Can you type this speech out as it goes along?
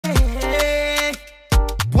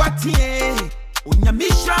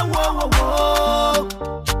Unyamisha wo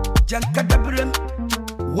Janka dabrem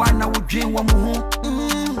wana wudwen wa mu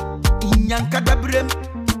Inyanka dabrem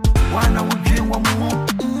wana wudwen wa mu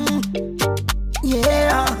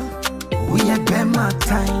Yeah we a bema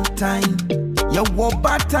time Ya wo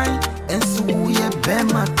bad time and so we a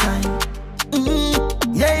bema time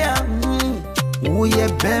Yeah we a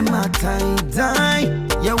bema time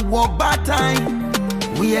Ya wo bad time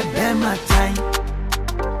we a bema time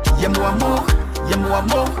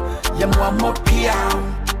Yemwamo pia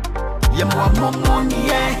Yemwamo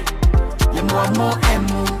money Yemwamo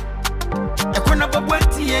emu Ekonaba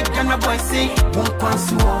bwati gana boy say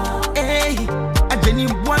wonkwanso eh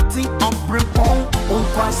Agyin bwati ombrepon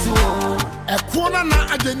wonkwanso Ekuna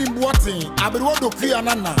na Agyin bwati abirwo dokua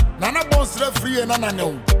nana bonsre free nana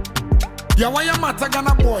ne dia waya mata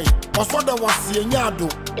gana boy osoda wase nyado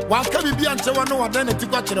wanka bibia nchewa no wada ne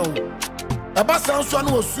tikwa kire wo eba sanso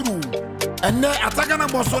na osuru enne atagana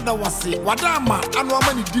bosoda wase wada ama anu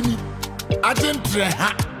ama ni dini Agyin tre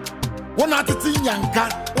ha wona atete nyanka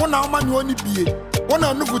wona ama ni oni bie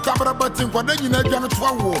wona nugu tabrabati nkwada nyina adwa no to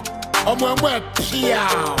awo omo pia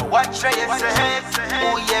what try you say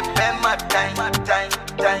oh yeah bema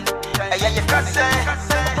time aya ye kase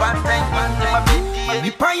bad time my baby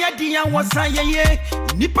nipa ya dia wasa ye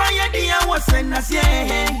nipa ya dia wasa na se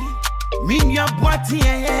minya boati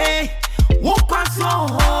wo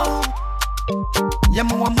kwaso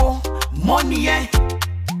yamwamo money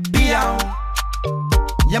bia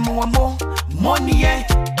yamwamo money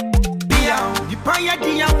bia nipa ya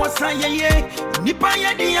dia wasa ye nipa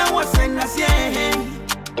ya dia wasa na se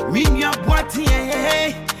minya boati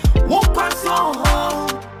wo kwaso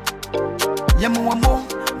yamwamo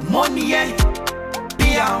money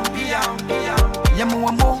bia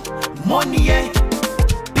yamwamo money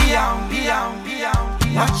bia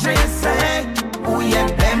what you say oh yeah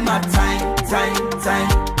bema time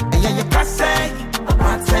yeah you can say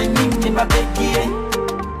what time ni mabeki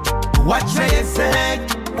what you say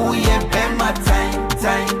oh yeah bema time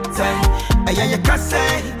yeah you can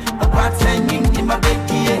say what time ni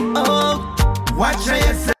mabeki oh what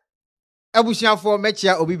you say Abusiafo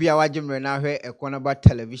mechia obibia wajemre na hwe EKUONABA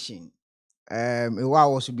television ewa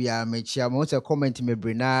wosu bia mechia mo se comment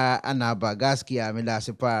mebre na anaba gaski a me da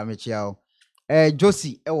sepa mechia o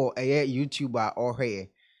Josie ewo YouTuber ohwe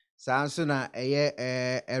sanso na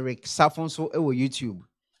Eric Safonso ewo YouTube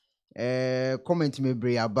comment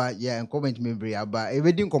mebre aba yeah comment mebre aba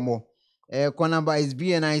ebedi nkomo EKUONABA is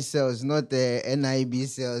BNI sales not NIB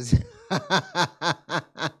sales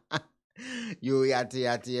You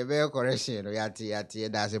yati ebe correction yati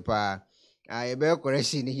that's pa ebe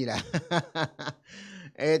correction hira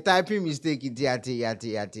typing mistake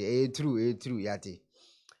yati true yati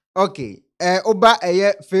okay oba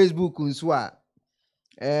Facebook nso a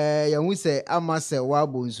yahu se amase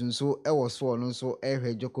wabo nso ewo so no nso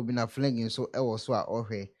ehwe Jokobina fling nso ewo so a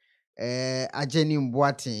ohwe Agyin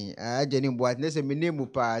Boatin say me name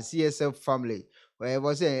pa CSF family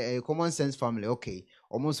was a common sense family okay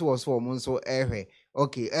almost was so ehwe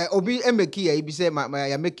okay obi emeki ya ibi say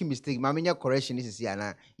ya making mistake ma menya correction this is ya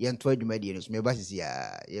na ye nto adwumadi no so me ba sisi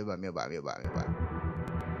ya ye ba me ba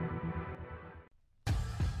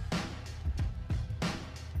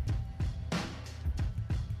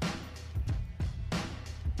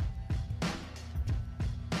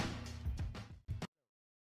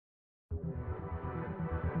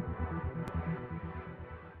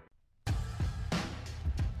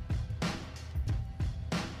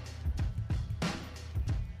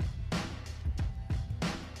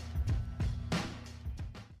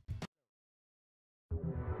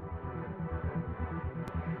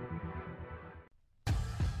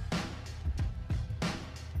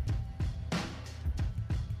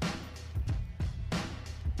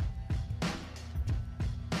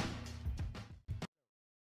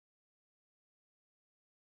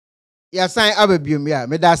ya sign ababium ya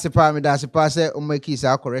me da sepa say o make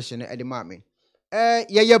isa correction e de Maame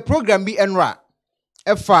ye program bi enra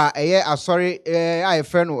efa asori I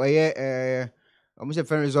friend no almost a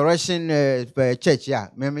friend resurrection church ya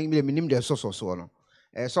me nim de so no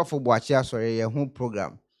sofo boachi asori ye hu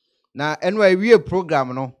program na enwa we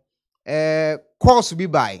program no course bi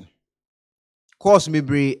by course me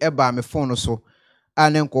bre eba me phone so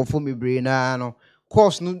anen kofo me bre na no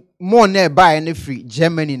course no more na buy na free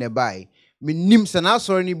Germany na buy me nim se na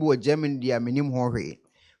sorry ni bo Germany dia me nim ho hwe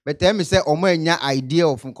but tell me say omo anya idea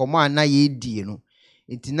of nkomo ana ye die no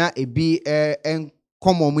ntina ebi en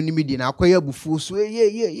komo mo ni me die na akoya bufu so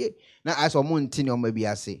ye na aso mo ntini omo bi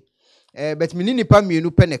ase but me ni nipa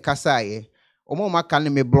mienu pe ne kasa ye omo maka ne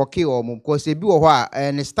me block omo because ebi wo ho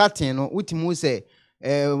a ne starting no utimu say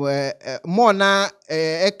more na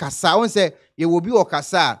kasa won say ye will be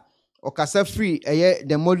okasa free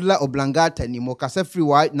the modular oblongata ni mo kasa free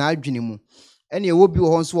wa na adwene mu ene ye will be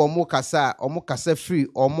ho nso omo kasa free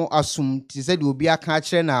omo asum ti say de obi aka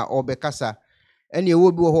akire na obekasa ene ye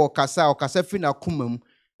will be ho okasa free na kumam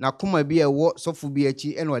na kuma bi ewo sofu bi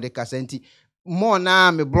achi ene ode kasa nti more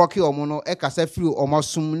na me block omo no kasa free omo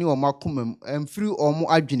asum ni omo kumam em free omo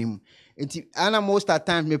adwene mu nti ana most of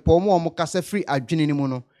time me po omo kasa free adwene ni mu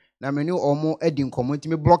no na me ni omo edi nkomo nti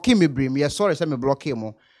me block me brim ye sorry say me block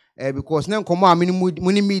mo because na nkomo a me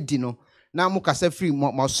ni midi no na mo kasa free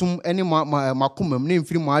masum ene makumam na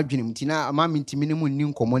mfiri mo adwene nti na ama me ntimi ni mu ni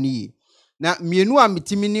nkomo ni yi na mienu a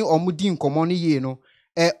metimi ni omo di nkomo ni yi no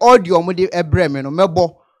audio omo de ebre me no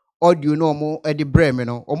mebo audio no omo de bre me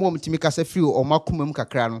no omo metimi kasa free omo akumam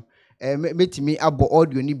kakra no metimi abo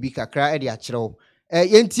audio ni bi kakra de akire wo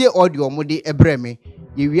yentie audio omo de ebre me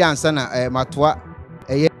ye wi ansa na matoa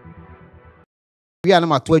wi ana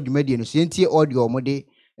matoa dwumadi no so yentie audio omo de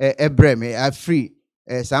ebre me free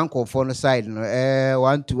sanko for no side no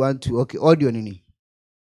 1212 okay audio ni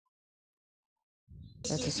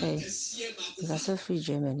That is say, that's a free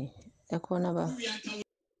Germany. EKUONABA.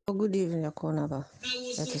 Good evening, EKUONABA.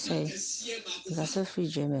 That is say, that's a free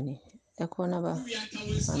Germany. EKUONABA.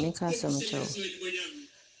 Maame ka asem cho.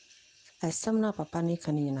 Asem na papa ni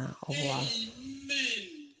kanina oboa.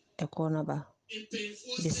 EKUONABA.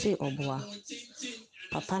 They say oboa.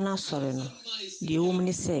 Papa na sori no. The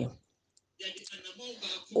woman say.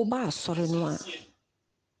 Oba sori no a.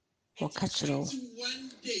 Wakachiro.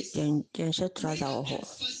 Yenshe trouser oho.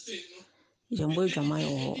 Yembo jamai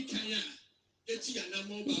oho.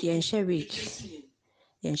 Yenshe week.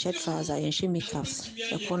 Yenshe trouser. Yenshe makeups.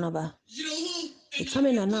 EKUONABA.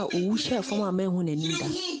 Itame na na OWUSU from a man who nenida.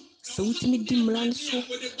 So utimi dimlan so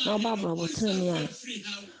na baba botene ni a.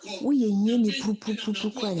 Wo ye nyeni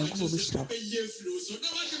pupu kwa nyakubo bishra.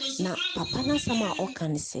 Na papa na sama oka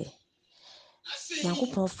ni se.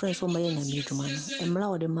 Nyankopon friends wo maye na medwuma no. Emra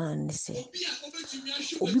wo de man ni se.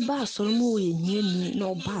 Obi ba asori mu wo ye nyeni na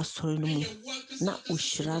oba asori no mu. Na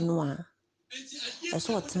ohyira no a.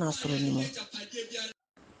 Eso otena asori no mu.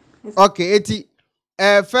 okay eti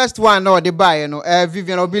first one no the buy no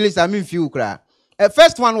Vivian Obilis I mean few kra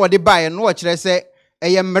first one what the buy no wo kire say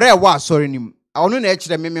mre wa asori nim ono na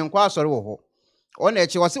kire me nkwa asori wo ho ono na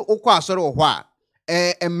kire wo se ukwa asori wo ho a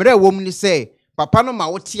mre wo mu ni say papa no ma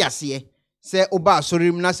wo ti ase se oba asori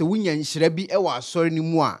nim na se wunya nhira bi e wa asori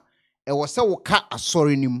nim mu a wo se wo ka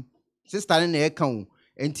asori nim sister ne ka wo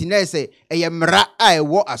enti na say mra a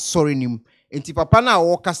wo asori nim enti papa na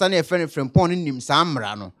wo kasa na efren pon nim sa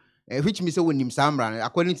mra no which means when nim samra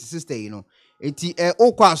according to sister you know enti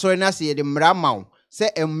okwa asori na se de mra mawo se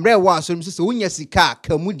mre wa asori se wonya sika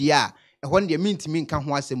kamudia ehon de mintimi nka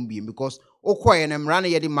ho asem biem because okwa na mra na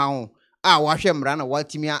ye de mawo a wahwe mra na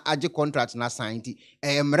watimi age contract na sign enti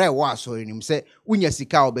mre wa asori nim se wonya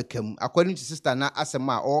sika obekam according to sister na asem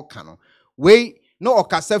a oka no we no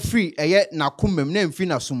okasa free na kumem na mfi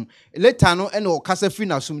na sum later no na okasa free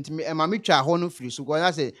na sum timi ma metwa ho no free so go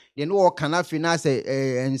na say de no okana free na say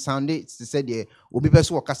ensande say de obi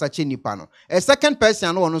person okasa che nipa no second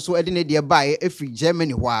person no so de ne de buy free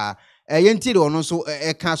Germany ho a yenti de ono so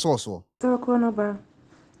ka so EKUONABA.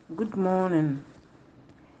 Good morning.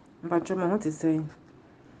 Mbacho ma what to say?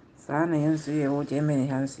 Sa na yenso ye wo Germany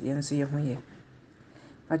hands yenso ye ho ye.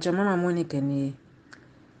 Mbacho mama Monica ni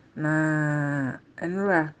na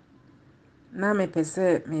enra na me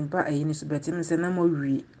pese me ba ayi ni so betim se na mo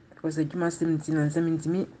wi because adwuma semti na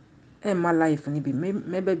nsem my life ni bi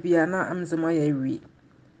me ba bia na amsem ayi wi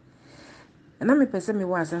na me pese me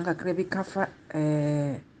wa asan kakra bi kafa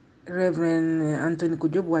Reverend Anthony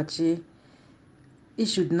Kojobuachi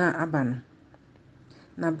issued na aban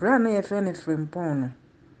na bra na ye fe ne frempon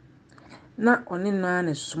na oni na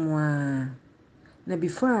ne sumwa na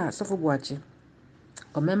before Sofo Buachi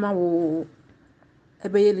komema wo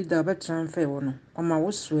ebeye leader be transfer wo no oma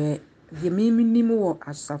wo soe de minimu wo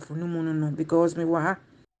asafo no mu no because me wa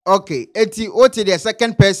okay eti oti the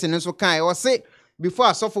second person so kan wo say before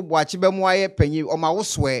Asofo Buachi be mu aye panyi oma wo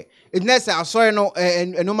soe it na say asori no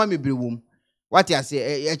enoma mebrewum what you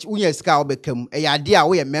say unya sika obekam ya de a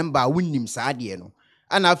wo ye member wunnim saa de no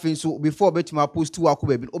ana afin so before betuma post to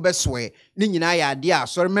akoba bi obesoe ni nyina ya de a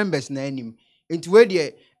asori members na anim enti we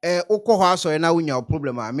de ukọ ho asori na wunya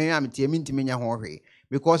problem a me amtie mintimi nya ho hwe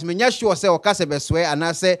because me nya sure say okase besoe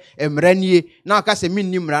ana say emranie na okase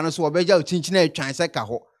minni mra no so obeja ochinchina atwan se ka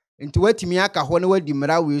ho enti watimi aka ho na wadi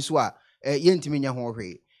mra we so a yentimi nya ho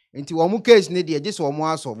hwe enti wo mu case ne de je so wo mu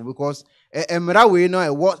aso because emra we no e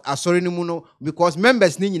wo asori ni mu no because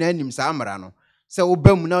members ni nyina anim sa amra no se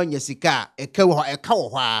obam na onya sika eka wo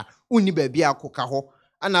ha uni ba bia akoka ho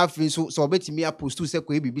ana afin so obetimi apostu se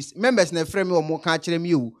ko ebibi members na frame o mo ka kire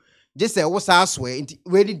mi o je se wo sa aswe nti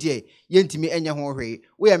we di de yentimi enya ho hwe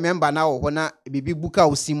wo ye member na wo ho na bibi buka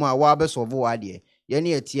osimu a wa be solve wa de ye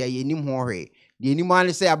ne etia ye nim ho hwe de nim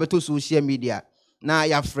an se abeto social media na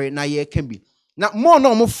ya frɛ na ye ka bi na mo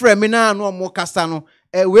no mo frɛ me na no mo kasa no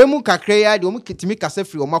we mu kakra ya de mo kitimi kasa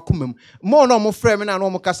firi o makomam mo no mo frɛ me na no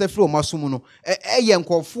mo kasa firi o masum no ye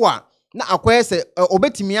nkofo a na Acquah se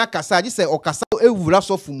obetimi akasa je se okasa ewura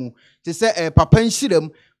sofu mu te se papa nhirem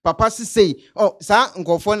papa sisei sa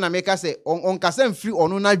nkofo na meka se on kasa mfiri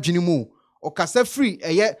ono na dwene mu o kasa free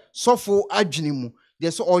eye sofu adwene mu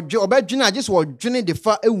de so obadwene age so odwene de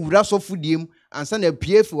fa ewura sofu diem ansa na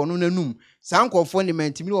piefi ono nanum sa nkofo ne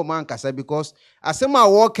mantimi o man kasa because asema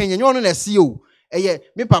wo kenya nyo na se o eye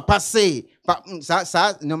me papa say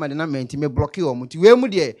sa no ma de na mantimi block o muti we mu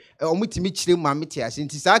de o mutimi kire ma meti ase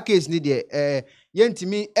nti sa case ni de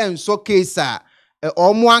yentimi enso case a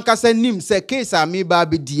omo ankasa nim se case a me ba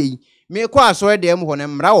bedie me kwa asore de em ho ne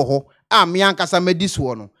mra wo ho a me ankasa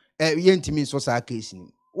madiso no yentimi so sa case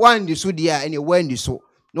ni one di so dia ene one di so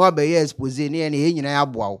no abaye expose ne ene nyina ya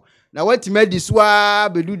boa wo na watimi adiso a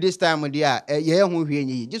bedu this time dia ye ho hwe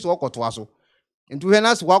nyi je so okoto aso nti hwe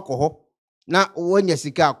na so wakọ ho na wonya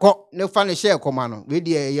sika kọ ne fa ne share koma no we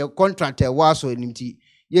de ye contract wa so nimti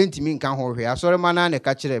yentimi nka ho hwe asore mana ne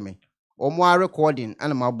ka kire me omo recording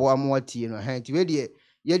ana mabo amwatie no ha nti we de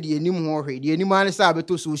ye de enim ho hwe de enim an sa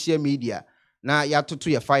abeto social media na ya toto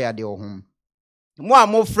ye fire de ohum mo a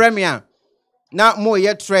mo frame a na mo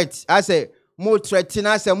ye threat ase mo threat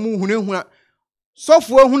na ase mo hunehuna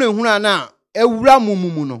sofu hunehuna na ewura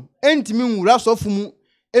mumumu no entimi nwura sofu mu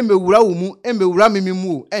emewura wo mu emewura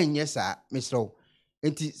memimu enye sa misro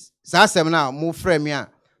enti sa asem na mo frame a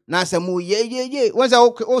na ase mo ye won say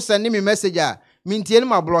o send me message a mintie no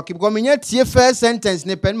ma block because me nya tie first sentence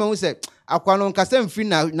ne pen ma hu say Acquah no nkasa mfi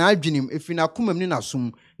na adwenim efi na komam ni na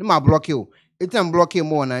sum ne ma block o etam block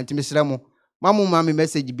mo na enti misra mo mamu mami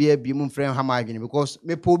message bi mu frame ha ma adwenim because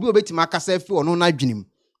me po bi obetima akasa fi ono na adwenim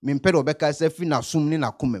me mpede obekasa fi na sum ni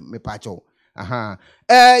na komam me pa cho aha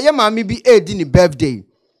ye mami bi edi ni birthday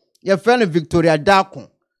ye friend Victoria Dakon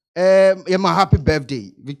ye ma happy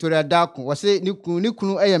birthday Victoria Dakon wase ni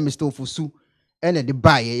kunu Mr. Ofusu ene de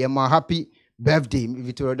baye ye ma happy birthday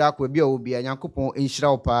Victoria Dakon bi obi Nyankopon enhyira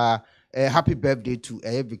wo pa happy birthday to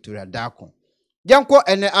Victoria Dakon janko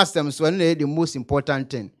ene asem so ene the most important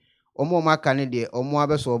thing omo maka ne de omo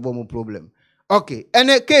abeso obo mo problem okay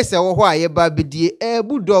ene case wo ho aye ba bedie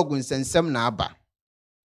Bulldog nsensem na aba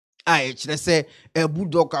ai kire se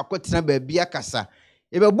Bulldog akotena ba bia kasa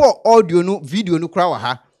ebebo audio no video no kra wa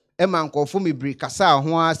ha ma nkofo mebri kasa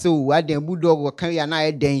ho a se o adan Bulldog kan ya na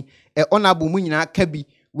eden onabo mu nyina ka bi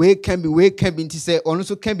we can be nti se ono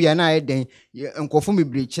so kan bi na eden nkofo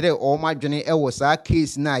mebri kire o ma dwene wo sa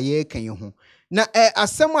case na ye kan ho na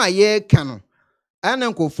asem a ye kan no ana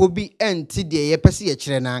nkofo bi enti de ye pese ye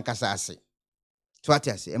kire na nkasa ase so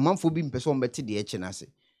atiase manfo bi mpese o mbeti de ye kire na ase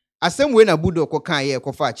asem we na Bulldog ko kan ye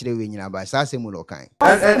ko fa kire we nyina ba sa asem lo kan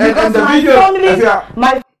and the video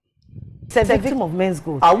my a victim of men's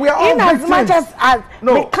gold. We are all in as much as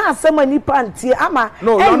we can't say many panty ama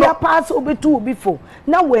no parts obi two before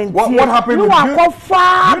now when what happened with you know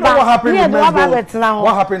what happened with men's gold?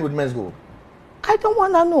 What happened with men's gold? I don't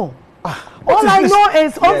want to know. All I know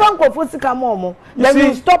is then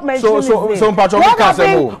you stop mentioning his name.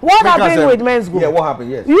 What happened with men's gold? Yeah, what happened?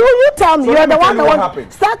 Yes. You tell me. You're the one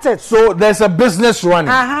that started. So there's a business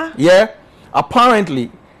running. Yeah.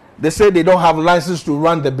 Apparently, they say they don't have license to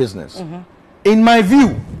run the business. In my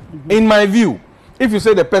view, if you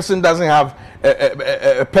say the person doesn't have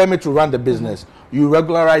a permit to run the business, you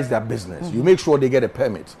regularize their business. You make sure they get a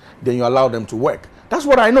permit. Then you allow them to work. That's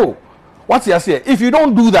what I know. What's he saying? If you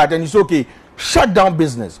don't do that and it's okay, shut down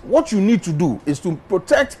business. What you need to do is to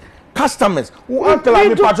protect customers. We do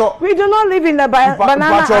not live in the banana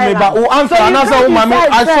island. So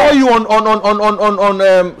I saw you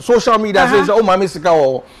on social media says, oh, Maame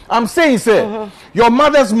Sika. I'm saying, sir, your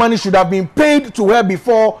mother's money should have been paid to her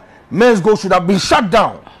before men's gold should have been shut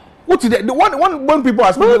down. What is it? When people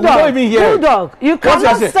ask me, we don't even hear Bulldog, you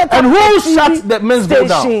cannot set up and who shut the men's gold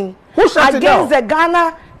down? Who shut it down? Against the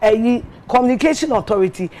Ghana Communication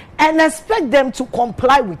Authority and expect them to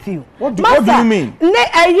comply with you. What do you mean?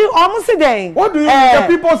 You almost saying? What do you mean? The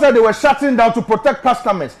people said they were shutting down to protect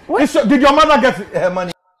customers. Did your mother get her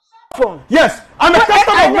money? Phone. Yes, I'm a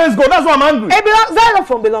customer of men's gold. That's why I'm angry. That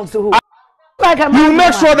phone belongs to who? You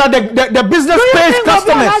make sure that the business pays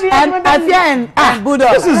customers. And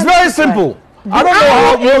Bulldog. This is very simple. I don't know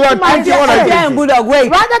how you are thinking what I think. Bulldog,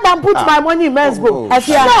 wait. Rather than put my money in Mzbel.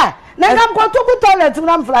 Afia. Now I'm going to put toilet to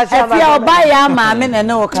them flash. Afia buy ya Maame and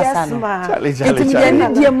no Kasano. It's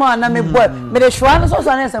me more na me boy. Me the shwan so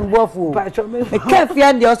so na boy fu. Me can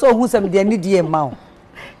fear the also who some dey need the amount.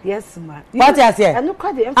 Yes, ma. What you say? And look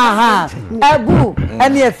at the Abu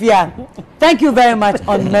and Afia. Thank you very much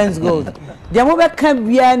on Men's Gold. The mobile can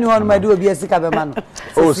be any on my do be a sick of a man.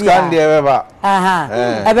 Oh, stand there ever.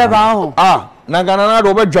 Nagana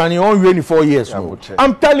over Johnny on 4 years.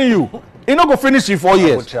 I'm telling you, you're not going to finish in 4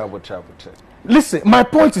 years. Listen, my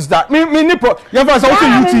point is that me you have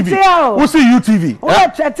UTV. Who see UTV?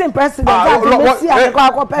 What chatting president?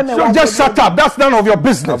 Just shut up. That's none of your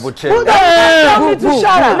business. No,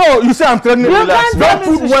 you say I'm telling you. Don't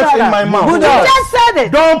put words in my mouth. You just said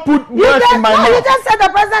it. Don't put words in my mouth. You just said the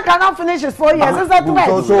president cannot finish his 4 years. Is that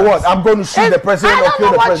right? So what? I'm going to shoot the president or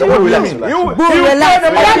kill the president. What do you mean?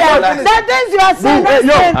 The things you are saying,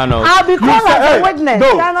 I'll be called as a witness.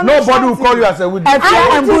 No, nobody will call you as a witness.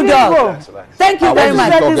 And Bulldog. Thank you very much.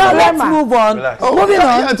 Now let's move on. Moving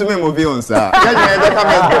on. Moving on, sir.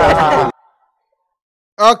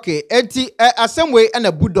 Okay, same way and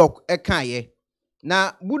a Bulldog ekaye.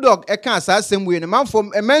 Na Bulldog eka same way. Man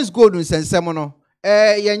from a Men's Gold nsensemono.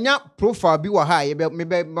 Yenya profile bi wa ha ye be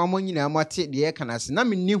mamo nyina amate de eka na se na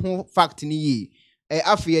menni ho fact ni yi.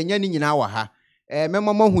 Afia yenya ni nyina wa ha.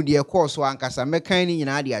 Memamo hu de course wa ankasa mekan ni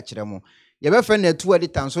nyina de a kire mo. Ye be fe na tu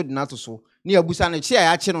editor so de na to so. Ni abusa na chi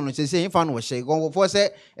ya che no no se fa no hye go for se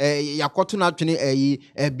yakoto na twene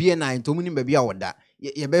BNI ntomu ni ba bia woda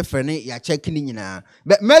ye be fe ne ya check ni nyina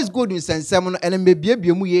but Men's Gold sensem no ene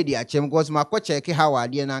mebie mu ye di a chem because ma ko check how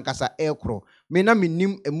ade na nkasa ekro me na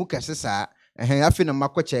menim emu kesesa afi na ma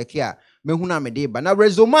ko check a mehu na me de ba na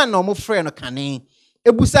resume na mo frɛ no kane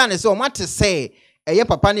ebusa ne se o mate se eye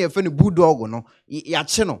papa na ye fe no Bulldog no ya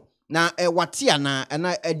che no na watia na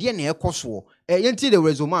ade na ekoso yenti the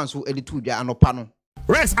resume so editu dwa anopa no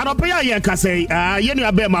rest anopa ya ye ka say ye nu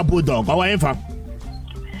abe ma Bulldog o wan fa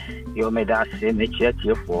yo me da se me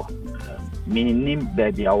chiefo minim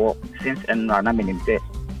baby awo since and na minim say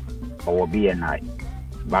or BNI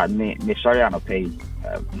but me sorry anopa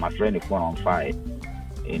my friend is on fire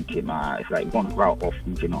into my it's like going crowd off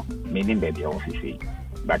you know minim baby awo fifi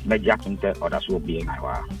but me Jackson say or that's what BNI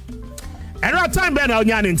wa and what time ben now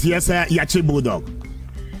nyan into yes ya chi Bulldog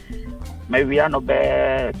maybe we are no be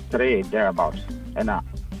 3 thereabouts and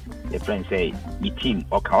the friend say your team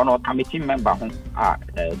or committee member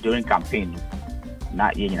during campaign na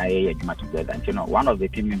ye nyina together and you know one of the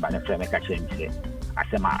team member na friend make a change say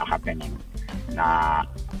asema happening na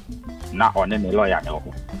on the lawyer no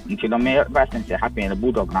you know me person say happen the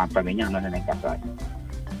Bulldog na friend nya no na nkasa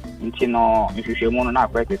you know if you show mo na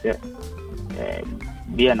kwete say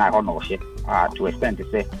BNI ho no hye to extent to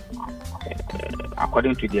say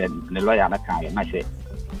according to the lawyer na kan na say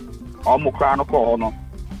omukra no ko no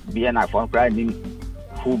BNI for crying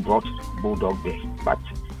who brought Bulldog there but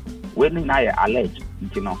when I allege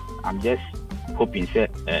you know I'm just hoping say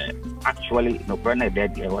actually no brother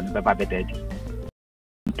dead or baba dead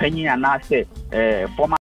penny and I say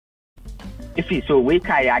former if he so we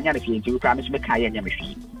kai anya if you promise me kai anya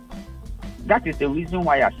me that is the reason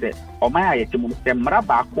why I said my ayetimu se mra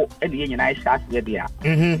ba ko e de nyina isa ase de a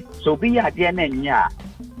so be ya de na nya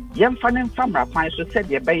yemfa ne mfamra kwan so said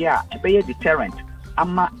ye be ya deterrent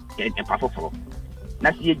ama epafoforo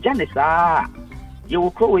na si ye janesa ye wo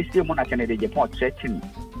ko we see mo na Kennedy Agyapong threatening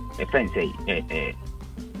a friend say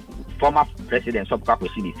former president of Acquah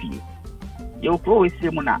CDC ye wo ko we see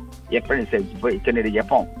mo na ye friend say Kennedy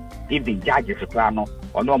Agyapong if the judges plan no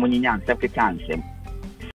ono mo nyinya ansem keka ansem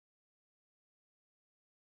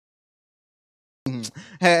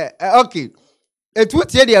okay etu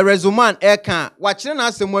tie de resume eka wa kire na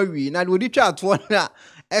asem awi na de odi twa ato na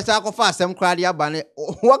esa akofa asem krade abane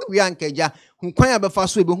wok wi ankaja hukwan abefa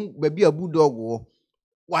so ebehu babi Bulldog wo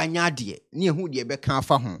wanya de ne ehu de beka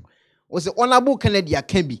afa ho wo se Honorable Kennedy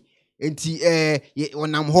aka bi enti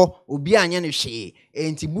onam ho obi anya ne hwe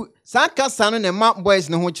enti saka sano ne ma boys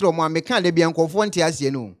ne ho kire o mo ameka de bi enkofo nti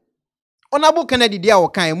ase no Honorable Kennedy dia wo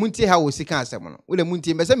kan munti ha wo sika asem no wo le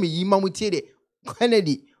munti mbese me yi ma muti de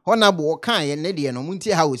Kennedy Honorable kan ye ne de no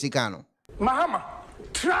munti ha wo sika no Mahama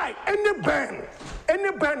try any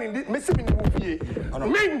burn in this me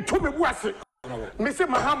to me buase me say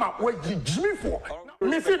Mahama we jimi for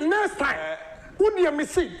me say next time who dear me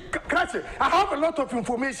say crash I have a lot of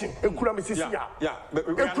information ekura me sisi ya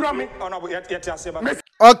ekura me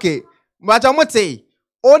okay but amote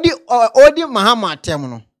odi Mahama tem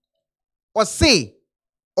no o say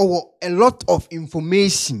a lot of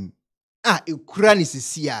information ekura ni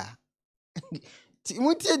sisi ya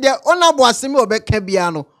Muti de Honorable Asemi obeka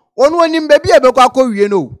bia no. Onu onim baby ebekwa akọwie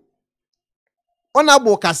no.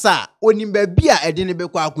 Honorable Kasa onim baby a ede ne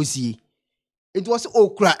bekwa akosie. It was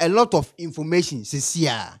okra a lot of information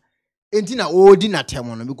sesia. Enti na odi na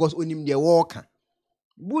temo no because onim de worker.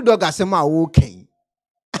 Bulldog asema wo kan.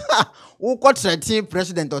 Wo ko 13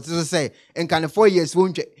 president or to say en kan 4 years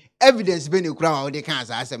won't evidence be ne kura wo de kan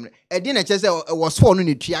asa asem. Ede na chese was for no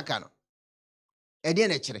ne tuaka no. Ede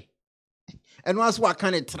na kire. And once what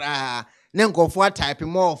can it try? Nenkofo type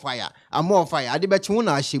more fire, and more fire. Ade be chi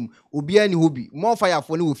na ahyem, obi ani hobi. More fire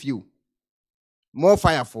for no with you. More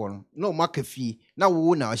fire for no makafi. Na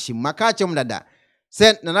wo na ahyem. Maka chem dada.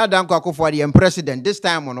 Sent na dan kwa for the president this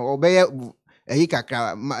time on obey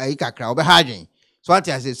kakra obe hadwen. So what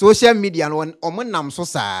I say social media no omonam so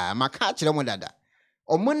sa maka kire mo dada.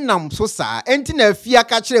 Omonam so sa enti na Afia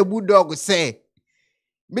ka kire Bulldog say.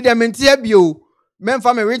 Me dem ntia bio. Men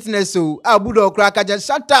for me witness so Bulldog crack just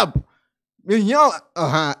shut up. Me here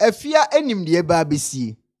Afia enim de ba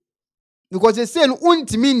besi. Because they say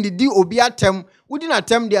untimi ndi obi atem, udi na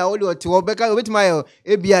atem dia odi oti obeka obetima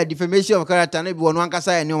ebia defamation of character na bi wono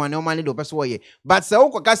ankasa ya ne wan o mane do peso wo ye. But say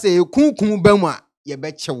ukoka say ekunkun bamu a ye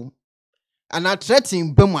bechew. Ana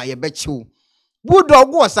threatening bamu a ye bechew.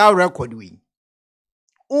 Bulldog wo sa record we.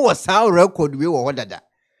 Wo sa record we wo dada.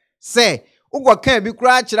 Say ukoka bi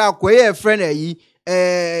kura kira akoye friend ayi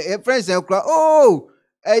friends ekura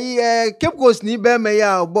Cape Coast ni be me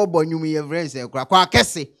ya bobo nyum ye friends ekura kwa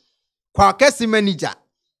kese manager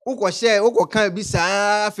uko share uko kan bi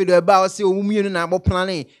saa afido ba o se omumienu na abo plan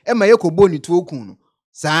e ma ye ko boni to okun no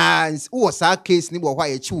saa wo saa case ni bo hwa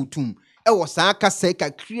ye chi utum wo saa kase ka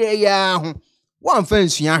kire ya ho wan fa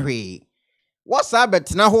nsua hwe wo saa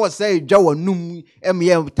betena ho say dwa wanum ma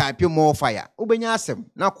ye type more fire obenya asem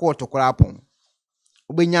na court kora pon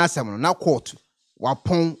obenya asem no na court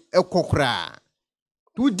wapon ekokra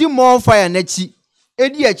tu di more fire na chi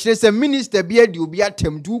edi a kire se minister bia di obi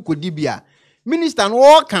atem du kodi bia minister no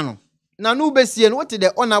wo kan na no besie no what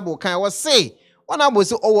the honorable kan was say honorable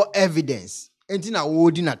say our evidence enti na wo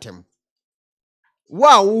di na tem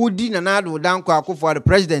wa wo di na na do dan kwa Akufo the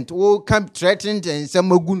president wo can threatened and some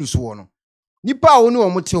magunu so no nipa wo ne wo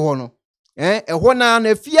mte ho no ho na na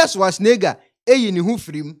Afia so SaGA eyi ne hu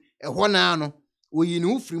firim ho na no wo yi ne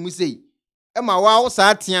hu firim sei ma wa wo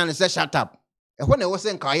sa tia ne say shut up ho na wo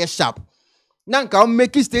say nka ye sharp na nka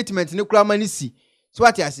make statement ne kura mani si so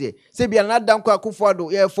what I say bia na dan kwa Akufo do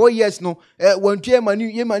 4 years no wantue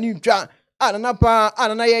mani twa na pa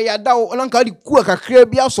na ye ya da o nka di ku kakra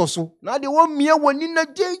bia soso na de wo mie woni na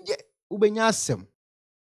jeje ubenya asem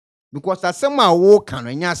because asem a wo kan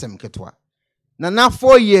no nya asem ketwa na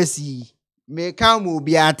 4 years yi me kan mo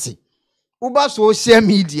bia ate uba social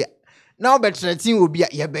media na obetretin obi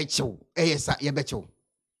ye bechew eyesa ye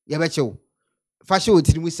bechew fashion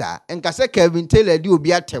otirimu sa enkase Kevin Taylor di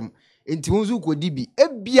obi atem enti hunzu kodi bi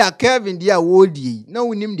ebia Kevin dia wodi na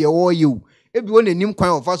wonim de wo ye ebi won anim kwan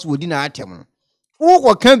of us wodi na atem no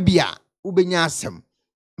wo kan bia ubenya asem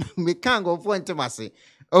me kan go for intimacy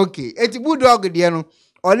okay eti Bulldog de no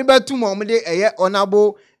oli betum omde eye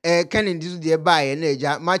onabo kanin disu de bae na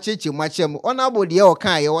eja machem onabo de o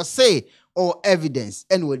kan ye wo say or evidence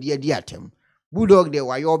and wodi de atem Bulldog de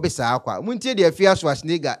wa yo besa akwa muntie de Afia so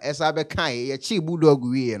SaGA esa be kan ye chi Bulldog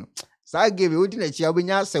wie no SaGA me wodi na chi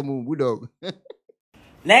obenya asem Bulldog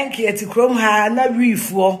nanki eti krom ha na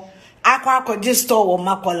wifuo akwa store wo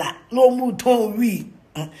makola no mu ton wi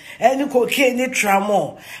eni ko ke ni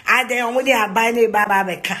tramo ade on de aban na baba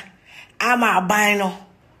beka ama aban no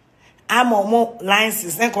ama mo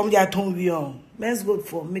license na kom dia ton wi on let's go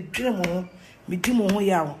for me twemo ho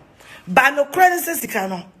ya ba no credit sika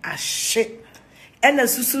no ahye ena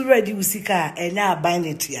susura di usika enya aban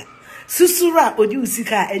netia susura odi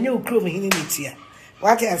usika enya okrom hini netia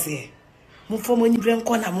what I say mo fomo ni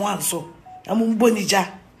brenko na mo anso na mo mbonija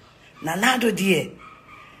na nado die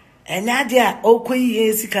enya dia okoyi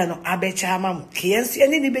yesika no abecha amam kiyensi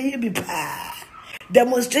eni ni be bi pa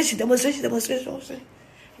demonstration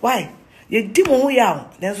why ye di mo ho ya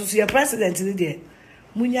na so your president ni die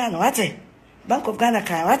munya no ate Bank of Ghana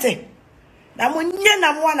kai wate na munya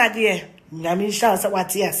na mo na die nyame sha sa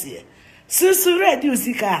wate ase susu ready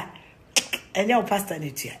usika enya o pastor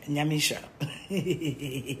netia nyame sha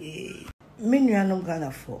minua no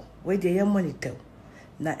Ghana for we dey your money tell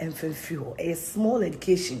na emfefi ho a small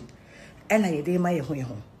education and I dey my ho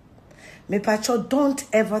me pacho don't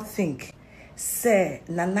ever think say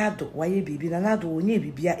nanado waye bibi nanado onye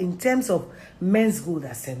bibia in terms of men's good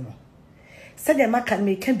asemo said the man can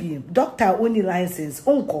be doctor only license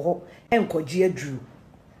onko enko ji adru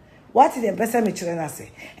what the person me chire na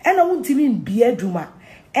say and I want him be aduma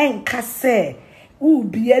enka say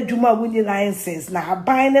be a Juma winning license. Now,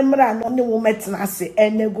 buying them run on the woman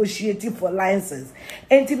and negotiating for license.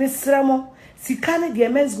 And to be Sramo, Sikana, the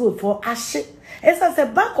men's good for Ashe. As a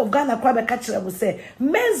Bank of Ghana, Kwame Catcher will say,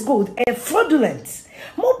 men's good and fraudulent.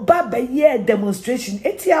 More bad by year demonstration.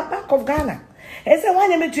 It's your Bank of Ghana. As a one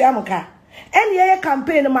to Yamoka. And year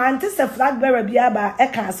campaign, man, this a flag bearer biaba, a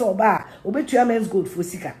castle bar, obey to your men's good for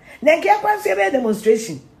Sika. Then get one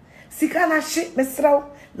demonstration. Sikana shit, Mr.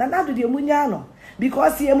 Nana do the Munyano.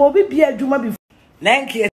 Because he will be a Juma before.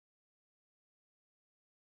 Thank you.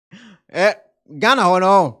 Ghana or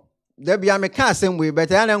no. There be a mechanism we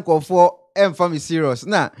better than call for and for me serious.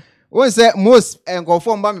 Now, once most and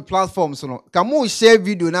conform by me platforms, no. Come share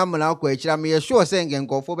video na mala question. I'm sure saying and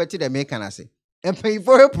go for better than mechanism. And pay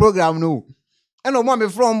for a program no. And no mommy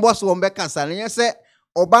from boss one back and say,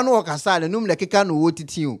 Obano Casal and like a can woot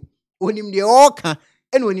it you. When him the orca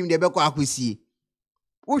and when him the back acquisi.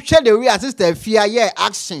 We share the real sister fear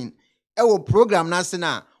action. Our program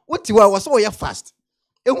national. What you was all your fast.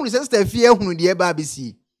 And when sister fear who the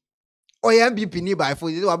BBC. Or MVP by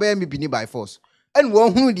force, or MVP by force. And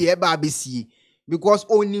one who the BBC. Because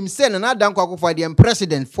on him send another uncle for the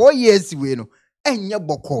president 4 years we know. And your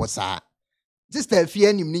bokosa. Sister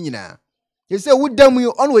fear him nina. You say, would damn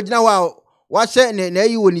you onward now? Watch it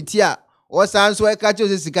and you on it here. Or sounds so I catch you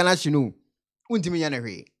this canashinu. Wontumi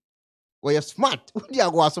Yanere. Well, you're smart. What do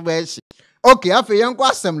you go so well? Okay, I feel young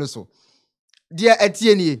question so. Dear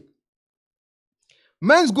Etienne,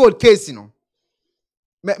 men's gold case, you know.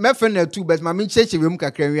 My friend too, but my church room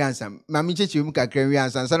can carry answer. My church room can carry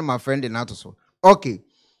answer, and some my friend in so. Okay.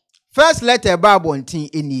 First letter Bible on teen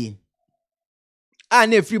in ye.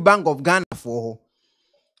 And a free Bank of Ghana for her.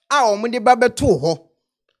 Our money baby to her.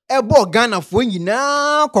 A bo Ghana for you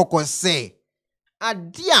now, Coco say. A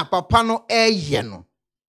dear papa no yeno.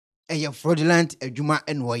 A fraudulent a juma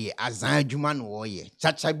and warrior, as I juman warrior.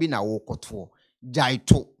 Chacha bin a walk or two. Jai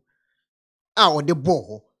to. Our the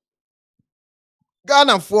boho.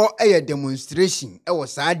 Ghana for a demonstration. I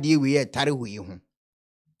was sad dear we had tarry with you.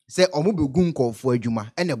 Say, Omubu gunko for a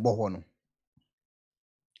juma and a bohono.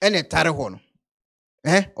 And a tarahon.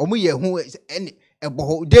 Omu ye who is any a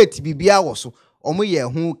boho date be also. Omu ye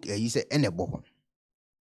who he said and a bohon.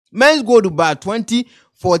 Men's go to bar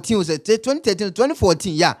 2014 was 2013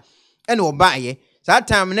 2014, yeah. And obaye. That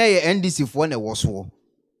time na NDC for ne was so.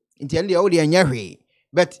 Intend the old and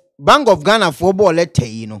but Bank of Ghana for ball letter,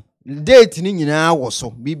 you know. Date ni nyina wo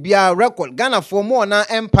so bibia record Ghana for more na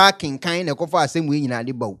emparking kind e kofa asem we nyina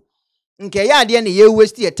de bawo nke ya de na ye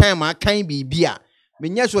waste your time akan bibia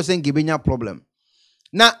menya so sen gebenya problem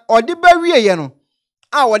na ode ba wie ye no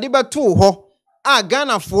a ode ba to ho a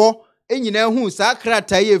Ghana for enyina hu sa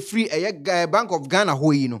krata ye free Bank of Ghana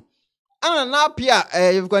ho yi no ana na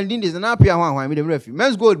APPIAH if can din this na APPIAH hwan me de refi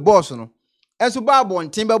men's gold boss no enso ba bon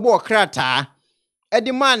tin be bo krata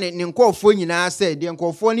Edi man ni nkofo nyina se de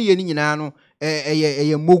nkofo ni ye ni nyina no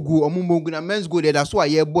mogu omumogu na men's gold da so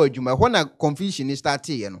aye bo adwuma ho na confusion ni start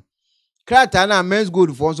ye no krata na men's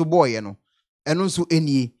gold for so boy no eno nso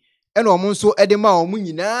enie eno omo nso edi ma omu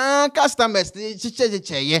nyina customers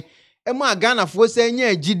chichecheche ye ema Ghana fo se nya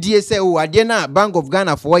agidie se o ade na Bank of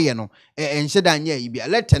Ghana fo ye no enhyeda nya yi bia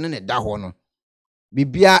let ne da ho no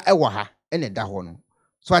bibia ewo ha ene da ho no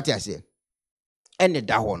so ati ase ene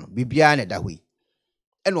da ho no bibia ne da ho yi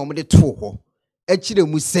and one de two ho. Echire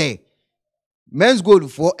mu say men's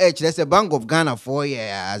gold for let's say Bank of Ghana for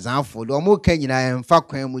as an for the more Kenya and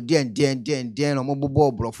Fakwan mu den or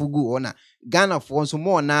mobile brofugu ona Ghana for so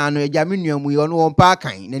more na no Jaminium we on one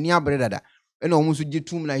parkan na nia breda and almost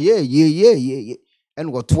jitum na ye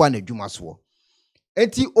and got two and juma so.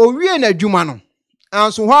 Eti owie na juma no.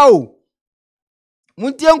 Anso how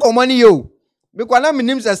muntie nkomani yo. Because na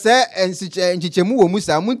minim say enchichemu wo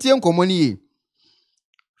musa muntie nkomani ye.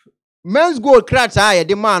 Men's gold krata ya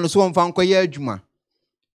de man so mfa nkoye adwuma.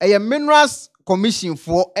 Eye minerals commission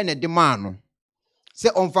for ene de man no. Se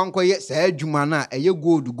omfa nkoye sa adwuma na eye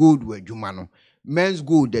gold adwuma no. Men's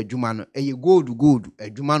gold adwuma no eye gold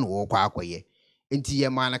adwuma no wo kwa akoye. Enti ye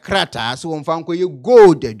man krata so omfa nkoye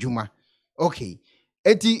gold adwuma. Okay.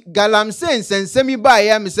 Enti galamsen sensemi ba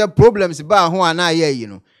ya me se problems ba ho ana ye yi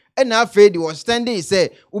no. Ena afedi was standing say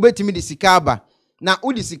ubetimi de sikaba. Na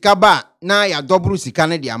udi sikaba na ya dobru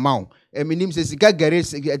sikane di amount. Minim se sika gere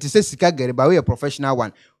eti se sika gere ba we a professional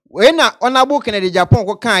one. We na onabo kene de Agyapong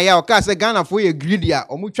ko kan ya o ka se Ghana fo ye greedy a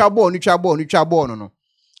omu twa ball no.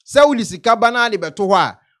 Se udi sikaba na de beto ho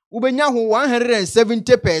a ubenya ho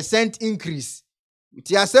 170% increase.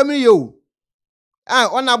 Ti asem yo.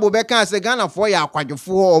 Onabo be kan se Ghana fo ya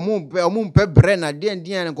akwadwefo omu mpe bre na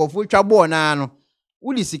den ko fo twa ball na no.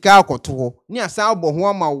 uli sika akoto ni asa abo ho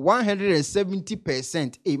ama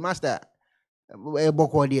 170%. Master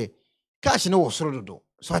boko de cash no wosoro dodo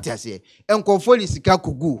so ati ase enkofo li sika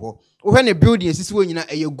kugu ho wo ne building esisi wo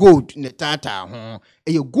nyina eye gold ne tata ho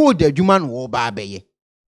eye gold adwuma no wo ba beye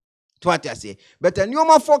to ati ase but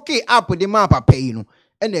anioma 4K app de ma papa yi no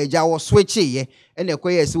ena eja wo switch ye ena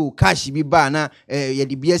ekoye se wo cash bi ba na ye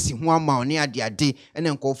de bi asi ho ama oni ade ena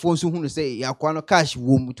enkofo nso hunu se yakwa no cash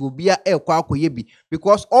wo mutu obia ekwa akoye bi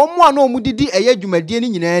because omo ana omudidi eye dwumadie ni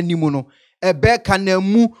nyina animu no ebe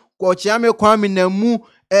kanamu Kochiame kwame na mu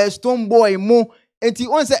Stone Boy mu enti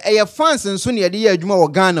on se eye fans nso ne ye adwuma wo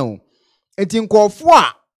Ghana o enti nkofo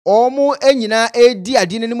a omo enyina edi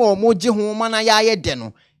ade ne mu omo je ho mana ya ye de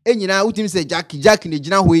no enyina utim se Jack ne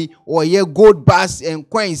gina hoi o ye gold bars and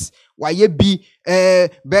coins wa ye bi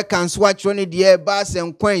Beckham swatch ne de bars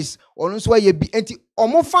and coins ono so ye bi enti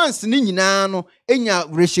omo fans ne nyina no enya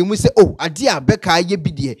rehemu se oh ade a Beckham ye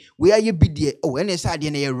bi de we ye bi de oh ene sa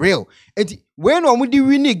ade na ye real enti we no omo di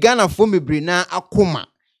wini Ghana for mebre na akoma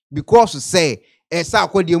because say sa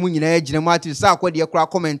akode mu nyina agina mu ati sa akode kura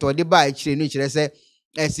comment o de ba a kire no kire se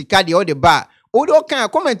sika de o de ba o de kan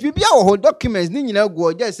comment bibia wo ho documents ni nyina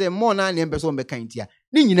gu just say more na na embeso mbe kan tia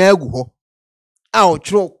ni nyina gu ho a o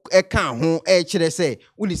tro kan ho kire se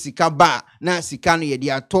uli sika ba na sika no ye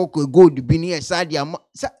de atalk gold bi ni sa de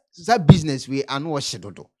sa business we anu o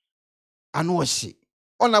hyedodo anu o hye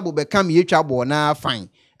ona bo be kam ye twa bo na fine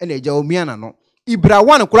ena eja omiana no Ibra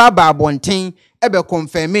 1 kura ba abonten ebe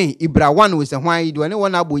confirme Ibra 1 we se hwan yi do ne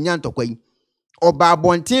wona abonya ntokwa yi oba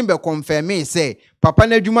abonten be confirme say papa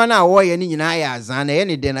na adwuma na wo ye ni nyina ya azan na ye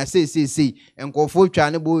ne de na sei enkofo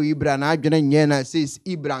twa ne bo Ibra na adwene nye na sei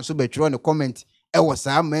Ibra so be twro ne comment e wo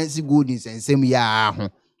sa mansi golden sensem ya ho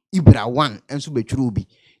Ibra 1 enso be twro bi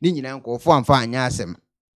ni nyina enkofo amfa anya asem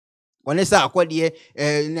wone sa akode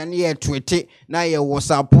na ne ye twete na ye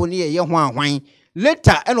WhatsApp ne ye hwan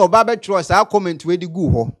later and oba trust our comment we di gu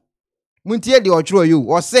ho muntie de otro you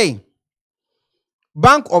or say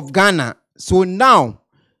Bank of Ghana so now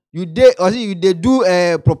you they do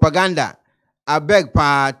propaganda I beg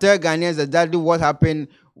pa tell Ghanaians exactly what happened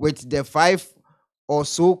with the 5 or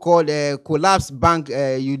so called collapse bank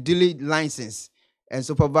utility license and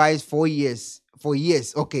supervised 4 years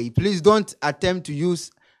okay please don't attempt to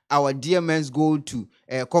use our dear man's gold to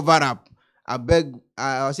cover up I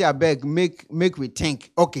beg make we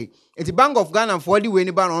think. Okay. It's the Bank of Ghana for the way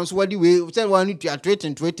ni ban on so the way say one need to tweet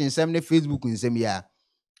some Facebook in some year.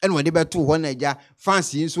 And when they be 200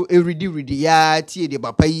 fancy so read ya tie de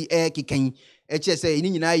papa yi kikan che say ni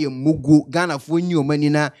nyina ye mugu Ghana for nyu mani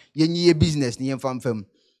na ye business ni fam.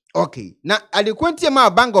 Okay. Na adequate ma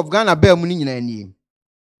Bank of Ghana be mu ni nyina ni.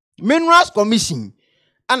 Minerals Commission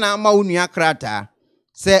ana ma unua krata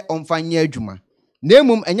say omfanye adwuma.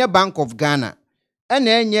 Nemum enye Bank of Ghana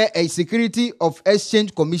ena enye a Security of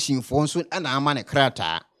Exchange Commission for so ana ama ne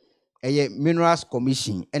krata eye Minerals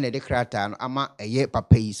Commission ena de krata no ama eye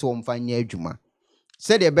papa yi so mfanya adwuma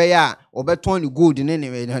said de be ya obeton gold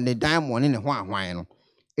ne diamond ne hwan no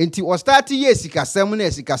enti o start ye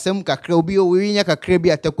sikasem kakra obi o wi nya kakra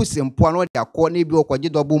bi atakusempo no de akọ na bi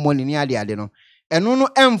okwaje double money ni ade no eno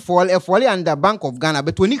no fall under Bank of Ghana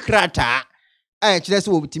but oni krata kire se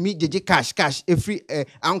obitimi jeje cash every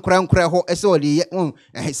ankra ho ese ode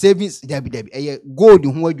savings dabi gold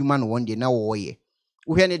ho adwuma no won de na wo ye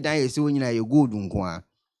wo hwe ne dan ese wonyina ye gold nko a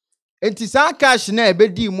enti sa cash na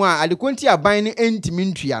ebedi mu a adekonti aban ne entimi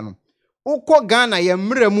ntua no ukọ Ghana ye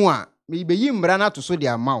mremu a mebeyi mra na to so de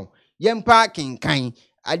amaw ye mpa kenkan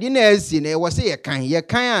ade na esi na wo se ye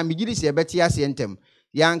kan a migiri se ebeti ase entem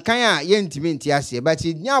yan kan a ye entimi ntia ase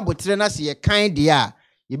ebeti nya abotre na se ye kan de a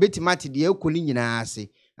yebetimati de ekoni nyina ase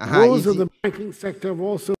those of the banking sector have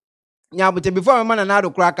also nya but before me na do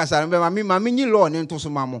kura kasa me mami nyi law ne ntoso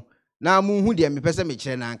mamo na mu hu de me pese me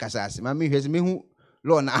kire na nkasa ase mami hwese me hu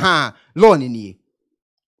law na law ne nie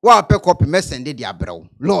wa pe copy me send de abrew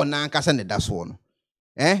law na nkasa ne da so no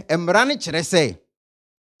emra ne kire se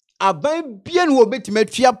aban bia ne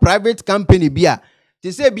obetimatua private company bia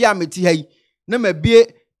te se bia meti hai na mabie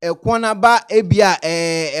EKUONABA ebia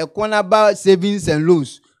EKUONABA savings and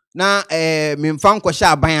loans na memfa nkosha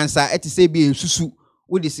abanyansa etise bi ensusu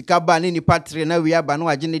wodi sika ba ne ni patre na wi aba no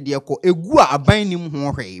agye ne de ko egu a aban nim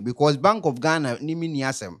ho hwe because Bank of Ghana ni mini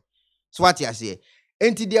asem so what you say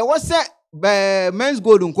enti de wo se men's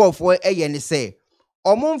gold nkofo eye ne se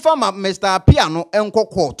omomfa Mr. APPIAH no enko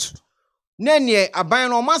court na ne aban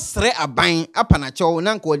no masre aban apanachew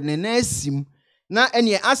na nko de na asim na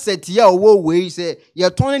ene asset ya owo we se ye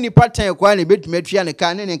ton ni pattern kwa na betumatua ne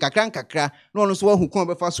ka ne nkakra na ono so wa hukun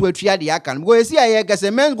befa so atua de aka no go esi aye ka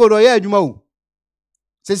se men's gold oye adwuma o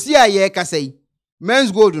se si aye ka sei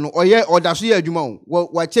men's gold no or that's year juma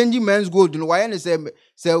we changing men's gold no why say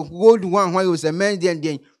gold one why was a men's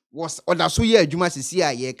den was or that's year juma sisi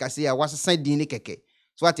aye kase ya was send din keke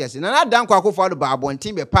so what you say na dan kwa ko for the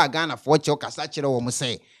abontin be pa Ghana for che kasa kire wo mo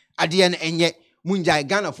say ade en enye munjai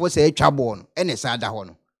Ghana for say atwa bo no ene sa da ho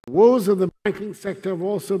no. Woes of the banking sector have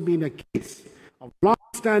also been a case of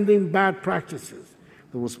long-standing bad practices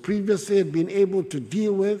that was previously had been able to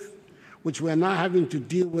deal with, which we're now having to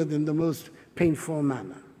deal with in the most painful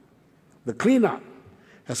manner. The cleanup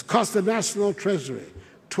has cost the National Treasury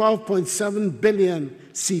 12.7 billion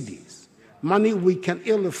cedis, money we can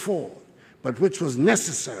ill afford, but which was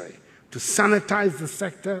necessary to sanitize the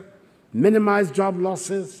sector, minimize job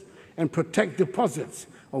losses, and protect deposits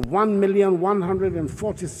of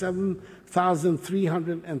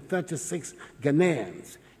 1,147,336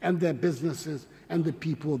 Ghanaians and their businesses and the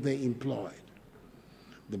people they employed.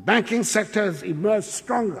 The banking sector has emerged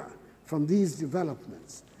stronger from these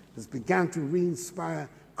developments, has begun to re-inspire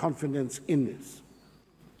confidence in this.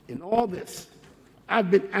 In all this, I've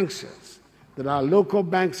been anxious that our local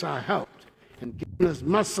banks are helped and given as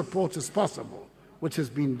much support as possible, which has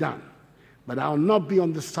been done. But I will not be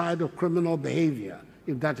on the side of criminal behavior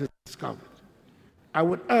if that is discovered. I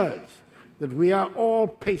would urge that we are all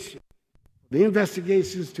patient for the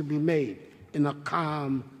investigations to be made in a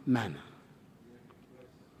calm manner.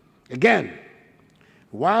 Again,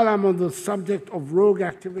 while I'm on the subject of rogue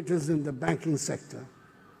activities in the banking sector,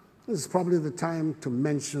 this is probably the time to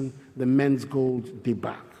mention the men's gold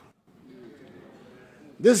debacle.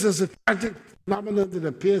 This is a tragic phenomenon that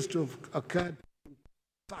appears to have occurred in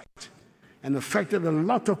sight and affected a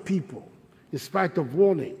lot of people in spite of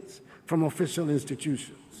warnings from official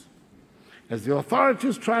institutions. As the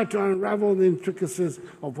authorities try to unravel the intricacies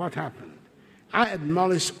of what happened, I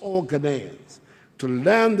admonish all Ghanaians to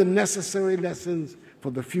learn the necessary lessons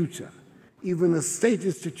for the future, even as state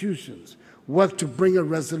institutions work to bring a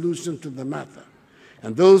resolution to the matter,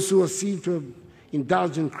 and those who are seen to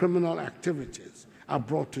indulge in criminal activities are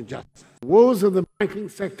brought to justice. Woes of the banking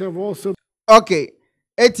sector have also... Okay.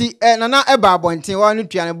 Eti nana eba abonten wa no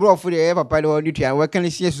tuane bro for the papa de wa no tuane wa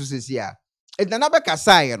kan sie susisi a eti nana be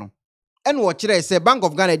kasaye no ene wo kire say Bank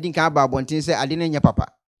of Ghana din kan aba abonten say ade ne nya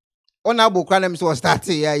papa ona abokra na me so start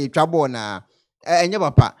ya yetwa bo na enye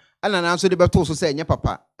papa ana na so de beto so say enye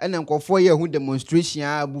papa ene nkofo ye hu demonstration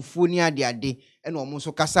abufu ni ade ene omo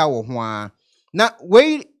so kasa wo ho a na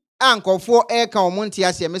we ankofo e kan omo ntia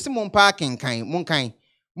ase me se mo mpa kenkan mo nkan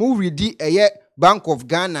mo redi eye Bank of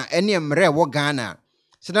Ghana ene emre wo Ghana.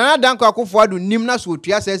 Sinana danko Akufo Adu nim na so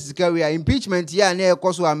tua se sika we impeachment ya na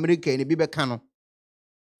ekoso America ne bi beka no.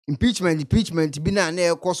 Impeachment bi na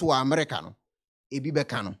ekoso America no. E bi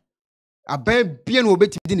beka no. Aban bia no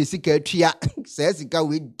obetimi di ne sika atua se sika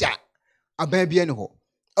we da. Aban bia ne ho.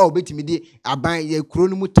 A obetimi di aban ye kuro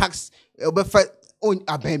no mu tax obefa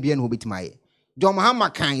aban bia no obetimi aye. John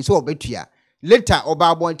Mahama kan so obetua. Later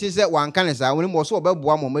oba abonte se wanka ne sa woni mo so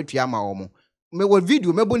obeboa mo matua ma wo mo. Me wo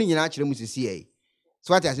video mebo ni nyina akire mu sisi aye.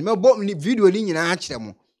 So what I say, me bo video ni nyina akire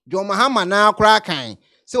mo. John Mahama na akra kan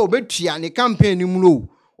se obetua ne campaign ni mu no.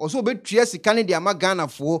 Oso obetua sika ne de ama Ghana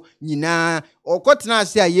fo nyina. Okotena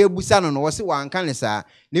ase a ye busa no no wo se wanka ne sa.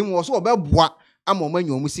 Ne mu wo so obeboa ama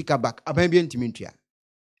omanyo mu sika back aban bi ntimi ntua.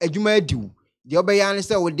 Adwuma adiwu. De obeya ne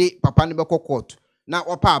se wo de papa ne beko court na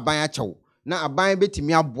opa aban achewo. Na aban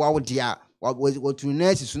betimi aboa wo de a wotu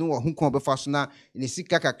nurse so no wo hu kon obefa so na ne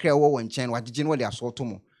sika kakra wo wo nchen wagege no wo de asoto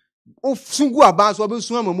mo. O sungu aban so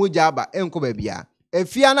obesu amamoja aba enko ba bia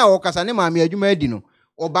Afia na wo kasa ne maame adwuma adi no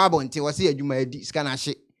oba bonte wo se adwuma adi sika na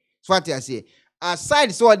hye so ate ase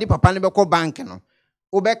aside so odi papa ne beko bank no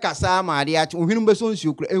obe kasa maade a ohwinu beso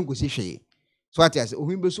nsuo kura enkosi hwe so ate ase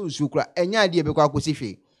ohwinu beso nsuo kura enya ade beko akosi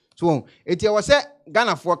hwe so eti wo se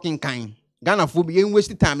Ghana for kinkan Ghana for bi yen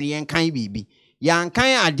waste time yen kan bibi yan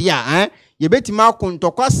kan ade a ye betima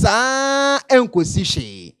akontokwa saa enkosi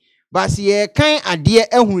hwe basi ye kan ade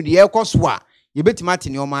ehunu de ekoso a ye betima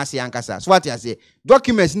tene o ma ase yankasa so what you say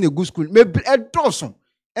documents in the good school me edoso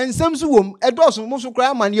ensam so wom edoso mo so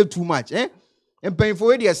kra man ye too much empanfo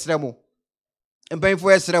we de esremo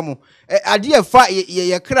ade fa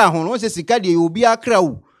ye kra ho no se sika de obi akra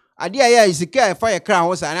wo ade ya sika fa ye kra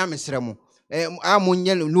ho sa na mesremo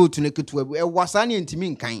amonye note ne ketu wasa ne ntimi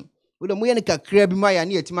nkan wo de mo ye ne kakra bi ma ya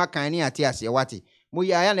ne yatima kan ne ate ase wate I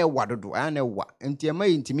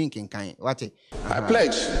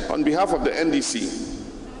pledge on behalf of the NDC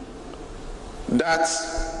that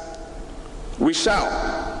we shall,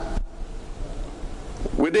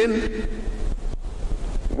 within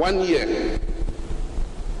 1 year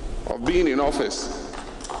of being in office,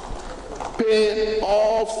 pay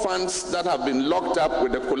all funds that have been locked up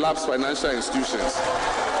with the collapsed financial institutions.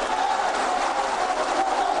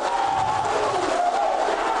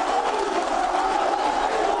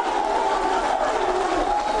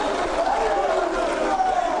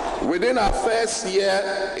 Within our first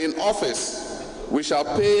year in office, we shall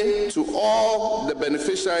pay to all the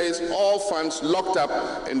beneficiaries all funds locked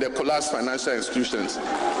up in the collapsed financial institutions.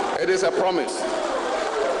 It is a promise.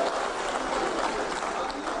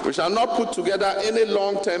 We shall not put together any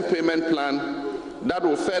long-term payment plan that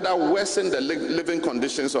will further worsen the living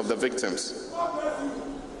conditions of the victims.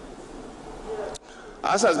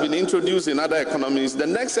 As has been introduced in other economies, the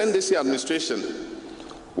next NDC administration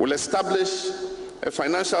will establish a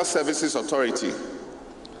financial services authority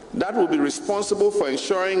that will be responsible for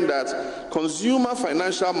ensuring that consumer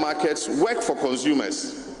financial markets work for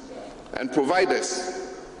consumers and providers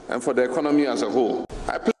and for the economy as a whole.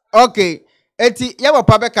 Okay, eti yawa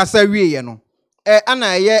pabe kasa wiye no.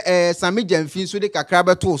 Ana ye sami jamfin so de kakra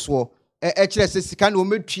beto so. Kire se sika na o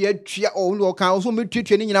metua o no kan so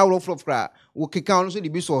metua ni nyina wo frofra. Wo keka no so de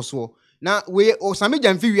bi so. Na we o sami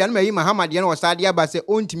jamfi wi an mayi Muhammad ye no osade aba se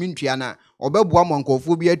ontimi ntua na obeboa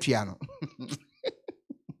monkofo bi atua no.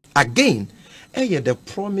 Again, the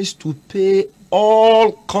promise to pay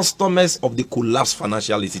all customers of the collapsed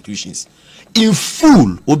financial institutions in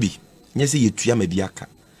full. Obi, yes, you tuya mediaka,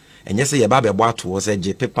 and yes, your baby bought was a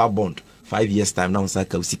paper bond 5 years time now.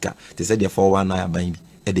 Saka they said therefore 1 buying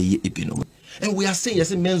at the year. And we are saying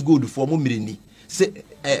yes, men's gold for Mumirini. Say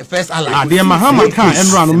first Allah. The Muhammad can and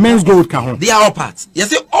run men's gold can. They are all parts.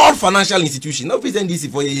 Yes, all financial institutions. No present this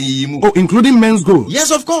for oh, including men's gold.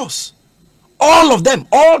 Yes, of course. All of them,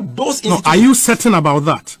 all those. No, are you certain about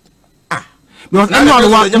that? Because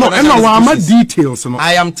no, details. No.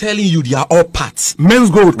 I am telling you, they are all parts.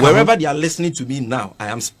 Men's gold. Wherever they are listening to me now, I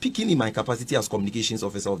am speaking in my capacity as communications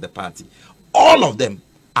officer of the party. All of them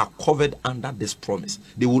are covered under this promise.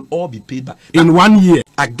 They will all be paid back in 1 year.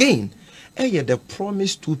 Again, the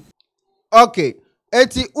promise to. Okay,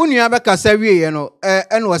 eti unuaba kasawie ye no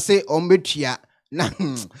eno wase ombetua na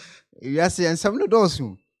yase ensam no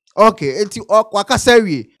dosu. Okay, eti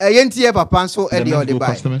wakasawie yentie papa nso e de ode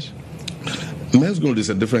bai. Men's gold is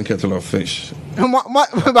a different kettle of fish.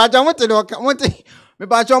 Ba jamote de monte me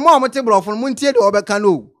ba jomo monte brofo monte de obeka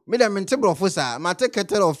no. Me de mente brofo sa mate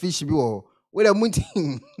kettle of fish bi wo. We de monte.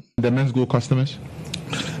 The men's gold customers.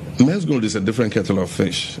 Men's gold is a different kettle of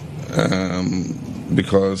fish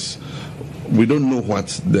because we don't know what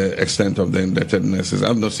the extent of the indebtedness is.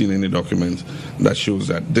 I've not seen any document that shows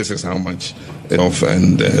that this is how much of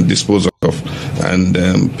and dispose of and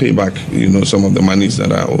pay back, some of the monies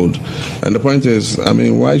that are owed. And the point is, I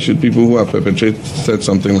mean, why should people who have perpetrated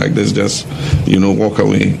something like this just, walk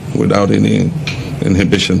away without any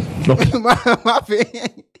inhibition?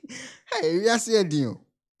 Hey, we are seeing you.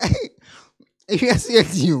 We are seeing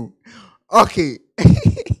you. Okay.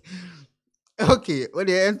 Okay, what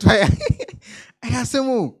the entire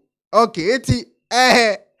Ayasamu. Okay, eti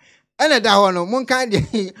ene da hono mon kan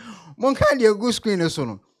de go screen so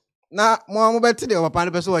no. Na mo beti de papa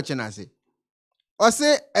ne person watch na se. O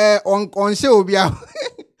se on se obia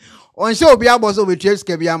on se obia boso be trace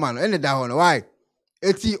ke bia ma no ene da hono why?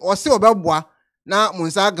 Eti o se obeboa na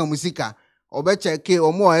munsa aga musika obe check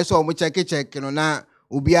o mo o se o mo check no na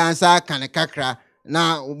obia ansa kan kakra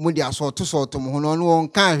na mu dia so to mo hono no on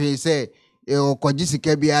kan hwe se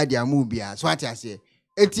okojisika bia dia mu bia so ati ase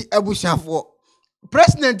eti abushafo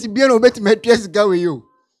president bia no beti metwe sika we yo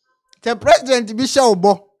te president bi sha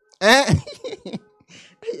obo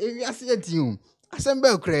ewi ase eti o asembe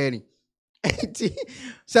okra ni eti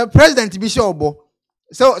se president bi sha obo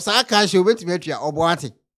so sa ka sha obeti metwe obo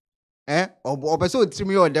ati obo obeso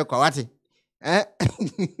otrimi yo de kwa wati hey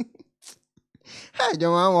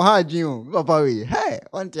jama mo ha jin o papa we hey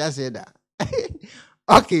want to say that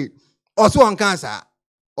okay also on cancer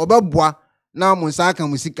obeboa na munsa aka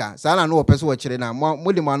musika sa na no opeso wo kire na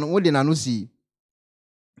mudi na no si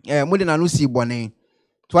mudi na no si bone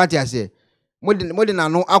to ati ase mudi na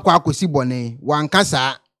no akwa akosi bone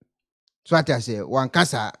wankasa to ati ase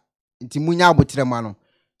wankasa nti munya abotire ma no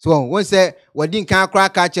so won say wadi nkan akra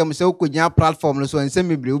aka chem se ukognya platform no so nsem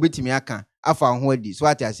mebre obetimi aka afa ho adi so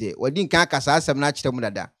ati ase wadi nkan aka sa asem na kire mu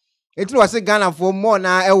dada etiri wase Ghana for more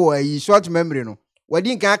na ewo yi short memory no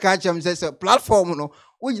wadi nkan aka chem se platform no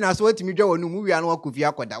ugina so watimi dwa wonu mu wia no akofia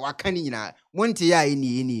akoda waka ni nyina monte ya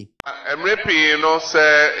eni emrepi no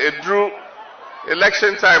se edru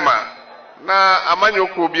election time na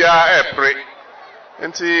amanyoko bia epre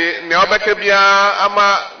nti ne obeka bia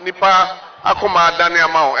ama nipa akoma dane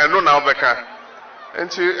ama o eno na obeka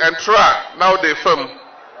nti entra now they film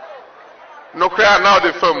no clear now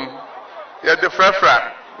they film ya de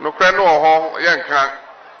frafra no kra no ho yenka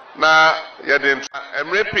na ya de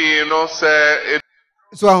emrepi no se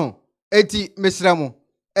so ho eti mesramo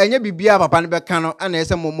enye bibia papa no beka no ana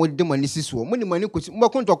ese mo de mani sisuo mo ni mani kosi mo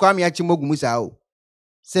kontoko am ya chi mogumu saa o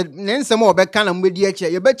se ne nsem obeka na mbedi a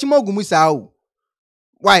che ye ba chi mogumu saa o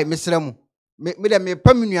why mesramo me de me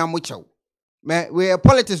pamunua mo chew me we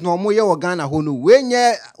politics no mo ye wo Ghana ho no we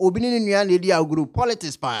nye obi ni nua na edi aguru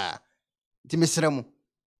politics pa ti mesramo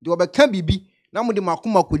de obeka bibi na mo de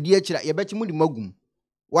makoma kodi a chira ye ba chi mo de magum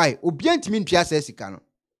why obi antimi ntua saa sika no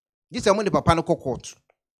gisa mo de papa no court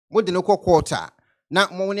mo de no court a na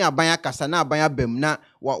mo ne aban akasa na aban abam na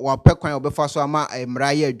wa pekwan obefa so ama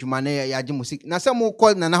emra ye adwuma na ya age musik na se mo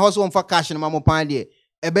call na ho so mfa cash na mo pan de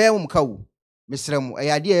ebe yem kawo mesremu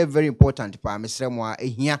eyade e very important pa mesremu a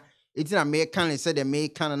ehia etina me kan se de me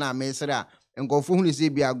kan na me sere a ngofo hu ni se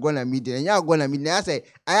bia agona media nya agona media ya say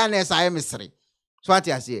aya na esa ya mesre so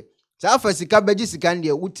ati ase sa afa sika beji sika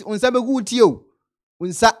de unsa begu uti o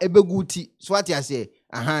unsa ebegu uti so ati ase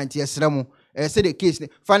aha nti esremu say the case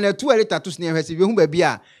fa na 2 liter to sne hwese bi hu ba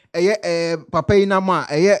bia papa yi na ma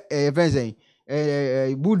venzen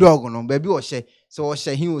Bulldog no ba bi o hye so o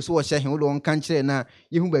hye hin so o hye hin wo kan kire na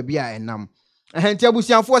yi hu ba bia enam nti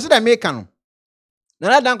abusianfo say da meka no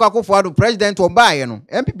na dan kwakofo ado president obaye no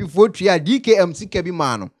MPP fo tria DKM sika bi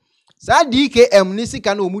ma no sa DKM ni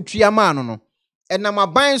sika na omutria ma no enam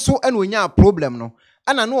aban so ena onya problem no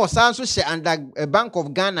ana no osan so hye under Bank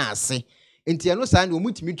of Ghana ase enti eno sa na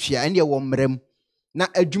omutimi tria ene wo mrem na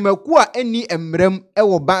adwumaku a eni emrem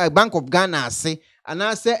wo Bank of Ghana ase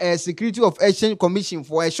ana se Security of Exchange Commission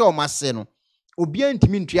for a show mase no obi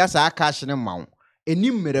antimi ntria sa cash ne mawo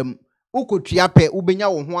eni mrem ukotua pe ubenya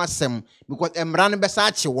wo ho asem because emra no besa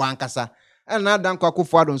ache wankasa ana dan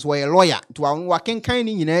kwakofo adon so ye lawyer to wa kenkan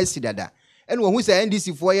ni nyina asidada ene wo hu se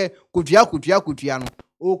NDC fo ye kotua no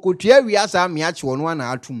o kotua wi asa me ache wo no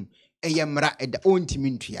ana atum eye mra eda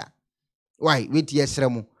ontimi ntua why wait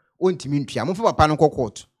yesremo ontimi ntua mo fa papa no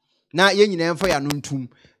court na ye nyina emfa ya no ntum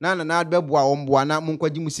na beboa wo mboa na mo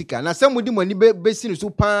nkwaji musika na se modi mani besi no so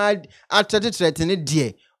pa atete ne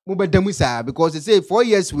de mo bedamu saa because they say 4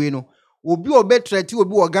 years we no obi obetreti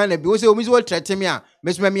obi wo Ghana bi wo say omi so treti me a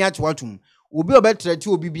mesuma me ache watum obi obetreti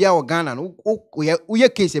obi bia wo Ghana no uye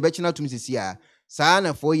case e be china tum sisi a saa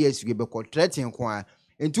na 4 years we be ko treti nko a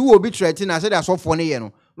enti wo obi treti na say da sofo ne ye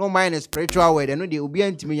no no mind spiritual word no de obi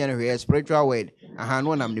antimi nya no hwe spiritual word aha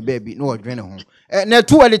no nam ne baby no odwene ho na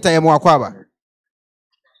 2 liter ye mo akwa ba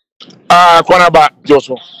Konaba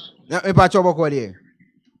Joso na e pa choboko de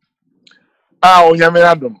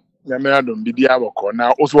Onyamenadom bibia boko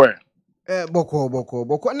na oswe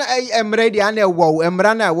boko na emre di ana ewo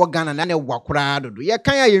emra na ewo Ghana na ewo akura dodo ye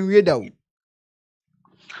kan ya yenwie da o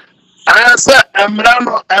asa emra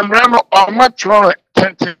no omachro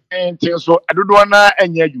tenten so adodo na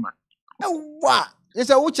anya adwuma wa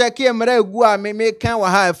yesa wo check emra egu a me kan wa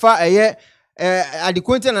ha fa eye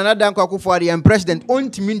adikonte na dan kwakofo ade president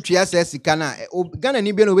ontimi ntua sika na Ghana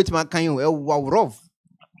ni bia no betima kan yo ewo rough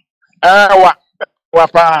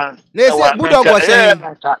wapa nese Bulldog was saying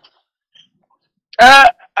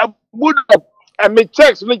Bulldog me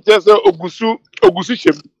checks me just ogusu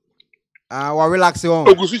shem wa relax on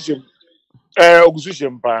ogusu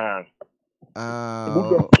shem pa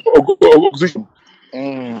ogusu shem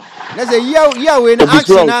nese ya we na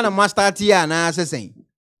action na master tia na sesen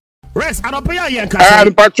rest adopia ye ka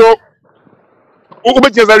pacho o be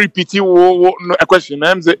just repeat wo a question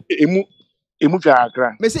am say emu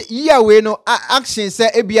chakra me say iya we no action say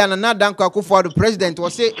ebia na dan kwakofo do president o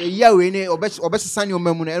say iya we ne obesesa ne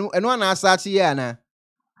omamu no eno na asati ya na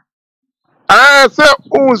say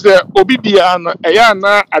unze obi bia no eya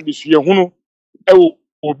na adesue hunu ewo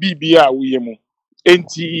obi bia wo yemu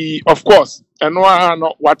enti of course eno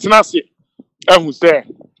no watena se ehu say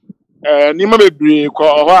ni ma bebre ko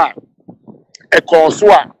ho a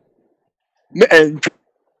ekoso a ne entwe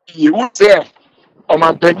you say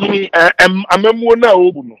omampanyini amemu na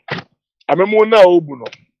obu no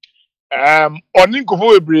oni nkofo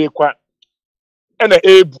webre kwa ena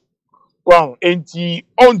ebu wow enti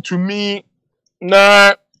ontumi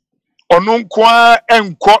na onu nkwa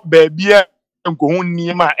enko baabia enkohu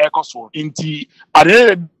nima ekoso enti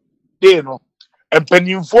ade de no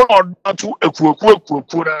empanimfo odatu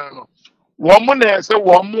ekuoku na no wo mo na se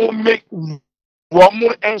wo mo make wo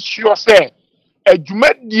mo ensure say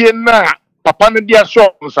adwumadie na papa no dia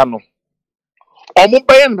show nsa no omo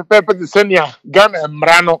bayen pepe de senia Ghana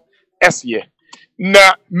mra no ese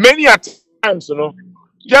na many at times no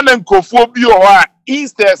yana nkofo bi o ha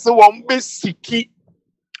instead se won be siki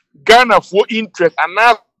Ghana for interest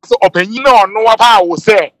and so opanyin na ono wa pa wo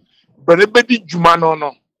se bere bedi djuma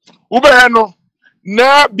no Ubehano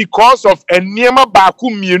na because of enema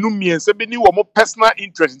baku mienu miense bi ni wo mo personal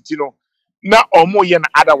interest ntino na omo ye na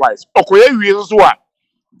otherwise okoye wie so a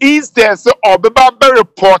instead so obeba be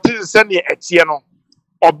report se ne etie no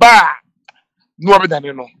oba no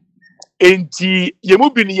obedane no enti yemu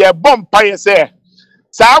bi ni ye bompa ye se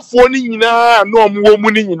saafo ni nyina no omwo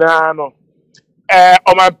mu ni nyina no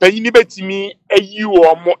omanpanyi ni betimi ayi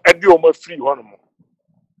wo mo ede wo ma free ho no mo.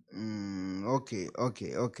 Okay.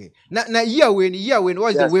 Na year when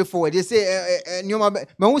what's the way forward? They say nyoma me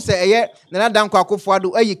who say na danko akofo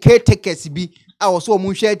ado caretakers bi a wo so omo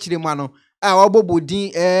hwe akire ma no a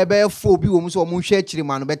obobodin be fo bi wo mo so omo hwe akire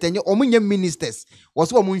ma no betenye omo nya ministers wo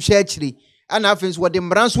so omo hwe akire ana afenso wo de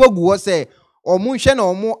mbranso agu wo say omo hwe na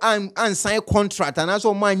omo ansign contract ana so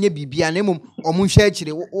omo anya bibia na mum omo hwe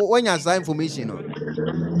akire wonya za information no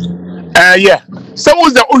yeah so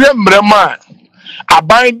was the ohwe mbrama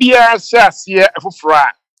aban bia hyasie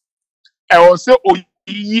efofora e say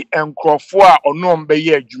oyi enkrofo a onom be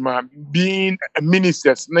ye adwuma being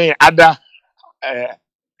ministers na other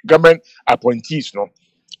government appointees no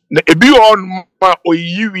na ebi on ma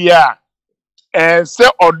oyi wi a say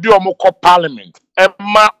odi omo ko parliament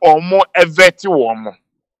ma omo eveti wo mo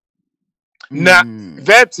na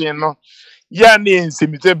vetting no ya na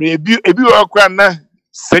ensemitebre ebi okra na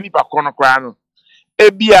sani pa kono kra no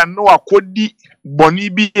ebi anu akodi boni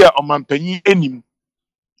bi ya omanpanyi enim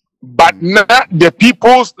but na the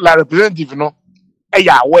people's la representative no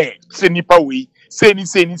ya aware say nipa we say ni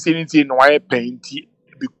no why painti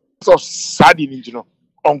because of sadi ni no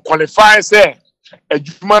unqualified say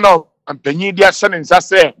adwuma na omanpanyi dia hye nsa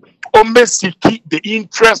say ombe siki the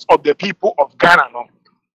interest of the people of Ghana no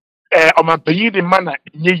omanpanyi de mana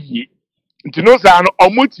nyeye ntino sa no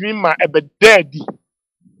omutimi ma ebedadi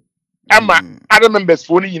ama other members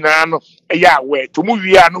for ni na no aware to mu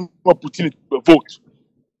wi no opportunity to vote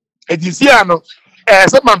edisia no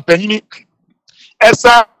se mampanyini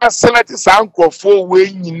esa senate sankofo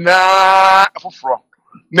we nyina afoforo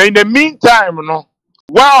na in the meantime no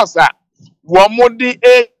whilst wo modi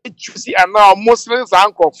chusi ana muslim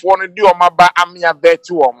sankofo no di o maba amia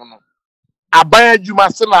beti wo no aban adwuma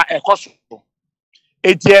se na ekoso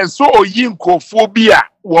etienso oyi nkofo bi a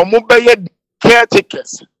wo mo beye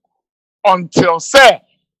caretakers until say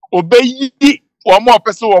obeyi omo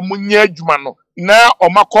opese wo munya adwuma no na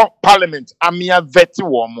omako parliament amia veti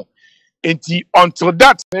wo mo enti until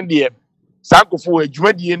that dey sankofo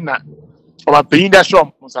adwuma die na omapanyin da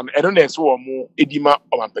show mo san e don dey so wo mo edima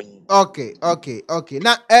omapanyin. Okay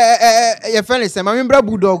na your friend say Maame Mbra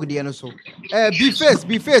Bulldog dey no so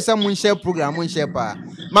be face am share program mun share pa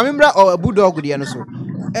Maame Mbra Bulldog dey no so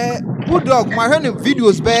Bulldog my hwe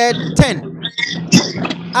videos be 10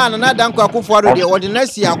 na danko akofo ado de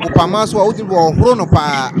ordinary akopama so a wodi wo horo no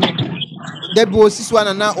pa debi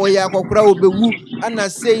osisu na oya akokora obewu ana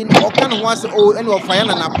sei o kan ho ase o ene ofaya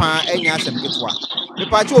na pa enya asem ketwa me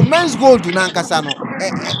pa che o men's gold na nkasa no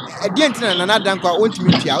dientina na danko a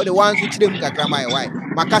ontimi tua o de wan so kirem kakra mai why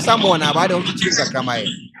makasa mo na ba de on so kirem kakra mai.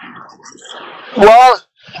 Well,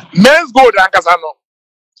 men's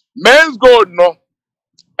gold no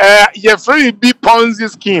ye free be Ponzi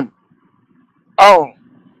scheme. Oh,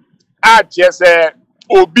 just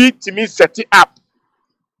obi timi set it up.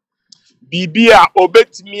 Bibia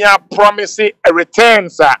obetimia promise a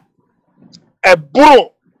returns a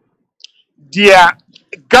bro their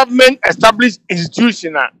government established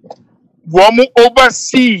institution womu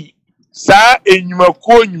oversee sa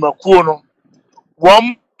enyumakuo no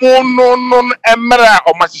womu no emra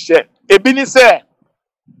o mahye ebi ni say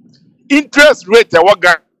interest rate e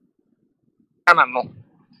Ghana no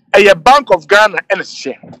a Bank of Ghana and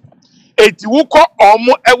share eti wuko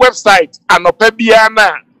omo a website anopa bia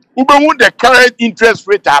na ubehun the current interest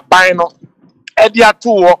rate are buying no edia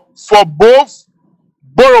to for both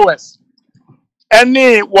borrowers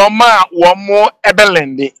any womo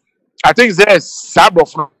ebelende I think there's sabo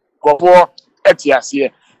for etias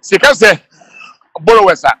here sika say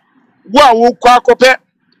borrowers wa wo kwa kope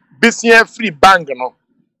business free bank no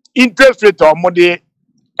interest rate omo de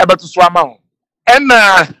ebeto so amount and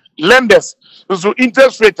lenders so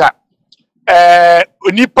interest rate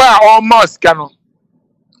onipa almost can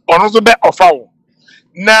ono so be offer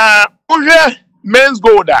na ohwe men's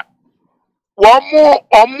gold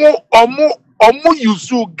omo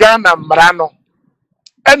yusu Ghana mrano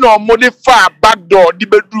and omo de far back door di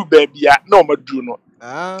bedru baabia na omo dru no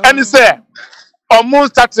and say omo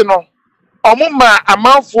start no omo ma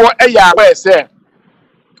amanfo eya we say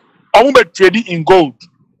omo be trading in gold.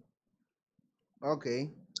 Okay.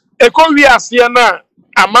 Eko wi asie na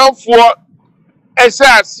amanfo ese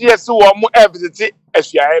asie se wo mo visit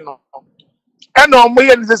Afia no and on my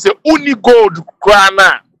end say uni gold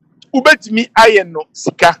crana ubetimi ayeno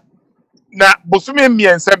sika na bosume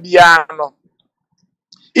miensa bia no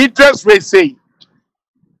interest rate say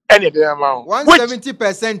any amount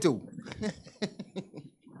 170%.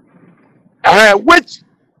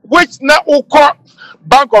 Which na uko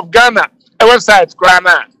Bank of Ghana a website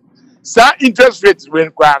crana sa interest rate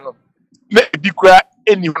when crano me be cra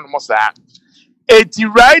anyone mosa 80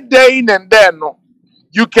 right there in and there no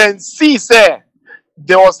you can see say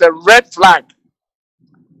there was a red flag.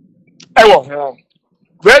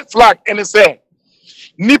 Red flag and say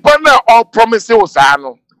nipa na all promises was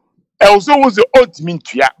ano also was the ultimate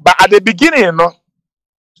but at the beginning no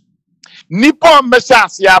nipa mesha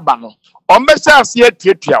asiaba no o mesha asie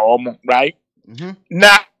tietia omo right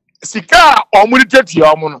na sika omo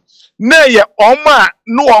tietia omo no na ye omo a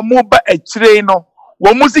no omo ba akire no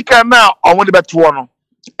wo musika na omo de beto no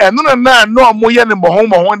eno na no omo ye ne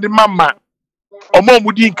moho de mama omo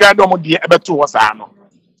mudi nka de omo de beto wo sa no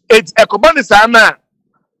it ekobani sa na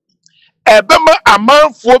ebema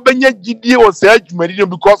amanfo benya gidie wo sa adwumadi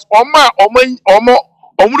because omo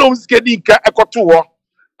do musika di nka ekoto wo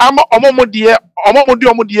ama omo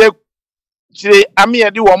de chire ami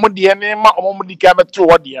ade wo mo de ne ma omo de ka beto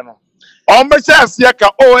wo de no omo sha asia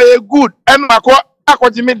ka o good en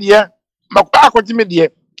akogime de akogime de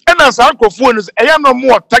en sa akofo no eya no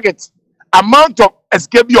mo target amount of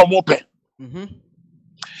escape omo pe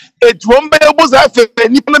etu ombe obuza afe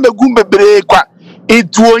nipa na megumbe bere kwa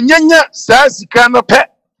etu onyanya sa sika no pe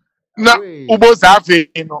na uboza afe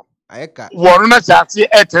no ayeka wono na chati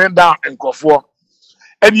turn down nkofo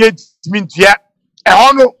eni etmintia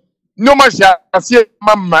ehono no masha asie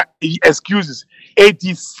mama excuses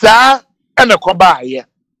eti sa ena koba aye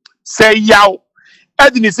say yaw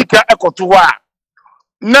adini sika ekoto ho a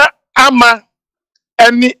na ama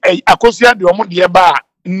eni akosia de omo de ba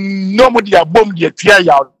no mo de abom de atua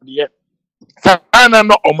yaw de sana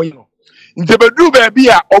no omo no ntebedu ba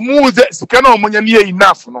bia omo ze sika na omo nya ne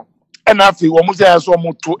enough no ena afi omo ze so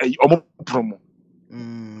omo to omo promo.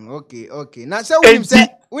 Okay. Now, so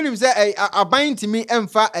William say a buying to me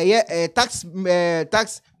emfa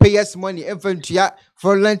tax payers money emfa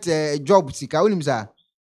for lent job sika William say.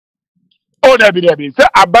 Oh, that be. Say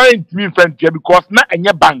a buying to me friend because na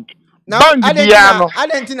enye bank. Bank dia no.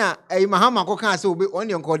 Adentina Mahama ko kan say obi on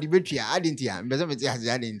your call debate adentia. Mbese me say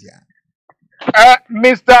adentia.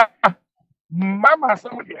 Mr. Mama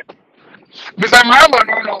somebody. Mr.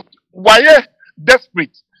 Mama no. Why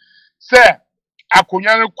desperate? Say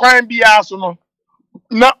akonya kwan bia so no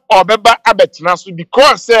na obeba abetina so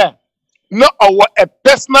because no our a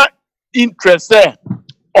personal interest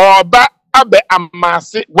oba abe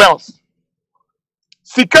amase wealth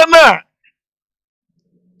sikana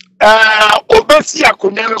obesi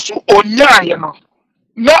akonya so onyaye no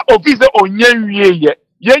na office onyanwie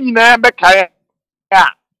ye nyina be kae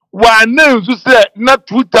wa na nzu se na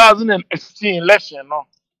 2016 election no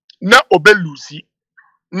na obelusi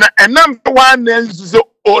na enam one nzu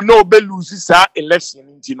no obelusi sa election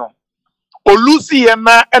nti no olusi ye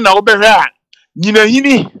na na obehwe a nyina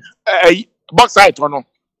hini box site no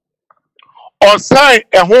o sign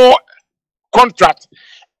ho contract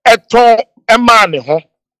eton ema ne ho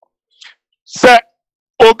se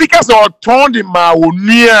obi ka se oton di ma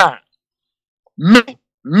onua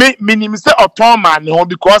me minim se oton ma ne ho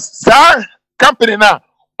because sa company na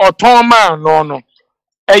oton ma no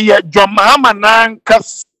eye Jomahama nanka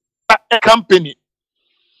company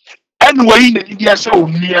and we in India so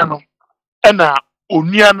onua no na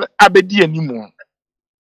onua abedi animu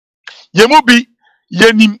yemubi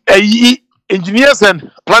yenim engineers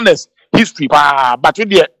and planners history but we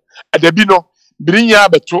there adabi no brinya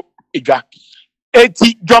beto iga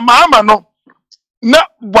eti Jomahama no na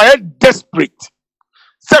why desperate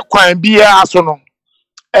se kwan bia so no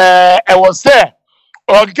e was say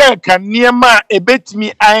oga kan niema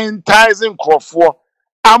ebetimi enticing crofo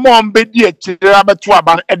amon bedi e chira beto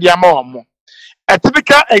aba e dia ma omo. A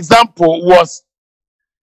typical example was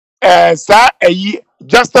sa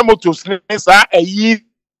just a motor sa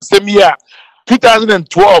semia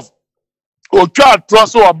 2012 o twa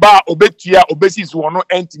troso aba obetua obesis wono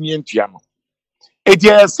entimi entua no e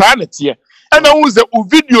dia sa na tie and I was the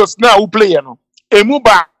videos na who play no emu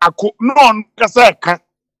ba ako no kasa ka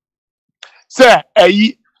say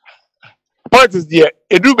point is there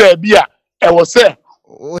edu ba bia e was say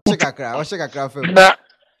o chekakra fam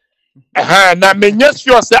na menya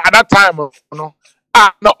sure say at that time no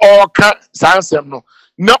na all can sansem no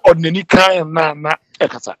na odnani kan na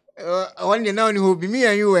ekasa one day now ni hobi me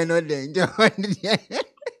and you were not there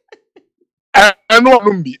and no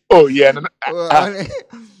bi oh yeah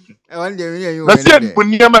one day me and you were not there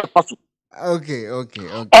Okay.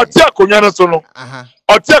 Otia kunyana so no.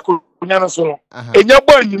 Otia kunyana so no. Enya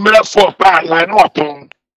boy nyimera for pa line no apon.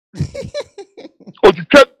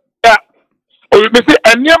 Otitwa ya. O me say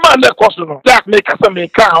eniema na koso no. Jack make asa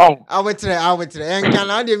make on. Awetre. Enka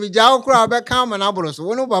na de mi jawo kura be kan ma na boro so.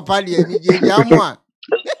 Wono papa de mi je jamu a.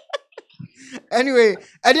 Anyway,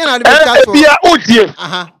 I didn't have to be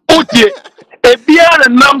Udie. Ebia na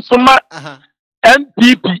nam so ma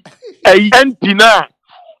NPP NP na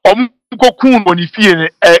omko kun woni fie ne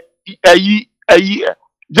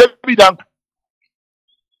Jebi dan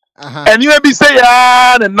anyway bi say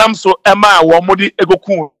ya na nam so ema wo modi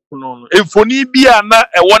egokun no emfoni bia na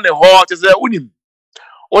ewo ne ho te say unim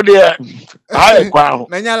o de ha Ekwa ho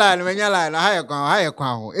menyala ha Ekwa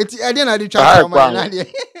ho eti ade na de twa ma na de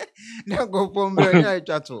na go pombe na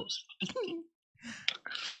twa to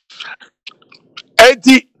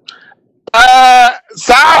eti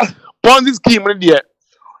Ponzi scheme there.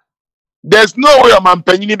 There's no way I'm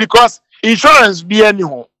paying because insurance be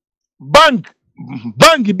anyhow. Bank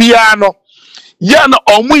be ano. Yana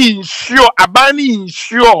omu insure abani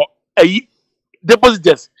insure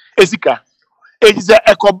depositors esika. It is a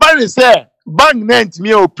ekobani say bank nent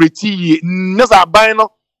me operate nasa abani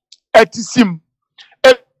no etisim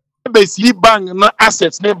ebesi bank no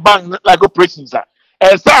assets ne bank like operations are.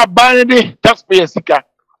 Esa abani de taxpayer sika.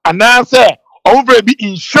 And I say over be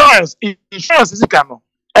insurance is no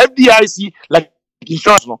FDIC like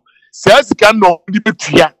insurance no sales can no be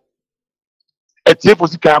petria a tape for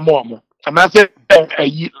sika more and I say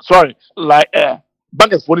sorry like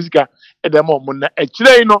bankers for sika at the moment na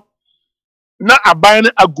actually no na abine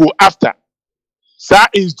a go after sa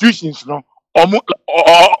institutions no almost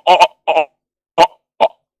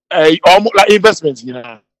like investments you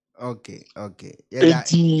know. Okay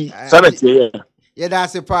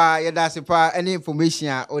Yedase pa any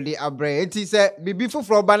information or the abre. Enti se bibi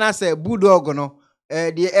fufro bana se Bulldog no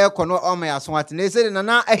the EKUONABA o me aso ate. Na se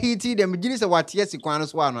na ahiti dem gini se wate yesi kwan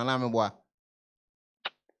so ano na meboa.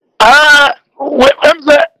 Em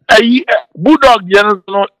se Bulldog ye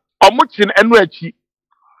no omuchin enu achi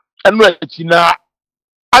na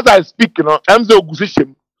as I speak no em se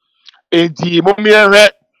ogusishem. Enti mo me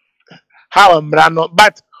how amra no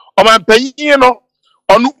but o man panyin no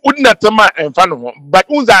on udinatama enfano but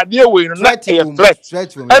unza de we no na threat and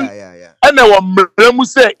we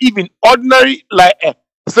say even ordinary like a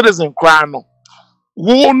citizen cry no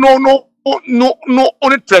wo no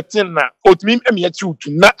only threaten na otimi emiachi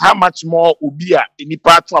to na how much more obi a any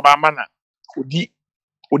part to abamana odi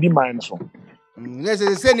mind so yes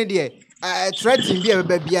say ne de threaten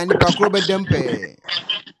bi bia ni pakro be dempe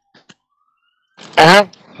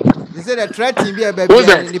they say the threatening be a baby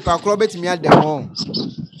and the pakro betimi adem home.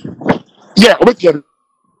 Yeah, okay.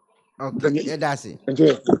 Yeah, that's it.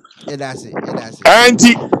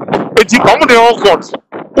 Auntie, it's come the whole court.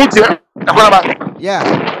 Yeah.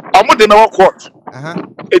 I'm the no court.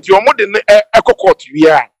 It's your modern echo court we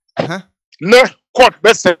are. No court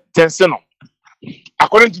best sentence no.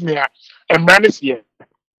 According to me, and man is here.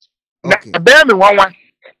 A bear me one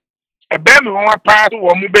part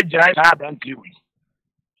or move giant and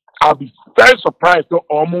I'll be very surprised to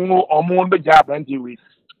almost the job and deal with.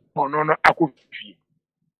 Oh no, Acquah.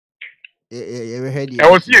 I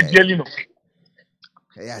was here, Jelino.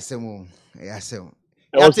 Yes, I was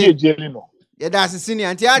here, Jelino. Yeah, that's a senior.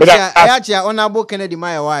 And Tiacha, honorable Kennedy,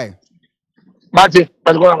 my wife. Marty,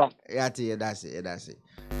 yeah, that's it.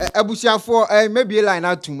 Abusia for maybe a line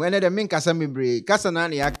out to when the main Casamibri,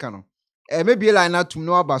 Casanani Akano. Maybe a line out to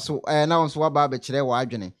know about so announce what Barbecue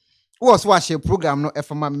Wagene. Was watch a program no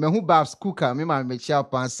for my who babs cooker, me my Michelle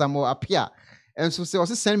Pan Samo APPIAH. And so say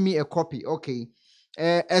send me a copy. Okay.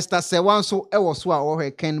 Esther se one so was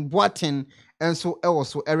or Ken Boatin and so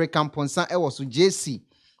also Eric Camponsan also JC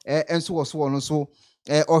and so was one so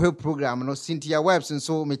or her program no Cynthia Webs and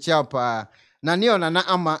so Michelle Pa Nanio Nana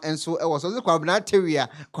Ama and so was also Quabnateria.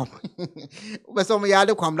 But some yard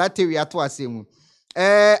Quabnateria to us him.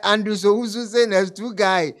 Andrew so who's saying as two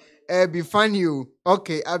guy be fun you.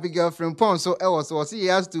 Okay, Abigail from Pon so was he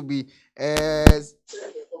has to be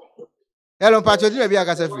hello, Patrick, you be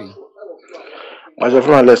a free. My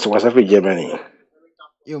friend, let's was every Germany.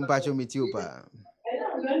 You Patrick meet you, pa.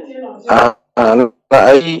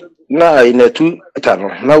 Na in a 2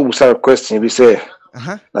 now we start question we say,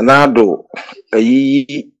 Nanado,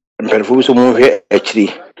 perfume move here actually.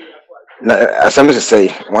 As I say,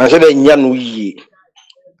 one said in Yan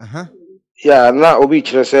yeah, now Obi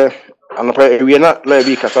say, and we are not like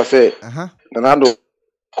because say, Nanado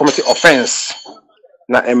committee offense.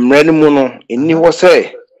 Na emrani mu no eni wo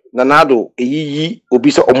say nanado eyiyi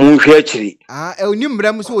obi so omunhwe akiri eni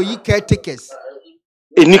mram so oyi caretakers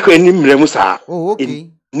eniko enimremu saa. Oh, okay.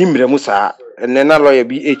 Nimremu saa. And then a lawyer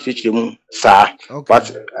be HHM, sir.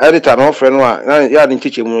 But editor, no friend, ya didn't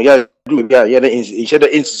teach him, ya do, ya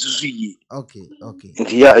institute. Okay, okay.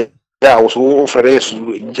 And yeah, was all for this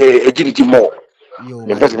agility more. Yo,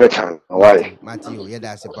 why? Matthew, yeah,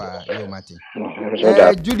 that's a yo, Matthew.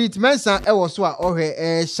 Judith Mensa, I was what, or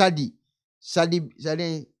her Shadi,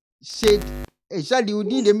 shade. Shadi, you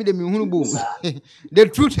need the middle boom. The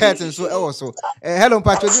truth hurts, and so also. Hello,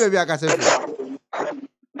 Patrick, maybe I can say.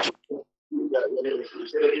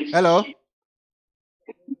 Hello.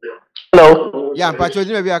 Hello. Yeah, Patrick,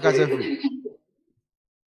 maybe I can say.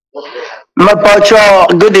 Mapacho,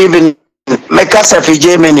 good evening. Mekasafi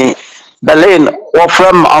Germany, Berlin, or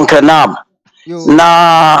from Uncle Nab.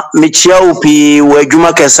 Na Michaupi, where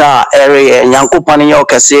Jumakasa area, Yanko Panio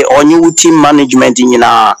Kase, or new team management in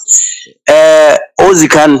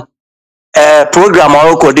Ozikan program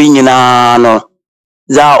or coding in no.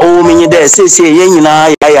 Za o minye de sese ye nyina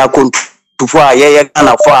ya kontufa ye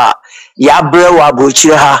kana fa ya brewa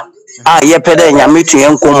brochire ha ye pede nyametu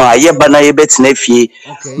yenkoma ye bana ye betena fie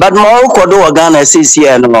but ma okodo organa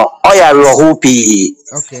sese no o ya reho pi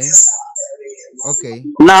okay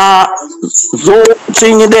na zo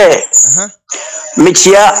tinye de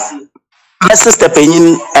michia my sister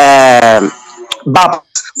penin bab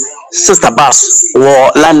sister Bass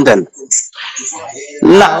or London.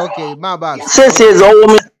 Okay, my bad. Says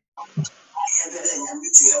all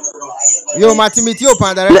yo, Matimiti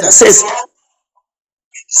open director. Says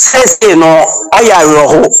no, I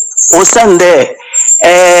o Sunday,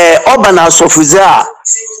 Obana Sofuza,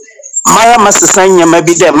 Maya Masasanya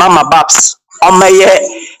maybe there, Mama Babs, on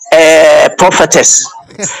my prophetess.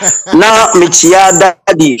 Now, Michia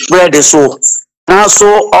Daddy, Fred so. Now, so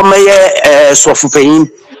on my Sofupain.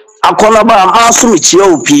 EKUONABA also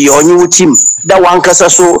Michio P or new team. That one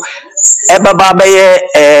Casaso Ebabaye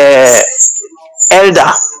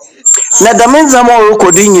Elder. Na the men's are more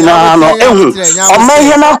recording in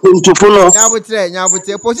Omahana Kuntupuno.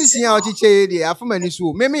 Nyabutre, position out to Chedi,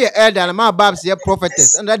 Afumanisu, maybe Elder and my Babs, your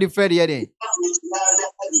prophetess, and that the Freddy. And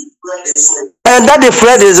that the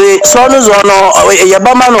Fred is a son of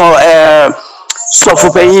Yabaman or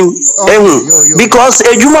Sofupain. Because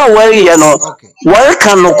a Juma well, you know, well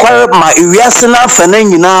can acquire my Yasana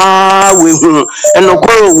Fanina with and a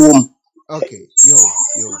womb. Okay, yo.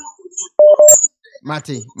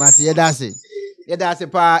 Mati, yeah, that's it. Yeah, that's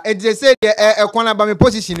it. Pa, and they say EKUONABA me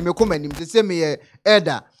position me come and they say me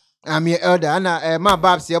elder. I'm your elder, and my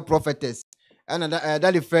Babs here prophetess, and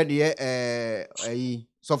that the friend here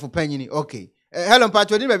Sofupain. Okay. Hello,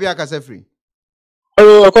 Pacho, did maybe I can say free.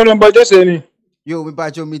 Hello, EKUONABA just any. Yo, we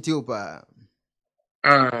Pacho meet you pa.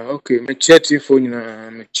 Okay. Me chat phone na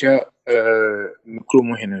me chat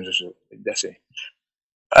micro hene so. That's it.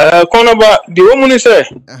 EKUONABA the woman say.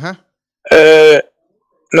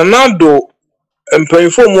 Nanado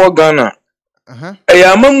mpanyfo mo Ghana.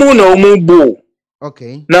 Amamu na omu bo.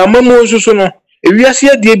 Okay. Na amamu susu no. Ewiase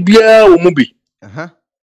ade bia omu bi.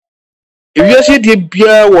 Ewiase ade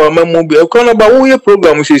bia wo amamu bi. EKUONABA wo ye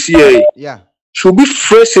program sesi e. Yeah. So be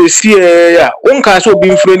fresh sesi e ya. Wonka se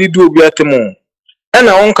obi mfre ni du obi atemo.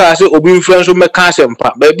 Ena wonka se obi mfre so meka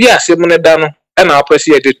asempa. Ba bia asem ne da no. Ena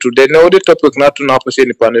apese e de to de na o de topic na to na apese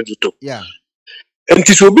ni pa ne to. Yeah.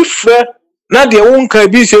 Enti so be fresh na de wonka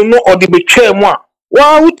bi se no odi betwa mu a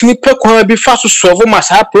wa wutni pe kwa bi fa so solve ma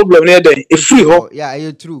sa problem na dey e free ho. Yeah,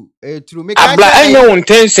 you true make abla anya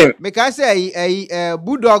intention make I say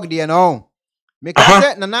Bulldog de no make I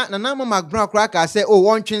say na mama ground crack I say oh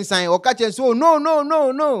one chin sign o catch so no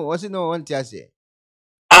o say no want to say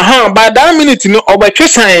by that minute no obetwe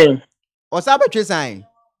sign o sa betwe sign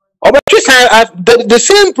at the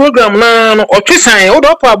same program na no o twe sign o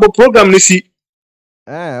do pa program ni si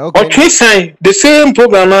okay. Okay, sign the same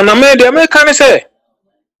program na me the American say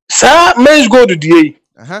sa men's go to the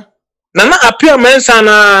na appear mensa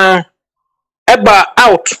na eba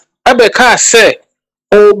out ebe ka say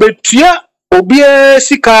obetua obi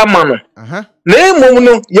sika ma no na emom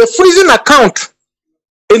no ye freezing account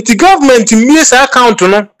enti government mies account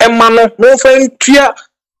no ema no fa ntua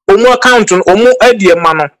omu account no omu ade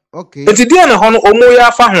ema no okay enti dia na ho no omu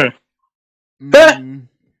ya fa ho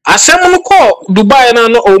asem no ko Dubai na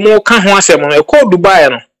no omo ka ho asem no e ko Dubai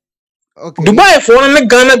no okay Dubai for no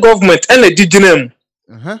Ghana government and the diginam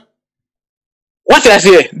what I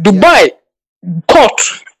say Dubai court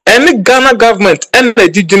and Ghana government and the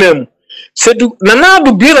diginam said na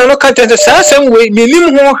do bi na no ka tete sa asem we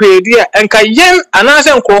minim ho hwedi a enka yen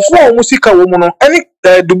anase nkofo o musika wo mu no any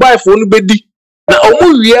Dubai for no bedi na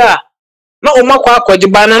omu wi a na o makwa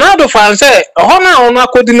akwajiba na do fan say ho na ono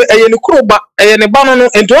akodi no eye ne kuroba eye ne ba no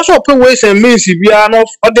enti o so pe ways and means bia no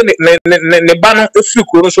o de ne ba no efiri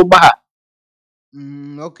kuro so ba ha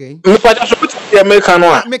okay me pa just put the American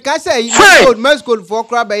one me ka say most gold for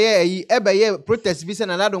crab ye protest bi say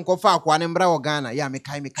na do nko fa akwa ne mbra wo Ghana ya me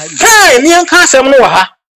kai hey ni an ka asem no wa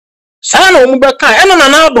ha sa na o mu be kan eno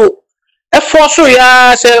na do e force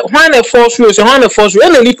ya say hwan e force you say hwan e force you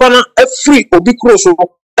eno nipa na efiri obi kuro so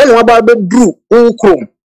eno aba be dru o krom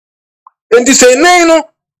enti say nei no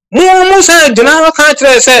mu say gina ka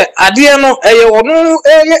kire say ade no eye wono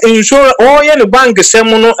eye insurance o ye ne bank sem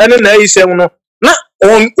no ene na yi sem no na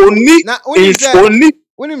oni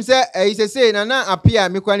unim say he say na APPIAH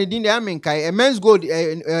me kwani din dey amenkai a men's gold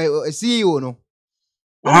CEO no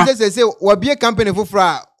unim say we be company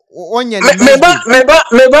fufra onye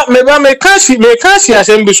meba me kasi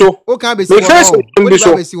asembi so o kan be si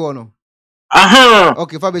wono aha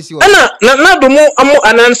okay fa be si wono na do mo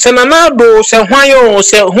ananse na do se hwan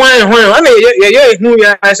ana ye hu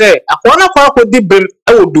ya say akwana kwa di bem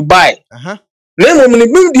e wo Dubai na mo ni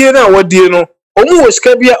bim die na wadie no omu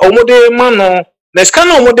weska bia omode ma no na ska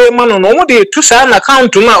na omode ma no omode tu sa na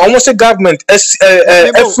account na omo se government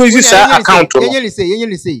freeze sa account no yenye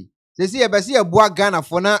li say se be se eboa Ghana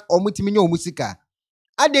for na omutimi nya omusika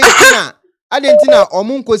adentina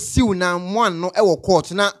omu nko siw na mwan no e wo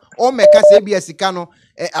court na o meka se bia sika no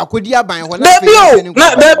akodi aban ho na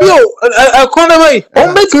debio economy o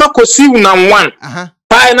metima ko siw na mwan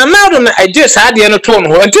pa na nado na eje sa de no to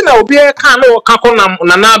no ntina obi ka na o ka ko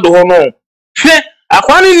na nado ho no hwe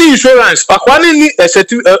Acquah ni insurance Acquah ni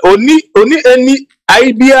oni eni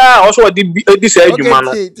idea also di say adwuma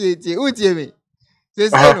no utie me say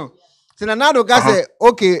no na nado ga say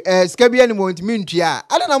okay skabia ni montimi ntua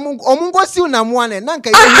ada na omungo siw na mo ane na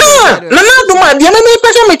nka na nado ma de na me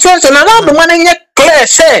pese me chance na nado ma nye clear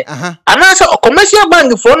say ana say commercial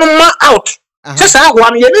bank for no ma out say sa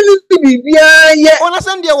Acquah ye ni bibia ye ona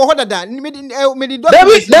send dey wo hodada me di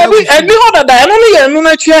David eni hodada eno ni ye nu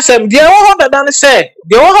na twa sem dey wo hodada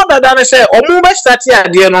ne say omu be start ya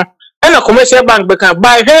dey no na commercial bank be kan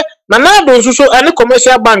buy he na nado nso ene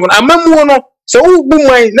commercial bank no amamu no so ugbu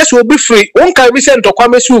mwan na so be free won ka bi se ntokwa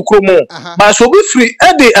mesi ukromo ba so be free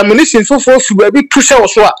e dey ammunition fofo fu ba bi tu se wo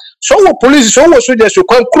so a so wo police so wo soldiers so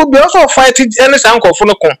kon kro bi also fight any sankofo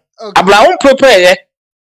no kon abla won prepare ye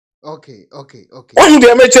okay on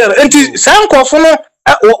dey meter enti sankofo no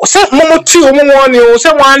se momoti omo woni o se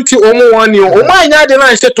wanti omo woni o ma anya de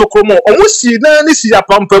na se tokromo omo si na ni si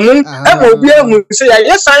apampamu e mo bi ehu se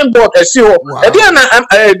ya signboard esi ho e dey na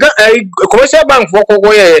commercial bank for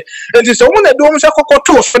kogo ye enti se omo na do omo se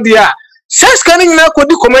kokoto so dia ses kanin na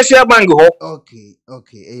kodi commercial bank ho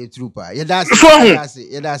okay trooper ye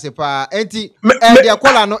da se pa enti dia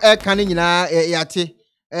kola no e kan nyina yate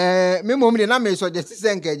me mom de na me so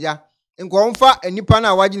justice nkeja nkwonfa enipa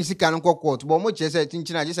na wagini sika no court bo mo chese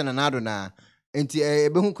tinchina je na nado na enti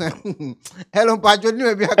ebehu kan hello pajo ni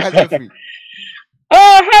me bi aka free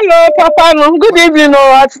hello papa no good evening no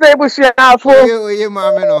at table share afo oye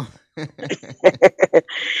Maame no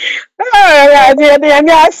ya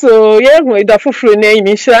mi aso ye hu idafufuru na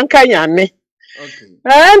imi shira nka nyame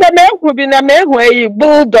and me hu bi na me hu yi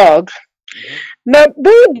Bulldog na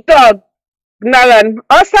Bulldog Nalan,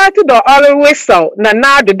 I started to always whistle,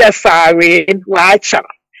 na do the sorry, watch.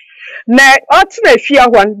 Na, Otne Fia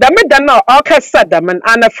one, the Medana, Orchestra,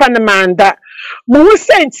 and a fan man that Mu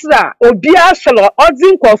saints that Obia Solo,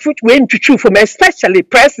 Odzin foot went to choose from especially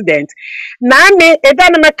President. Name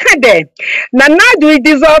Edana Macade, Nana do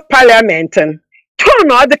dissolve Parliament.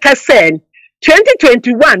 Turn all the Cassan.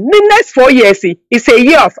 2021, the next 4 years is a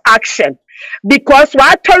year of action because we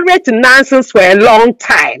tolerate nonsense for a long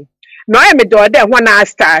time. No, I me do that when I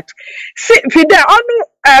start. See, if there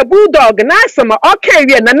on Bulldog, na some okay,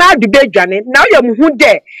 we na do be Johnny. Now you who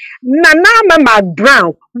there. Na Mama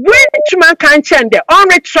Brown. Which man can change the on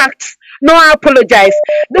retract. No, I apologize.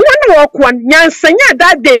 The one walk one Yansanya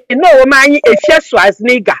that day. No man, if she was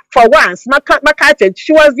nigger for once. Makate,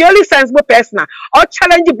 she was the only sensible person. Or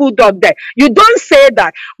challenge Bulldog there. You don't say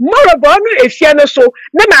that. Moreover, if she no so,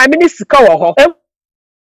 never I mean it's call her.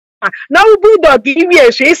 Now Bulldog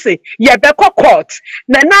she say yeah beko court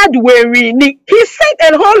na we ni he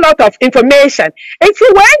said a whole lot of information. If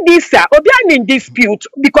you when this obia in dispute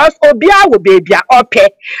because obia will be okay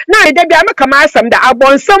now they be am come asam da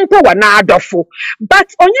abon sample wa na adofo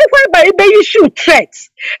but onye by be issue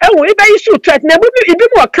threats and we be issue threat na ibi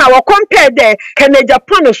mo kan we compare there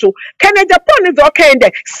Agyapong so Agyapong is okay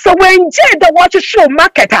there so when the watch show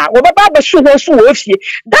marketer we baba show ho so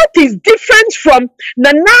that is different from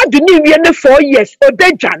na do ni 4 years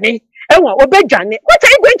Odejani Obejane. What are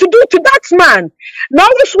you going to do to that man? Now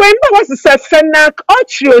this when was the Fenak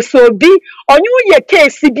Ochio so be on you ye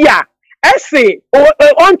case Sibia. Essay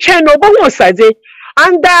on channel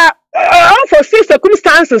and for 6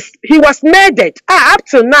 circumstances he was murdered up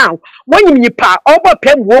to now when you pa over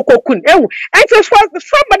pen woko kun and it was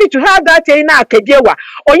somebody to have that in a kedewa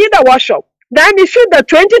or you the workshop. Then issue the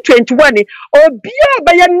 2021 or be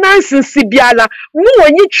by a nonsense Sibiala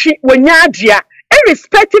when yadia.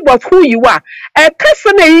 Irrespective of who you are, a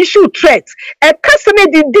customer issue threat, a customer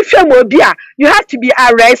different mobile, you have to be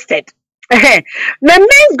arrested. The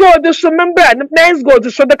men's go to remember, and men's go to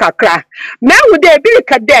show the Acquah. Men would they be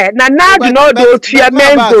there? Now do not go to your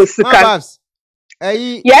men's go.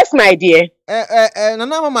 Yes, my dear. Nana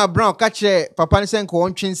Mama Brown catch Papa and Senko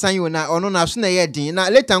on Chin San you na or no national yedi. Now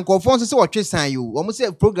let and conform to what you sign you. Almost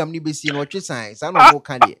a program you be seeing what you sign. I don't know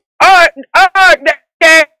candy.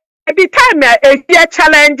 Every time if you're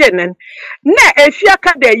challenging and if you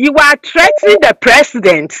are threatening the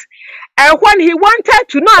president. And when he wanted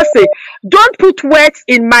to now say, don't put words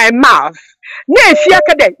in my mouth.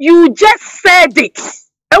 You just said it.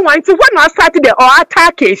 And when I started the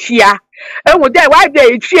attack Afia, and with that, why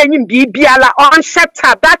they training BBL on shut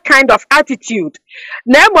up that kind of attitude.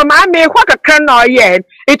 Now, Maame, what a crano yen,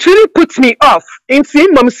 it really puts me off. In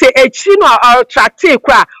Simum say a chino or tractate.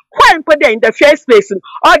 Why put in the first place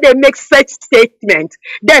or they make such statement?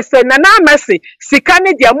 There's an anamasi,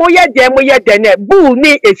 Sikani dia moya dene, boo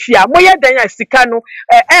ni Afia, moya dene Sikano,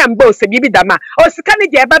 boss, Bibidama, or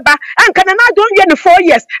Sikani dia baba, and can I don't get 4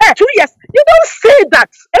 years, 2 years. You don't say that.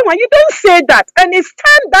 And when you don't say that, and it's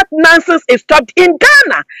time that nonsense is stopped in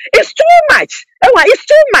Ghana. It's too much. It's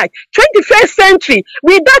too much. 21st century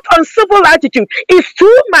with that uncivil attitude is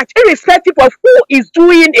too much, irrespective of who is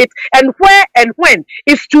doing it and where and when.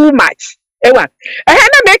 It's too much. I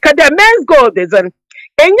make the men's gold is an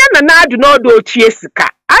Enya na do not do chiesika.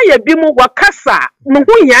 I bimu wakasa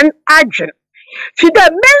nuhuyan Agyin. To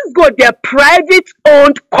the men's gold, their private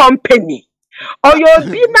owned company. Or your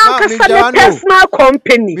be now personal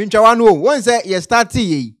company. Minchawano, once you start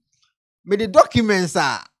me the documents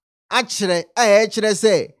are actually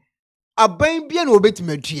say a baby no bit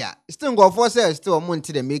metria. Still go for say still a month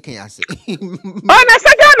to the making us. Oh, na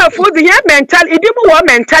SaGA for the mentality.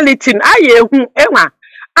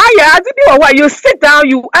 You sit down,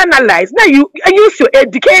 you analyze. Now you use your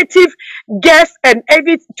educative guess and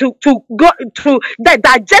everything to go to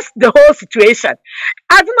digest the whole situation.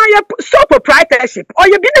 I don't know your sole proprietorship or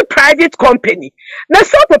you been a private company. Now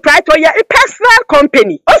sole proprietor or a personal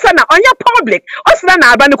company. Also now on your public. Also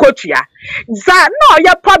now abanukochia. No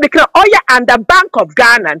your public or you under Bank of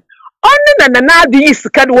Ghana. Only na do is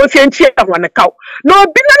can wo fienchi one cow. No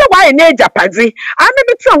be no why na Japazi. I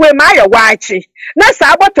me tell we my wachi. Na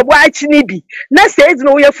sa about to wachi ni bi. Na says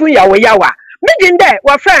no ye fu ya yawa. Me din there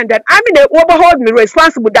wa friend and I mean overhold me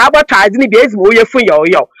responsible da about charge ni bi ezimo ye fu ya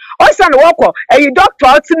yo. Also no work a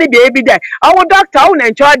doctor ni bi there. Our doctor won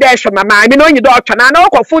enjoy there show mama. Me no you doctor na no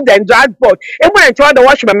work food and drug board. E won enjoy the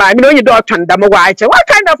wash mama. Me no you doctor ndam wachi. What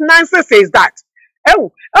kind of nonsense is that?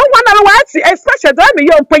 Oh, one of the especially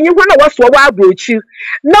when you want to watch what you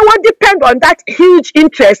no one depend on that huge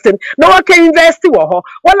interest and no one can invest in well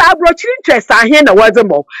I brought you interest I hear no was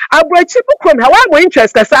more I brought you book however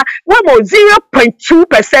interest as one more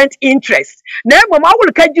 0.2% interest. Now I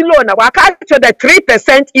will catch you loan I capture the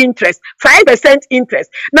 3% interest 5%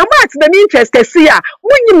 interest. Now what's the interest I see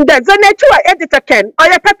when you does the natural editor can or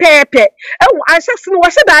your pay oh I just know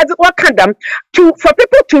what should I what kind of to for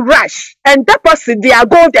people to rush and deposit their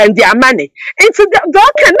gold and their money into the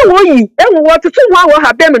dog can and what to one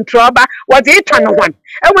have them in trouble what they turn one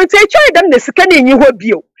and when they try them the scanning you will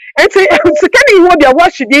be and say scanning will be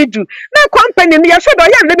what should they do now company me should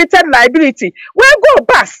limited liability where go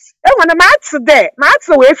bust and when I'm at there matt's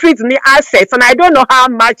away free to me assets and I don't know how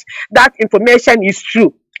much that information is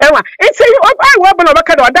true and say I will look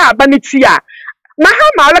at that banitia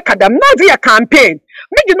Mahama look at them not via campaign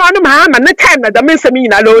me do not know Mahama no time that the minister me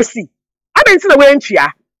in a low see I been to the way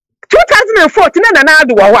 2014 and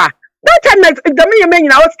another war. That time the men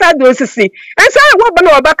in our start those see. And so I want to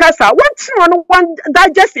Bakasa. One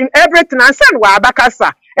digest in everything and son wa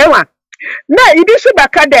Bakasa. Ewa. Na idishu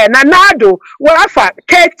bakade na nado wafa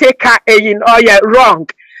caretaker in or you wrong.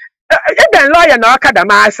 Even lawyer na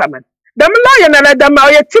akadama asaman. The lawyer na the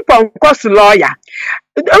lawyer tip on cost lawyer.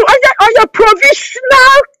 Or your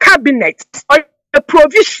provisional cabinet or the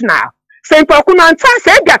provisional. Say Pokunanta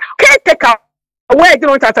said caretaker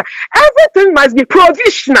Everything must be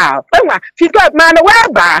provisional. If got man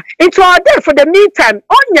into all day for the meantime,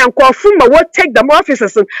 Onyan Kwafuma will take them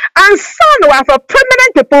offices and son of a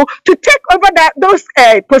permanent people to take over those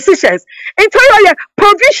positions. Into your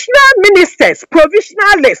provisional ministers,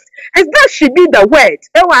 provisional list. And that should be the word.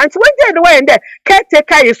 And once when they're the way in there,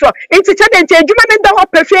 caretaker is so into challenge, you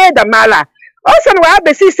don't prefer the mala. Also, no, no,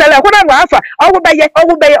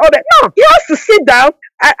 he has to sit down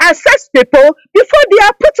and assess people before they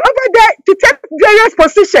are put over there to take various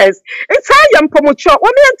positions. It's how you promote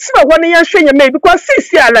one year because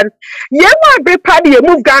since Alan, you want to party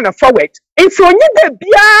move Ghana forward. It's only the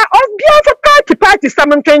beer of party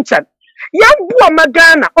summon tension. Young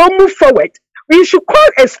Ghana or move forward. We should call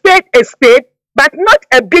a spade, but not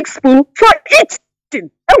a big spoon for it. Ghana,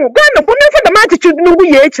 whenever the attitude no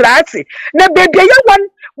be HRC. Now, baby, you want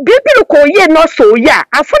people call ye not so, yeah.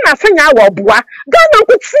 I found a thing I will boy. Ghana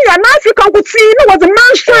could see an African could see, no was a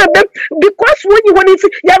man sure because when you want to,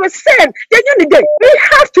 you have said, we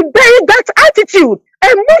have to bury that attitude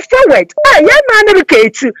and move forward. I am an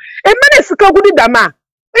educator. A man is a good dama.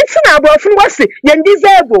 It's not about from what's it,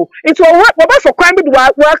 deserve it's what for crime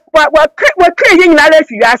we're creating life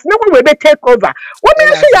you ask no one will be take over. What may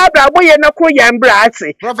I say about boy and a brats?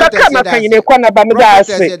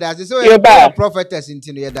 Prophetess in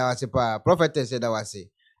Tinia, that was a prophetess that was it.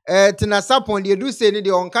 Tina Sapon, you do say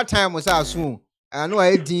the on cut time was our soon. I know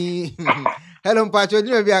I did. Hello, Patrick,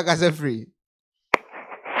 you be a free.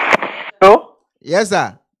 Oh, yes,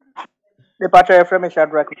 sir. The Patrick from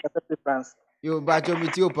Shadrach, France. You batch me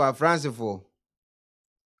too, France for.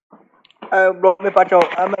 Bro, me Patrick,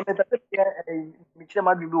 I'm a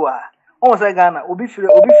Michema Dua. Oh, say Ghana, Obi free,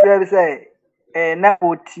 say, now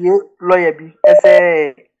tie lawyer be,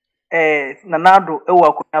 Nanado,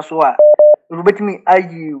 Ewa, Rubetimi, I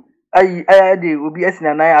do, will be as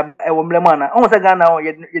an I a woman. Oh, say Ghana,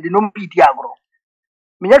 you did not beat Yagro.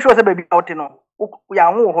 Minya was a baby out in we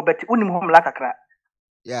are more, but unim home like a crack.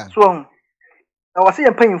 Yeah. So, I was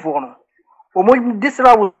saying paying for no. For more this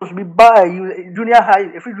was be by junior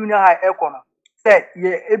high, if junior high aircon. Say,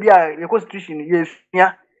 yeah, your constitution, yes,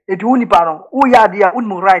 yeah, it won't pardon. Oh, yeah, dear,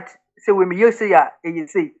 wouldn't right. Say, we may say, you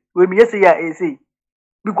say, we may say, you say.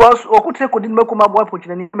 Because or could say, couldn't make my boy put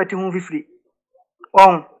in an intimate free.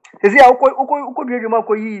 Is here, could read your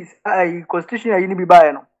Marco is a constitution, I be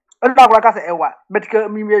by no. I'm not like I say,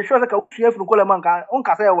 but me sure like a chef from Colamanca on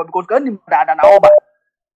Casella because Gandhi than over.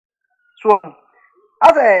 So,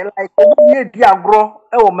 as I like, Diagro,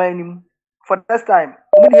 man, for the first time,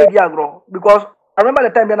 Diagro, because I remember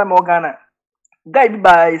the time when I'm Ghana. Guide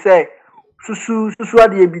by say, Susu,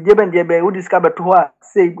 the who discovered to her,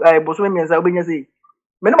 say, Boswamians, I say,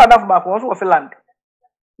 many of my phones of land.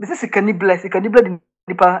 This is a cannibal, in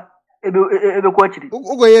Nipa, ever quality.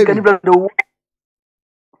 Cannibal, the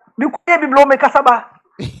you could be blow me Casaba.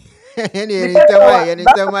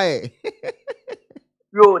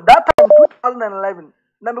 Yo, that time 2011.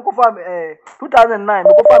 Now me go farm 2009. Me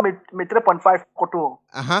go farm me 3.5 koto.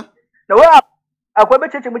 Now where I be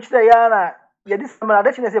church which say yana. Ya this man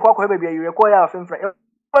that say kwa baby you kwa ya friend.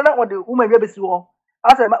 Na what the woman be si wo.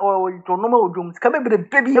 I say to no more drum. Can be the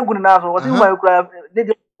baby you good na so. What you my cry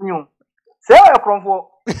dey new. Say I come for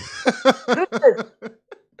 3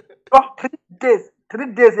 days.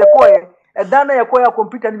 3 days ya kwa e dan na ya kwa ya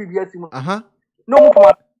computer ni bibia si mu. No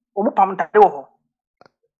mu pam tade wo.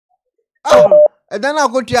 And then I'll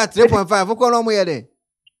go to 3.5. Who call on me again?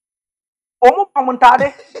 Oh,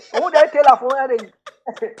 Montade. Oh, they tell us where they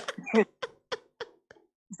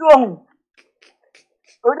so.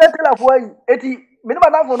 Oh, they tell us why 80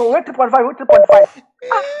 minimum for no 3.5.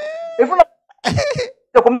 If you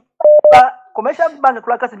the commercial bank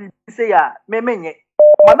crackers say, ya, me,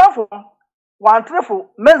 Madame for one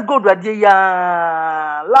trifle, men's gold last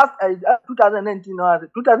 2019 or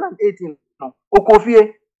 2018. No,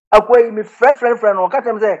 Okofi. Acquah, me friend, or catch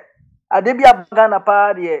him say, a debia Ghana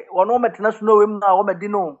party, or no maintenance no women or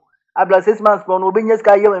Medino. I bless 6 months for no business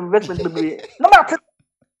guy investment. No matter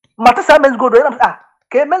Simon's good.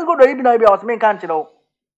 Men's good, even I was main country.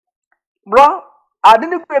 Bro, I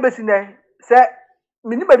didn't pay a there. Say,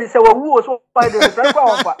 minimum say, who was so by the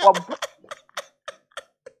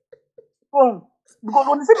because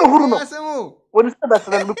when you say who when you say that's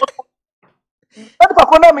but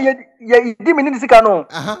pakona me ye di me ni sika no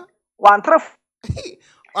one tref you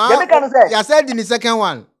can say you said in the second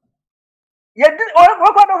one ye did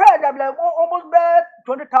almost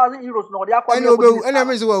 20,000 euros no they akwa and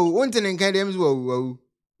me so won tin kan dem so you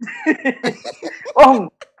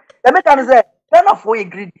can say na for you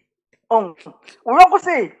greedy we go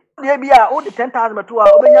say dey bia all the 10,000 to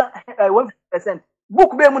obenya 1%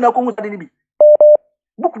 book be mu na ko mu sadi ni bi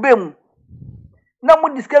book bem na mo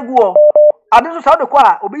discuss go ade so sa de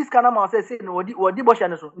kwa obi scan na ma say no odi bo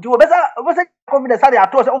hye so nti obesa confidence ade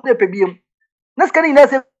ato say o de pebiem na scan na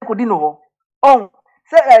say ko di no ho on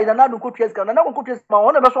say na do ko twes scan na ko twes ma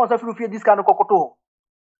wona be so say firu fie discan ko koto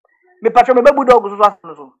me patro me be Bulldog so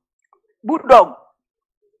aso so Bulldog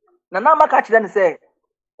na maka kire ne say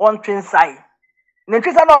on twensai na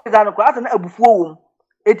twesa na o ko asa na abufuo wom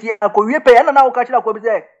eti akowie pe na wo ka kire ko bi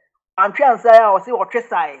say antwe ansai a o say o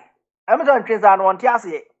twesai am so twesa na on ti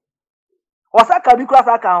ase Osaka bi kura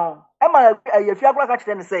saka ho ema Afia kura ka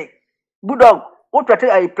kire ne say Bulldog wo twete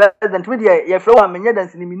ai president me de ye fre wa menye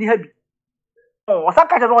dance ni mini ha bi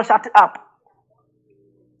Osaka kire no shut up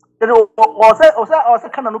de o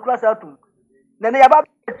kana no kura sa tum na ne ya ba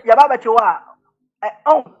be chewa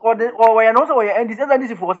o ya no so ya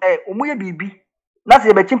ndc for say omuye bibi na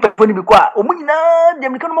se be chimpe foni bi kwa omunyina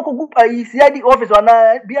dem kan mo ko group ai CID office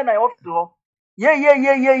na BNI office ho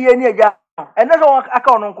ye ni eja ene so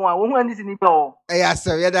aka ono nko a wo hu ndc ni bi o ya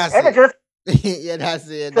so ya da se ya da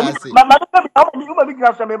se ma bi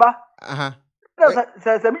gina so me ba aha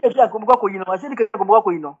se mi Afia ko ko yi no Asiedu Nketia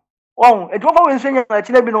ko yi no won e to fa we nsenya na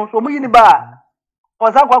chile bi no so omuyi ni ba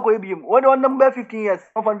Onsa kwa ko ebiem. What on number 15 years.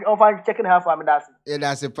 On fan checking half am das. Yeah,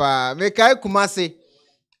 that's pa. Me kai Kumase.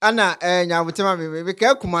 Ana nyabutema me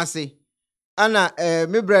kai Kumase. Ana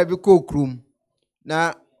me bra bi ko krum.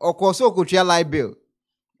 Na okoso okotwa live bill.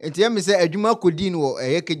 Enti me say adwuma kodi no wo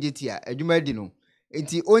ekejetia, adwuma di no.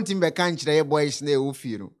 Enti onti be kan kire ye boys na e wo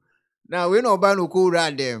fie no. Na we no ba no ko wura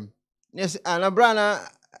dem. Yes, ana bra na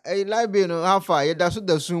live bill no hafa ye daso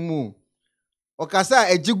dasu mu. Okasa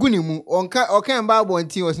ejiguni mu okan ba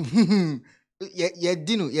bonti was ye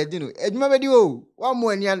dinu ejuma bedi o wa mo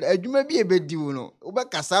ani ejuma bi ebedi wo no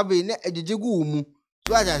obekasa be na ejigigu mu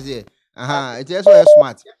so aja say it is so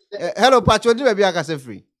smart. Hello Pacho di be akase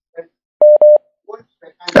free.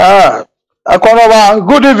 EKUONABA,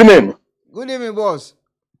 good evening. Good evening boss.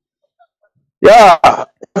 Yeah,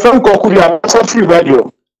 from Kokuria free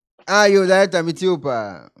radio. You that meet you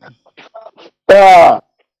pa. Yeah.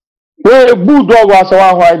 Bulldog was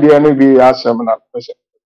one why the enemy as seminar person.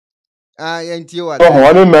 Yanti what? Oh,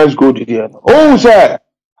 one man's good here. Oh, sir.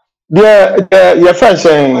 Your friend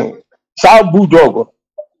saying, South Bulldog.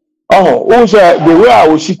 Oh, sir, the way I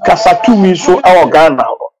will see Casa 2 means so our Ghana.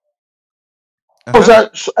 Oh,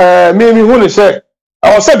 sir, maybe when say,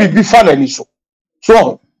 I was a big fan and so.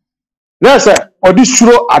 Yes, sir, or this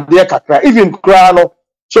show at the Kakra, even Crano.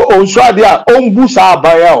 So, also, their own boots are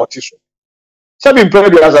by our tissue. Seven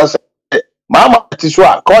period as I said. Mama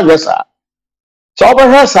tiswa ko yesa so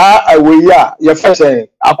obohesa awe ya ye fe say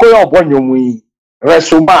akoya obonyomu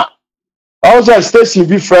resuma also Stacy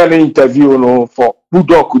be friend interview no for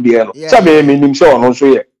Bulldog there no sabe me nim say ono so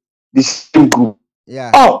ye the same group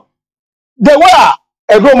oh the way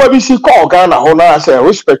everyone be see call Ghana ho na say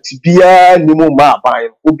respect bia ni mu ma ban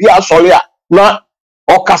obi asole a na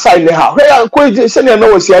okasa ile ha he ko se na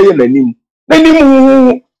no wasi aye nanim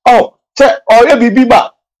oh say oye bibi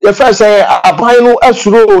ba your friend say aban no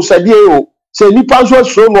asuro sadie o say nipa so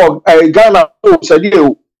asuro no Ghana o sadie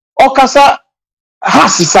o okasa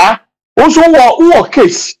hasisa also wo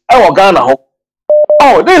case e wo Ghana ho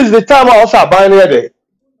oh this is the time I also aban here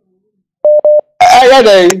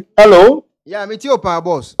there hello yeah meet you pa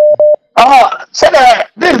boss say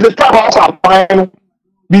this is the time I also aban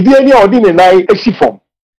bibi any ordinary nai esifom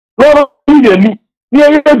no ni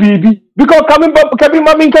bibi because coming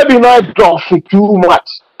mami no drop too much.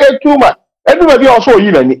 Too much. Everybody also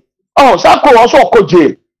you oh, Sako also go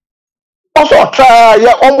jail. Also try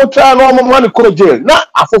almost try no money go jail. Na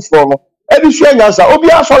afofo no. Every share answer. Obi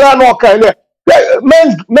aso ya no kind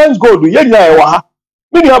men's gold ye nya e wa ha.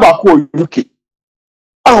 Me ni aba ko UK.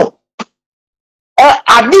 Oh.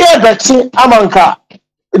 Ade bechi amanka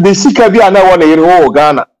the sika bi ana wona yire wo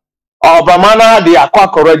Ghana. Obama they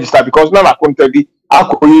Acquah register because na account bi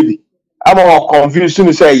Acquah bi. I'm confused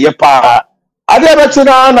to say ye pa. Ade bechi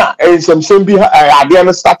na ensem bi ade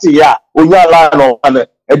na start ya onya la no na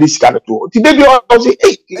edisika to. Ti dey bi o say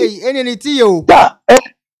any ti yo. Da.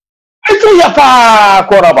 Etu ya pa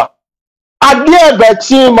EKUONABA. Ade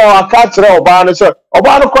bechi ma aka kire oba no say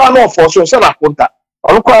oba no kwa no for so say na account.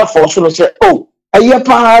 Ono kwa for so say oh aye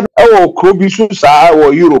pa o krobi so sa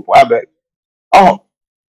wo Europe abeg. Oh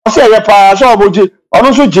say aye pa so oboje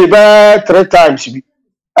ono so je be 3 times bi.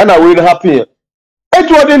 And I will happy. It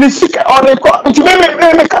was in the sick or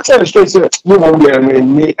the catch the straight. You won't be a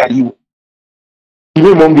me and you.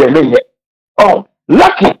 You won't be a me. Oh,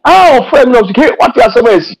 lucky. Oh, friend of the what you are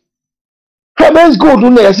saying. Friends go to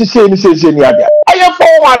the SCC says in the other. I have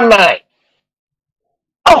 419.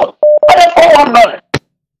 Oh, I have 419.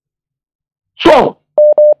 So,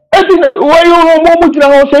 why you know more much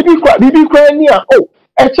now say be cry near oh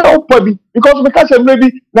a child probably because because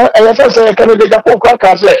maybe now I say can the Japan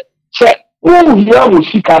crack say check who here will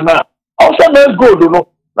she can now also let's go do no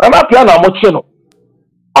na plan na much no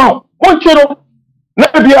oh much no na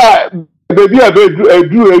baby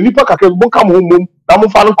do nipa kakẹ bo kam ho mom na mo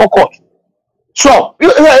fa no court so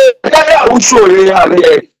you show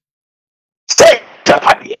you say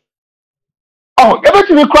Japan oh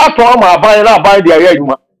everything we crack to am buy na buy there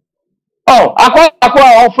adwuma oh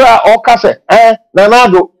Acquah offer or casse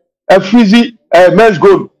nanado a fizzy men's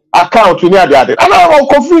gold account near the other and I'm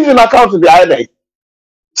confusing account the other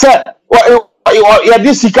say you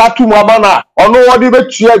this sika to mama or no what you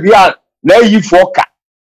bet you be na yi for ka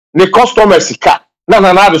the customers sika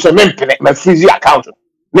nanado say me fizzy account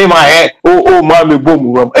me my oh Maame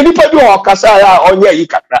bom rom anybody or casse ya onye yi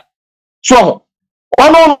kakra so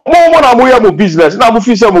one more na mo business na mo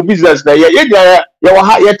fi say mo business na ye dia ye wa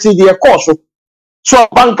ha ye ti the course so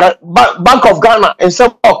bank of Ghana and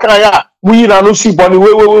some kan ya we na no see boni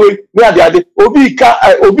we me ade obi ka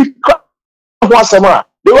ho asema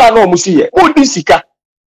they were no mo see ye mo di sika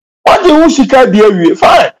what the sika dia wie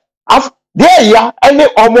fine there ya ene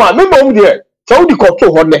omo a me mo there so di ko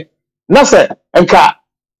to ho ne na say enka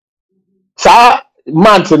sa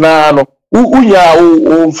month na no unya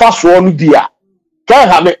o faso no dia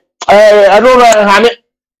I don't know how many.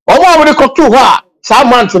 Oh, we got too hard. Some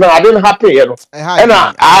months now, I didn't happy, you know. And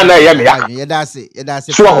I know, yeah, that's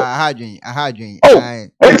it. Sure. I had you. Oh,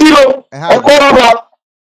 EKUONABA.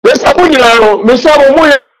 There's a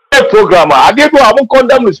Mr. Programmer. I didn't know I won't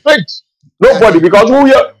condemn the space. Nobody, because who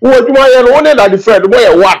are doing only that the friend,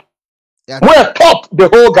 we're one. We're top the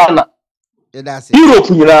whole Ghana. Yeah, that's it. Europe,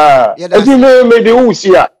 you know. Yeah, that's it.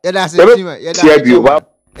 Yeah, that's it.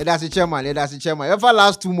 That's the chairman. If I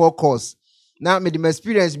last 2 more calls, now me the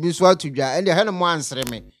experience be so to ja and the hand more answer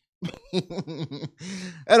me.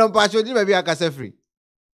 And on patch you maybe I can say free.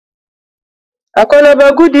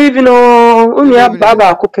 EKUONABA good evening. Unya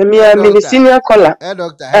baba kupemia mini senior caller.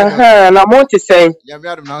 Doctor. Na mo te say.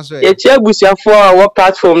 Ye che busuafo a wo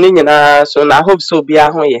platform ni nyina so na hope so bia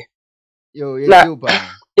ho ye. Yo, ye ba.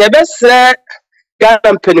 Ye besre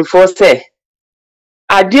Ghana penifo say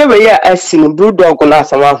Adie we ya asin Bulldog na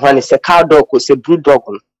asama hwane se car dog ko se Bulldog.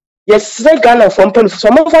 Yes se Ghana from pen so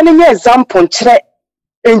mo fa ne example nkyere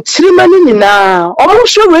enkyirima ni nyina omo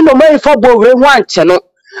hwe we no mai fa bo we ho anche no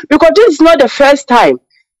because this is not the first time,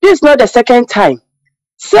 this is not the second time.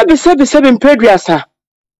 Sebi mpedriasa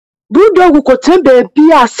Bulldog ko tembe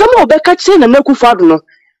bia asama obeka kire na nakufado no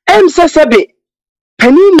em se sebi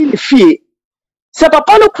pani ni fie se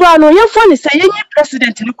papa no kura no ye fa ne se yenyi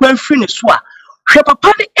president ni kwa free ne so a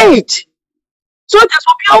papa age. So that's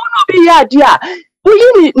what we all know be idea.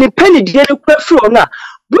 We ni penny de free na.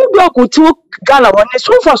 Bulldog to Ghana one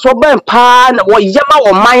so for so BEMPAH na wo yema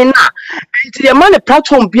wo man na. Nti ye man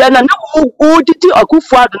platform bia na wo didi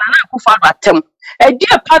Akufo na Akufo atem. E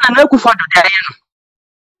dia pa na Akufo de aye no.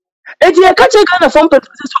 E dia ka che Ghana from so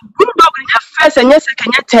Bulldog in the first and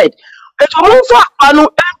second and third. E to mo for anu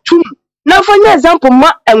entum. Now, for example,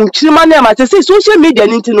 enchirima na ma say social media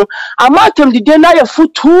ninti no amatem de na ya fu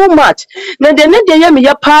too much. Na de ne de ya me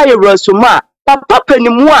ya pa ya rasuma papa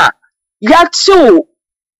panimu a ya chiu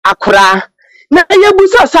Acquah. Na ya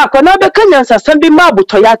busa sa Acquah na be kanya nsasam bi ma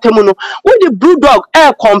buto ya temu no wo de Bulldog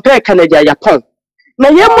compare Canada Agyapong. Na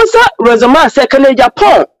ya musa rasuma say Canada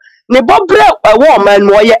Agyapong ne bobre wo man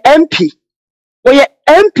mo ye MP. Wo ye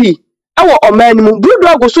MP our oman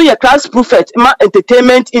Bulldog so your class prophet ma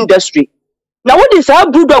entertainment industry. Now what is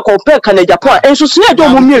our Bulldog compare Canada Agyapong and so say do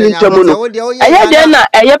mo mienu ntemu no. Eye de na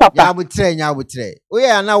eye papa. Ya butre. We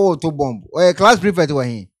are now what to bomb. We class prophet we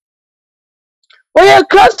hin. We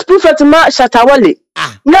class prophet ma Shatawale.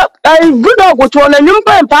 Na Bulldog go to na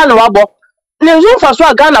nyumpa mpa na wabo. Ne nzo fa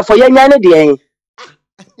so Ghana for yanya ne de en.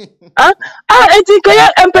 Eti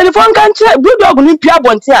kaya empelifon kan che Bulldog ni pia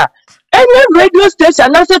bonte a. Any radio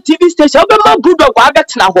station, national TV station, Obama Bulldog wa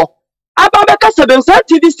betna ho. Ababeka 7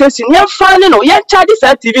 TV station, ye fane no, ye charge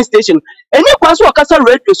TV station. Any kwaso okasa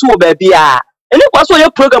radio so baby a. Any kwaso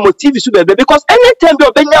your program on TV so baby because anytime you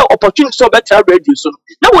obenya opportunity so better radio so.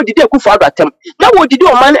 Na wo didi Akufo atem. Na wo didi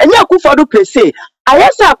o man any Akufo do play say.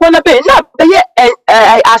 Ayesa akwana be na be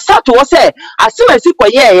asato wo say asimasi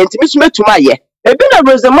koye ntimi so metuma ye. Ebi na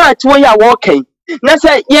Rosemary wo ya working. Na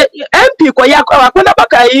say MP koye akwana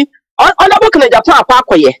bakai Honorable Japan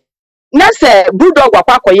Acquah. Na say Bulldog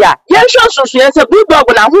Acquah ya. Yen so ye say Bulldog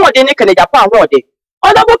na ho de ne Japan ho de.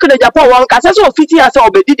 Honorable Japan won kasa so fiti asa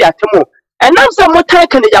obedi de atemo. And now some more time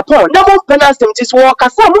Japan. Na mo penal stem this work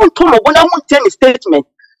asa mo to mo na mo ten statement.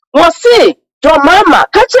 Mo say John Mama,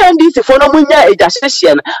 catch NDC for no munya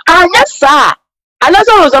ejacation. Yes, sir.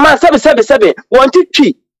 Another was a man 777 wanted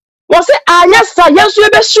tree. Was it? Yes, sir. Yes, we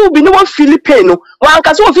be should be no one Filipino. One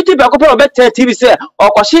can so 50 back up better TV say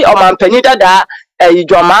or Koshi or man penida da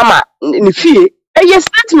John Mama in fee. Yes,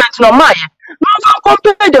 statement no my. No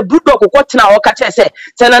compare the Bulldog what now or catch say.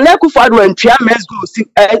 Send an EKUONABA when Tria Men's go see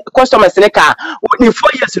customers in a car. Only 4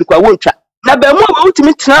 years in Kwawuncha. Na be mo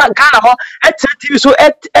ultimate na Ghana ho TV so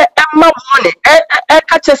ma money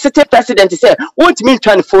catch city president say ultimate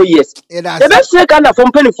 24 years the best Ghana for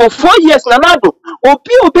company for 4 years na nado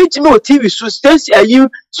obi jimi TV so station you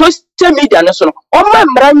social media na so no o ma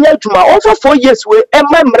mranya adwuma over 4 years we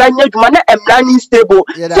ma mranya adwuma na emranya stable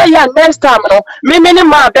say ya next time no me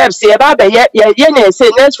ma babes say ba be ye say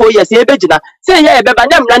next 4 years ye begina say ye be ba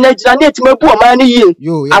na mranya gina na etima bu o ma ni yi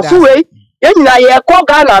afuwe Yena ye ko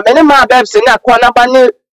Ghana many ma babes na EKUONABA ne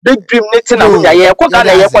big dream ne na munya ye ko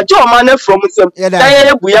Ghana ye ko je o man from nsem na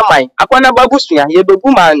ye bu ye man EKUONABA busua ye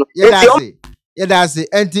bebu man no ye da se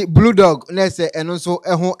enti Bulldog na se eno so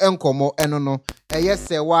eho enkomo eno no ye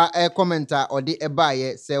se wa commenter odi eba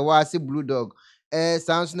ye se wa se Bulldog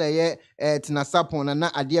sounds na ye tina sapon na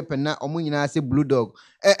ade pena omo nyina se Bulldog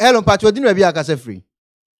hello patch odi na bi akase free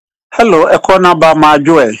hello EKUONABA ma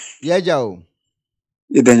joy ye jao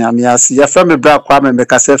Idanyamiasi ya fami bra kwa me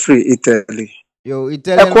kase free Italy. Yo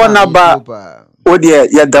Italy EKUONABA odie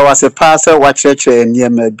ya dawase pase wa cheche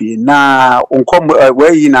niema bi na unkom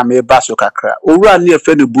we yi na me baso kakra. Owura ne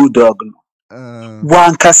efe ne Bulldog no.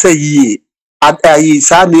 Wan kase yi ayi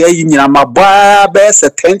sa ne yi nyina mabwa be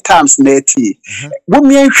 10 times na eti. Wo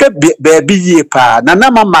mi nhwe baby yi pa na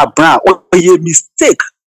na mama bra o ye mistake.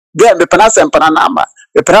 There me panasa mpana na ama.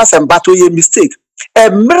 Me panasa mbato ye mistake.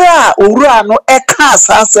 Emra owura no eka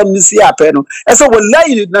asasam ni si ape no ese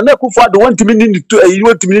wallahi na EKUONABA Wontumi ni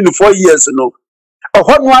 4 years no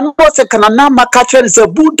oho no an no se kana na maka chere se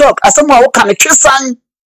Bulldog asem a wo kana twesan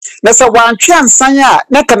na se wantwe ansan a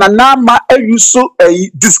na kana na ma ayuso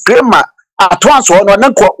disclaimer atwanso no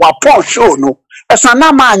na ko wa pon show no esa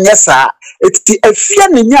na ma anyesa eti Afia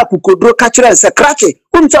ne nya kukodro ka chere se krache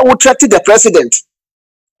unta wo treat the president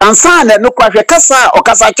ansana no kwahwe kasa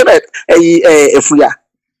okasa kire efuya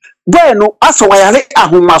bueno aso wayale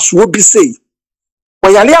ahomaso bi sei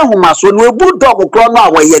wayale ahomaso no Bulldog kro no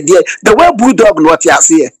awaye de the way Bulldog no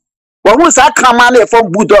tiase wo hu sa krama na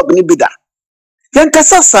efom Bulldog ni bida yen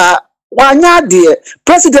kasa sa wanya de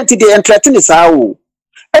president de entertain sa o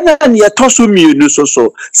ena ne toso mienu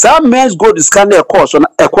so sa men's gold scanner course na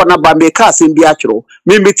EKUONABA make asem bi akiro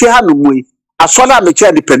me meti ha no mui asola me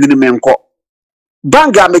che dependent me nko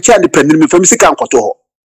banga me cha dependent me fam sika nkoto ho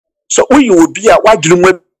so uyi obi a wadwuru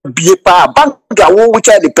mu bie pa banga wo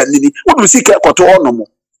cha dependent wo du sika nkoto ho no mo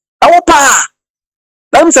awo pa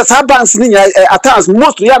na say sa banks ni attacks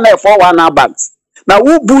most ya na 41 banks na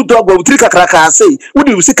wo Bulldog wo tri kakraka say wo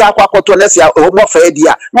du sika akwakoto na sia mo fa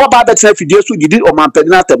dia no ba be tena fidie so didi o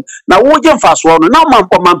mampani atem na wo je mfaso no na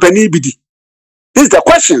mampani bidi. This is the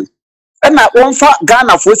question and na wonfa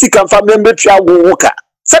Ghana fo sika mfa membetua wo woka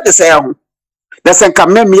said the say ho the sen ka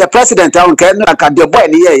me president awon ka na ka de boy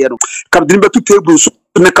ni ye no ka de be to table so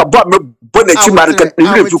na ka bo me bo na chi mar ka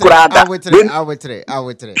ni fi kura ada awetre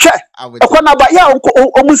EKUONABA ya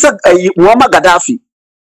o musa Muammar Gaddafi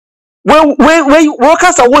we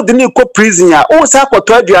kasa wo de ni ko prison ya o sa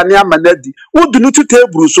kwato aduane amanadi wo du no to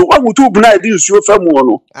table so wa mutu bu na di nsuo fa mu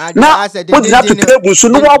no na wo di na to table so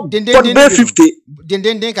no wa 50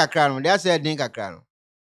 den kakra no they say den kakra no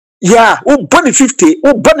yeah, who bunny 50,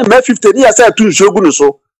 who bunny me 50, ni asa tu shogun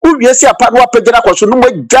so. Who we see apa no apagina kwa so no mo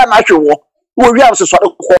Ghana hwewo. Who we am so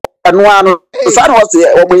ko anu anu. Sa no se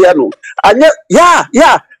o mo ye no. Anye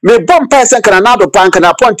yeah, me bomb person kana na do bank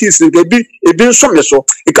na appointees be nso me so.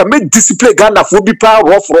 E can make discipline Ghana for be pa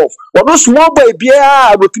rough. One small boy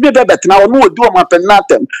bia rotimi be betna one odi o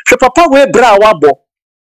mapenatem. Hwe papa we bra wabo.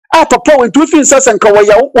 Ah papa we tu fin sasa nka wo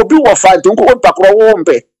ya obi wo fa nko on pakro wo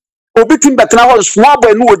mbe. Obi tim betna ho small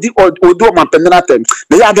boy no odi o mapenatem.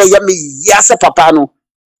 Na ya ga ya me yase papa no.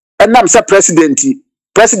 Enam se president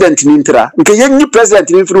ni ntra. Nke yenni president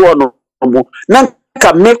ni firi wo no. Na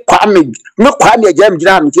ka me kwa me Agyam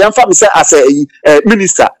gina me yamfa me se as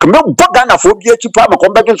minister ka me boga na fo bi achipa ma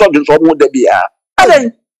kombekin so dun so mo da bia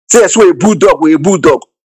aden say so a bulldog we bulldog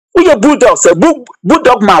say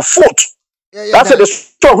bulldog my foot that's the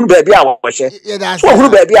store hu ba bia wo hye so hu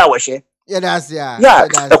ba bia wo hye yeah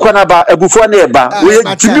EKUONABA abufo na eba we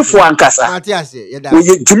jimifo ankasa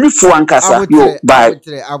we jimifo ankasa yo bye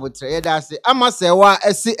abotre that's ama say wa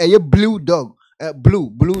ese eye blue dog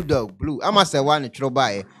blue dog ama say one chro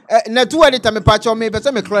bae na two edit me patch me be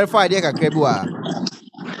say me clarify dey kakra bi wa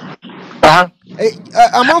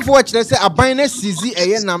amount for what let's say a binary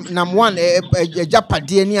CZ nam one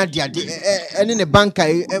Japadi ni ade any ne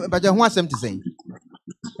banker but who want to say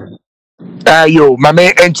yo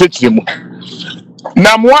Maame enchechemu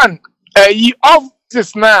nam one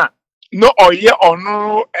office na no oye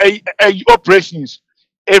ono operations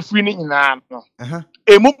every ni na no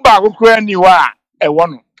emu ba kokora ni wa ewo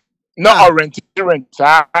no na rent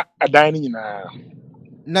adan ni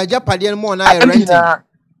na Japadi mo na rent.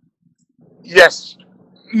 Yes.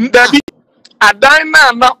 Dabi adan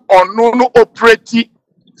na ono no operate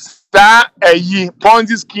star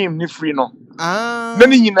Ponzi scheme ni free no.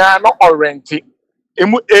 Nani nyina no orenti.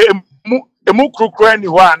 Emu krokra ni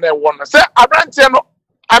ho na e wo no. Say abrante no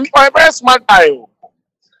I'm very smart guy.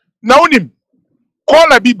 Now him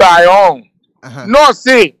call a bi by on. No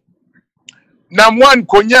say nam one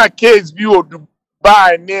konya case bi o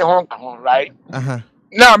Dubai ne Hong Kong, right?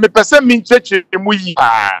 Now me person min cheche emu yi.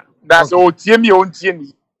 That's all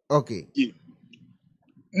TME. Okay.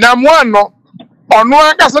 Nam one no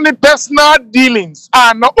any personal dealings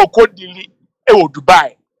are not okodili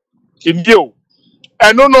Dubai. Indio.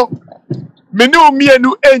 And no. Menu me and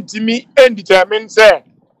entimi and determine say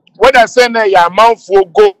whether send a amount for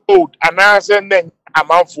gold and I send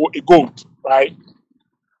amount for a gold, right?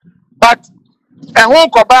 But a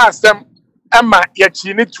won't cover them Emma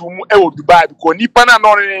yachini to Dubai because Nipana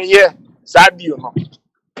no here Sadio no.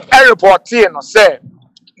 A report here no say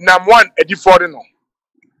nam one Odifour no.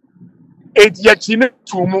 It yachine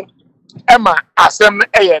to Emma asem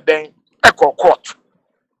den eko court.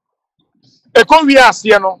 Eko wi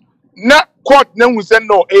asie no na court na hu se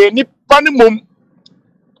no nipa ne mom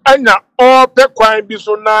anya all pe kwan bi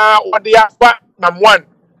so na ode afa nam one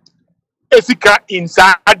esika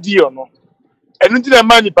inside adio no. Enu ti na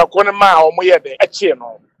ma nipa ko ne ma omo ye den eche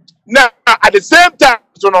no. Na at the same time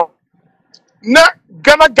so no na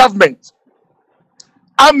Ghana government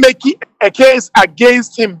are making a case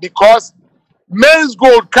against him because men's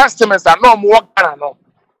gold customers are no more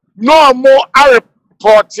no more are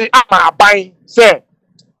reporting buying say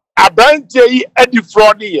abante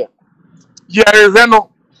Odifour here ye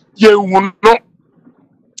reno ye no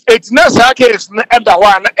it's not SaGA case na eda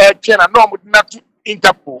one e twen na no na to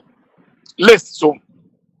Interpol list so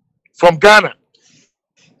from Ghana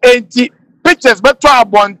and the pictures beto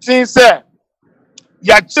abontin say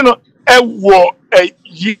ya chino ewo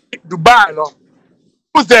Dubai no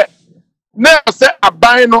who's there now say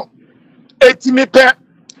aban no etimi pe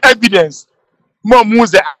evidence mo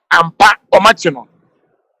muze ampa omachi no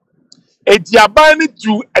eti aban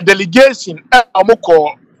to a delegation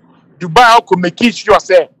amoko Dubai ko make sure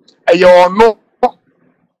say no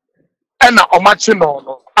na omachi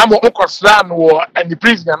no amoko sra no and the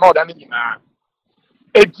prisoner no da ni na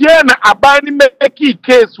eti na aban make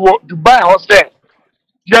case wo Dubai ho say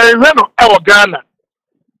no Ghana.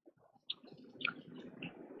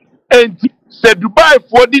 And the Dubai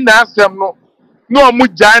for the Nasem no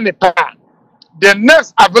mujane pa. The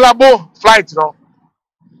next available flight no.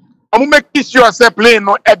 Omu make sure say plane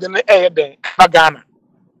no edene eden Ghana.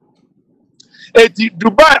 The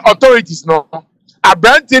Dubai authorities no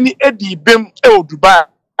abrante ni edi bem Dubai.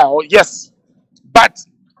 Oh yes. But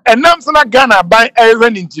enam sana Ghana by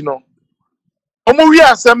running no. Omu wi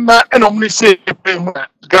asem na omu shape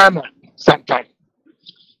Ghana sometime.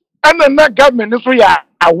 And then that government so ya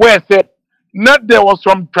aware said not there was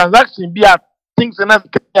some transaction be things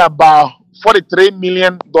about $43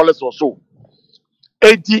 million or so.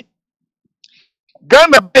 80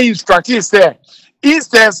 Ghana Bay instructed say he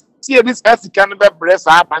says see this as can be breast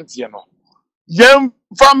up no. Young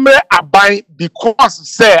family abai because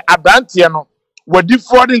say abantiano were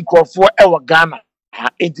defrauding for our Ghana.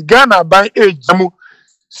 It Ghana by a jamu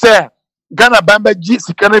say Ghana Bamba G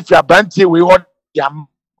Musician Efya bantie we what yam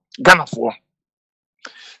Ghana for.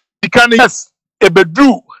 Because yes,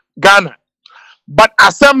 ebedu Ghana, but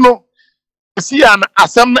asem no see an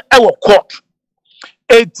asem ewo court.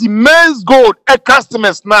 80 men's gold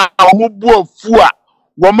customers na omubu ofua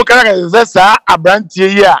wo mukara zesa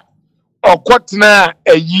abrantie ya or court na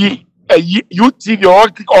UTV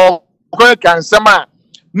or can sama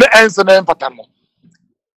na answer na patamo.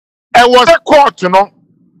 E was a court no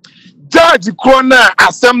judge krona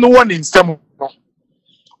asem no one in some no.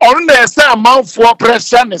 On the say amount for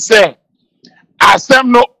pressure ne say asem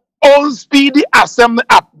no on speedy asem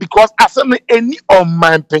up because asem any on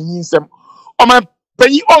my penny sem on my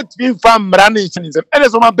penny ought to be from ranishing and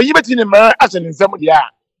as on my penny between the as in some ya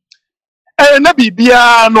and na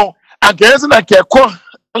bibia no against na keko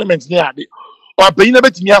element near the or penny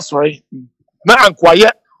between sorry na Acquah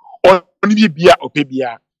or bibia or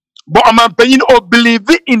pebia but on my penny or believe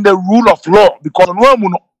in the rule of law because no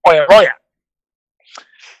one or a lawyer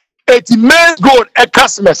Eti men's gold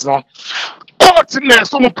customers no. Court na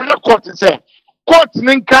so mo pre court say court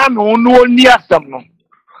nka no no ni asem no.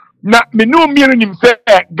 Na me no mienu nim say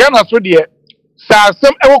Ghana so de sa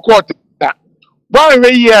asem e court da. One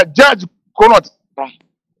way here judge cannot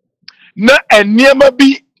na eniema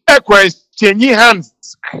bi exchange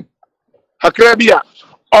hands. Hakrabia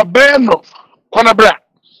obeno konabra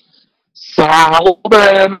sa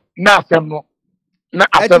oben na asem no. Na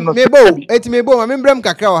asem no mebo ma membrem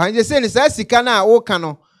kakra o hanje say ni sa sika na wo ka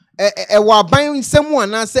no wa ban nsemu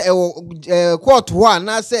ana se court ho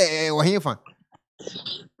ana se wo hefa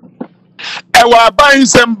wa ban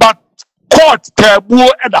nsem but court tabu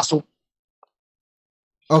edaso.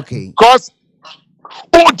 Okay, cause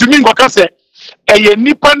o tumi ngoka se eye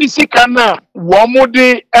nipa ni sika na wo mo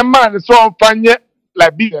de man so fanye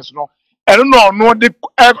like business no eno no de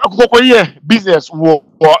akokoye business wo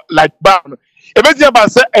like ban ebeti aba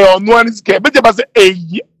se ono ani sika ebeti aba se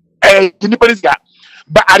nipa ni sika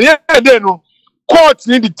but at the end of the day no court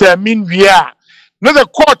need determine where no the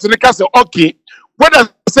court ni ka say okay whether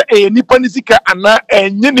say nipa ni sika ana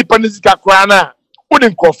enye nipa ni sika kra na wo de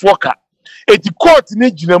nkofo ka eti court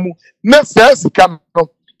ni gina mu na say sika no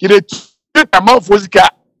kire tamanfo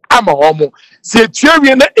sika ama homo se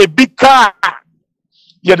tuawie na ebika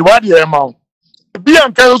ye de wade e ma bi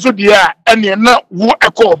anka so de a ene na wo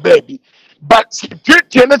ekọ baby but se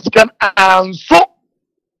tuatie na sika anso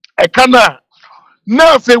ekana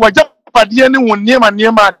na fe wajapade ne won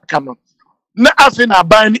niema kama na afi na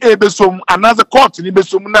ban ni ebesom anaze court ni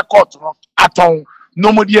besom na court no aton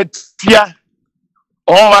no mo de tia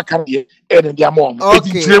o aka de ene dia mo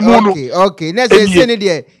okay na say ni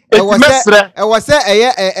de e was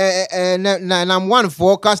na one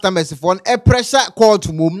for customers for a pressure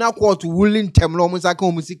court mum na court ruling term no mo saka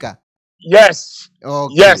o musika. Yes,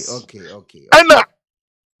 okay ana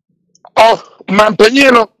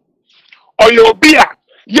mampanyi no oyobia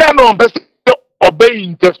ya no best obey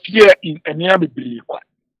interfere in any belief.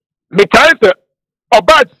 Me can say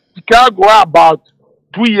about Chicago about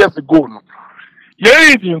 2 years ago. No,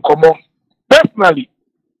 yeah, in common. Personally,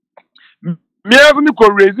 me have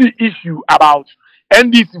to raise the issue about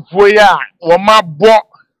NDC for ya or my book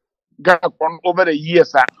got over the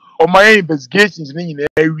years or my investigations in the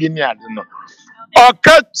area. Or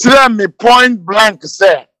catch me point blank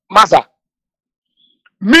say, Massa.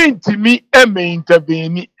 Mean to me, me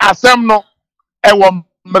intervene as I'm no,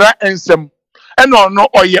 mra ensem, and no,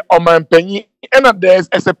 or ye or man penny, and there's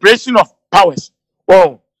a separation of powers.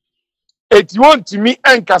 Oh, it won't to me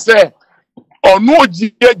and say, or no,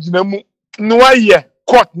 Jinamu, no, ye,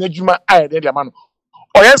 court Nejuma, I did a man.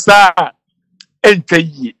 Or yes, sir, enter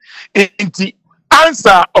ye, inti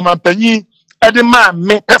answer or man penny, and the man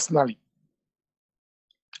me personally.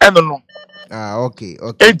 I don't know. Okay.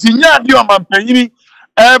 Enti nya di o man penny.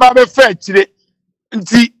 Eba be fair chire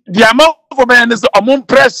nti the amount for me is among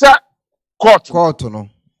pressure court no.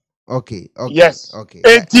 Okay. Yes. Okay.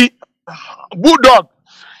 Enti Bulldog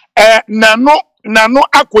nano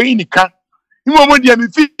Acquah nika imo dia me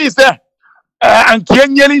fi say anke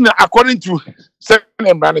nyeli na according to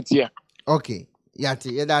seven brand here. Okay.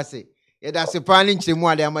 Yati yedase planning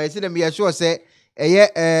chemu ade ama yesi dem ye sure say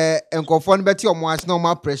eye enkofo no beti omo ase no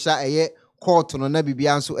ma pressure eye court no na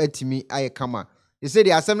bibia nso atimi aye kama. They say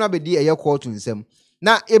the assembly be di eye court nsem.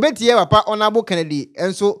 Na ebeti ye papa Honorable Kennedy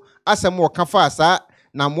enso asem wo kafa asa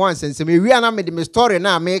na mo ansensem ewia na me de story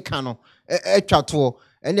na America no etwa to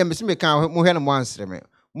ene me se me kan mo hwe no mo ansreme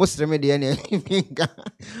mo sreme de ene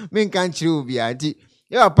minka nchiri obi anti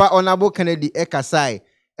ye papa Honorable Kennedy ekasai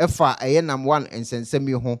efa eye nam one ensensem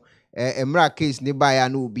yi ho emra case ni ba ya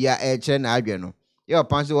na obi a kire na adwe no ye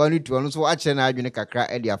papa so wanu tu no so a kire na adwe ne kakra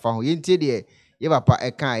e de afa ho ye ntie de ye papa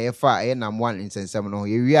eka ye fa ye nam one insensem no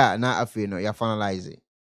ye wia na afi no ya finalize.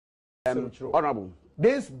 Honorable,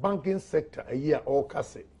 this banking sector a year all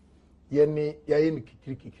kase ye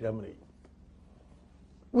kikiri.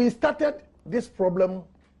 We started this problem,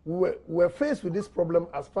 we were faced with this problem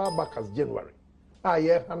as far back as January.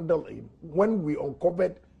 Handled it when we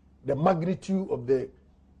uncovered the magnitude of the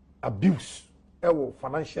abuse in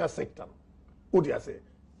financial sector. What do you say?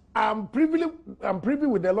 I'm privy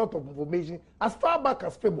with a lot of information as far back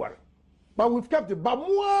as February, but we've kept it. But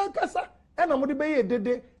more kasa, and I'm going to be a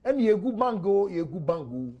dede, and ye good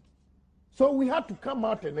bango. So we had to come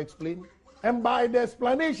out and explain. And by the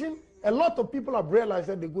explanation, a lot of people have realized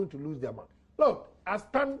that they're going to lose their money. Look, I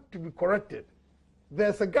stand to be corrected.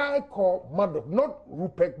 There's a guy called Murdoch, not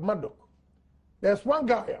Rupert Murdoch. There's one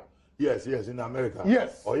guy. Yes, in America.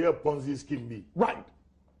 Yes. Or your Ponzi scheme be. Right.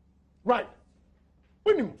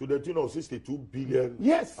 To the tune of 62 billion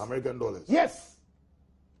American dollars. Yes.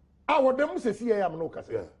 Our them say I'm no case.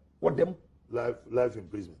 What them? Life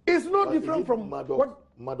imprisonment. It's no different from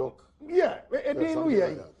Madoc. Yeah,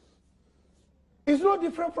 it's no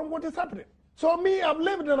different from what is happening. So me, I've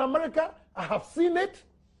lived in America, I have seen it,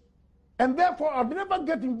 and therefore I've never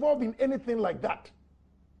get involved in anything like that.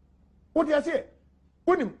 What do you say?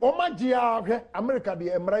 When America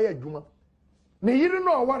the Emraya Juma, ne yiri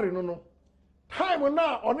no aware no no. Time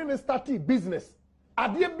now on any starting business.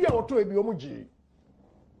 Adie bia oto ebi omuji.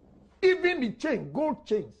 Even the chain, gold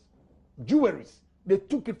chains, jewelries, they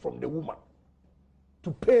took it from the woman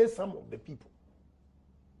to pay some of the people.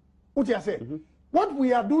 What you say? What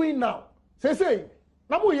we are doing now, say,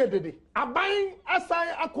 Namu Yedede, are buying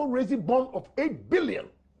Acquah raising bond of 8 billion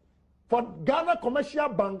for Ghana Commercial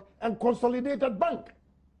Bank and Consolidated Bank.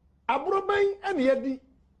 Abrobay and Yedi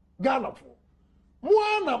Ghana for.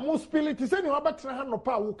 Moana Muspility saying you about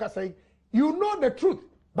you know the truth,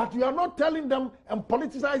 but you are not telling them and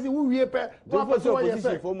politicizing who we pay.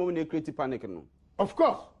 Of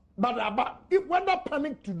course, but if whether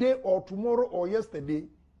panic today or tomorrow or yesterday,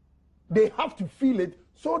 they have to feel it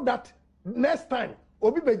so that next time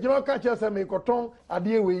Obi Bejima catches a mekoton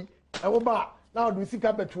adiewe and now do see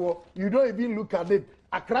capital, you don't even look at it.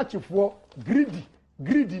 A cratch for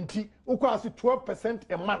greedy in tea, ukwa 12%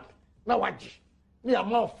 a month. Now what? Ni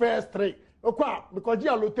amount first trade. Okwa because you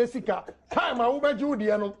lotesika time uba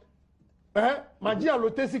judi ano magia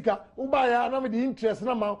lotesika uba ya na the interest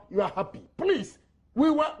na you are happy. Please,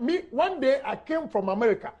 one day I came from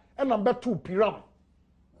America and I'm back to Piram.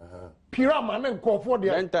 Piram and call for the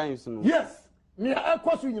 10 times. Yes. Near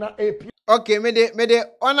Acquah in APPIAH. Okay, me de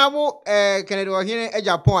honorable Kennedy Wahine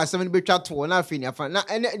Agyapong asem be twa to na afi ni afa na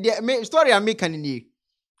me story am kan ni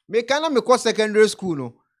me kana me ko secondary school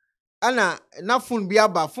no ana na phone bi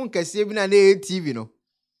aba phone kase bi na TV no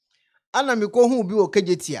ana me ko hu bi o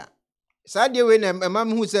kajetia sa de we na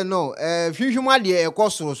mam hu se no hwihwum ade e ko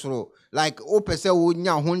sorosoro like o pese wo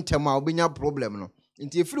nya ho ntem a obenya problem no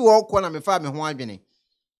nti free wo ko na me fa me ho adwene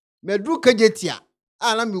me dru kajetia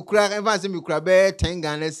ana me kura advance me kura be 10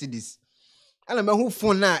 Ghana cedis ana me hu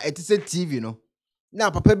phone na etise TV no na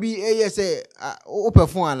papa bi say open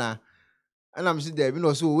phone ana I'm see there, you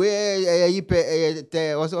know, so we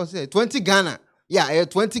say 20 Ghana. Yeah,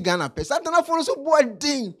 20 Ghana. Something for so boy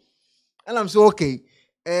ding. And I'm so okay.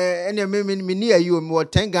 And me near you more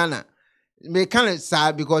 10 Ghana. Me kind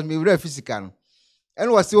sad because me very physical.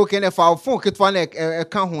 And was okay if our phone could find a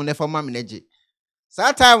count home for my manager.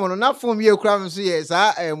 So time on not from you cram so yes,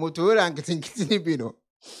 motor and getting bino.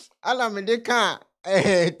 And I'm in the car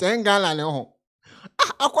 10 Ghana no.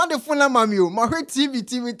 I want the phone mammy, my TV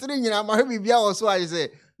 3 and my baby also. I say,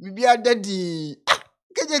 Bibia daddy.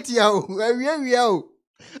 Get it yo, we are.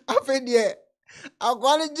 I fed ye. I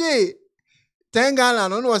want a 10 Ghana,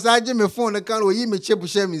 no, was I Jimmy phone the car where you may chip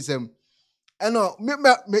shame him. And no, me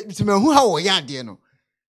who how ya dear no.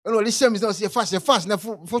 And all this shame is not fast, na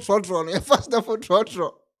foot throttle, a fast foot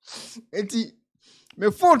throttle. Eti me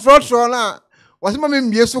foot throttle na was my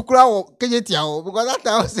me so crowd, get yao, because that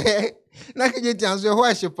I say. Na kaje tianso ho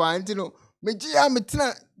ahyepa nti no megia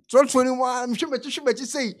metena trotro ni wa mhwebeti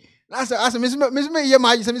sei na asa me ye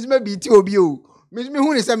ma me biti obi o me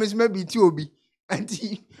hu ni se me biti obi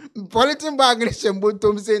anti politin bag ne shembo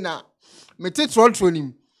tom sei na mete trotro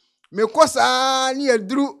ni me kosa ni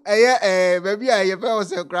aduru baby aye fe o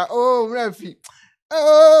se kra oh mrafi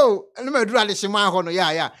oh no me duru ade shema ho no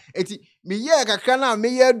ya eti me ye kakra na me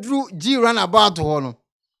ye duru G runabout ho no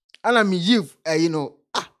ana me give you know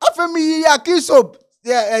me ya kiss up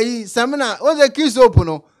samina what's a kiss up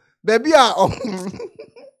no baby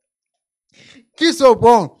kiss up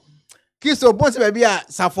baby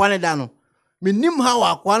safwane da no menim how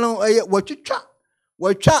akwa no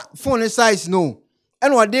watwa phone size no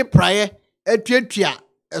and what dey prayer atwatua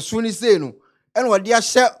eso ni sei no and what dey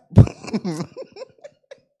ahye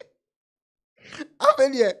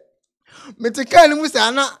afelie metika ni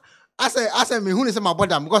musa na asa me hu ni se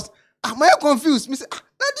mabodam because am I confused me say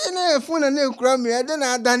na phone na ekura me e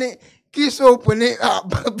na adane kiss open ni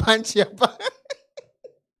banchi apa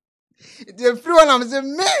the free one am say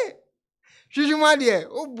me hwihwuma de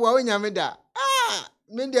obua onyame da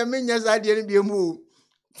me de me nya za de ni bi mu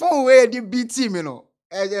phone we de BT me no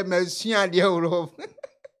me sua de oro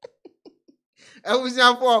was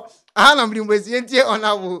for anam ri mbesi entie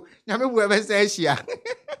onabo nyame bu e be say hia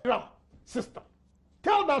sister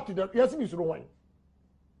tell that to them yes me so one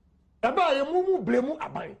about a mumu blame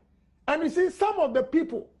abai. And you see, some of the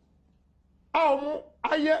people,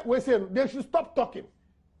 we say they should stop talking.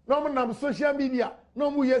 No more social media, no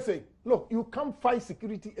more yes say, look, you can't fight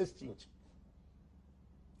security exchange.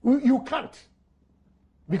 You can't.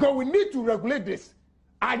 Because we need to regulate this.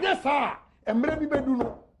 I guess and maybe do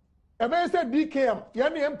no. I said DKM,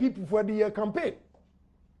 yani MPP for the campaign.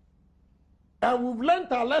 And we've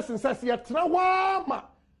learned our lessons as yet.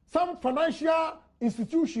 Some financial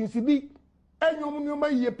institutions,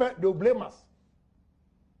 they'll blame us.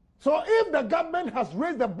 So if the government has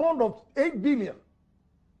raised a bond of 8 billion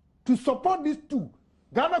to support these two,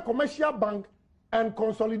 Ghana Commercial Bank and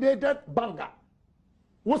Consolidated Banker,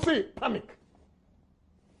 we'll say panic.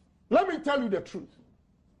 Let me tell you the truth.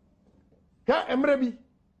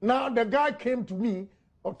 Now the guy came to me,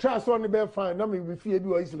 or try to find,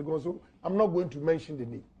 I'm not going to mention the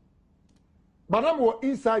name. But I'm more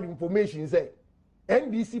inside information say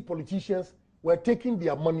NDC politicians were taking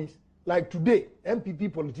their monies. Like today,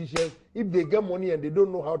 MPP politicians, if they get money and they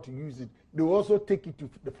don't know how to use it, they will also take it to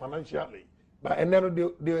the financially. But and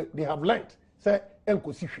then they have learned. Say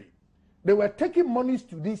they were taking monies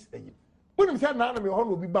to this. When I said now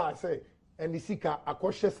will be bad, say and the seeker I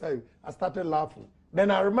started laughing. Then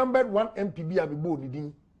I remembered one MPB I be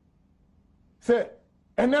born. Say,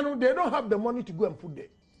 and then they don't have the money to go and put there.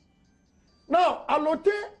 Now, alote,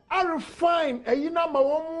 I refine a yina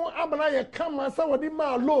mawomu abana kama sawadi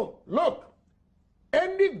ma alone. Look,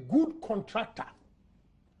 any good contractor,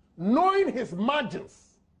 knowing his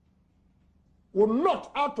margins, will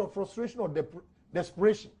not, out of frustration or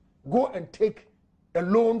desperation, go and take a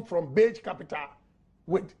loan from Beige Capital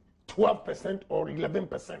with 12% or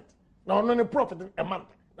 11%. Now, no profit a month,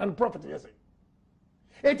 and profit yes.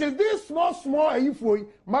 It is this small EKUONABA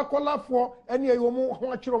makola for any yomo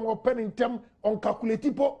hwachiro pen in term on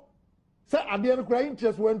calculatipo. Say at the end of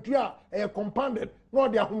interest when tria a compounded, no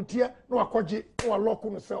dia huntia, no akoji, no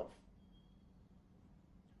local self.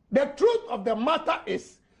 The truth of the matter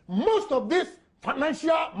is most of this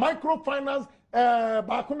financial microfinance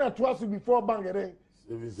bakuna to before bangere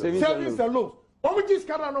service loans.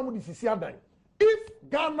 If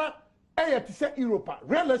Ghana to say Europe,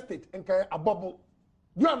 real estate and a bubble.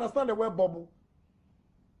 Do you understand the word bubble?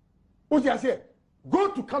 What I say?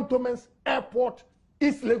 Go to Cantonments Airport,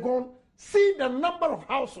 East Legon, see the number of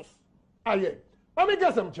houses. Let me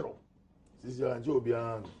get some children.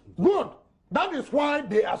 Good. That is why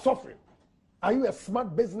they are suffering. Are you a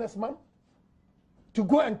smart businessman? To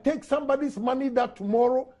go and take somebody's money that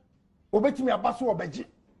tomorrow, to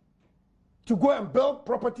go and build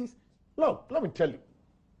properties? Look, let me tell you.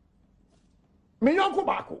 Minyonko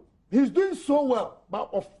Bako, he's doing so well, but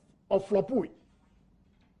of Flopui.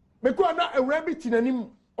 Because now a rabbit in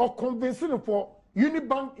him or convincing for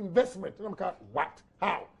Unibank investment. And I'm like, what?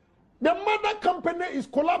 How? The mother company is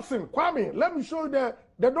collapsing. Kwame, let me show you the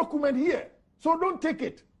document here. So don't take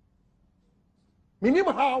it.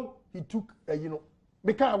 Minimum how he took,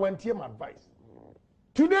 because I went here my advice.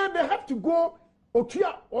 Today they have to go or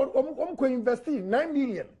invest in 9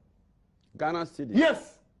 million. Ghana City.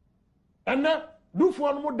 Yes. And then do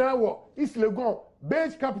for more than what is Legon,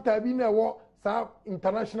 Beige Capital be now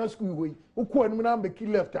international school way. Who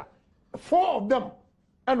left 4 of them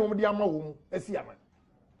and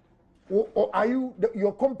or are you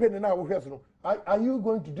your company now? Are you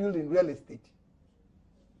going to deal in real estate?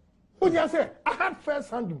 What I say? I had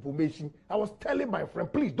first-hand information. I was telling my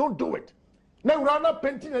friend, please don't do it. Now we're not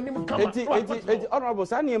painting any come. Honorable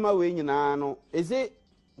Saniema way is it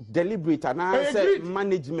deliberate and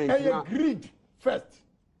management? Agreed first.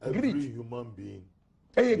 Every human being.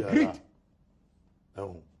 Agreed.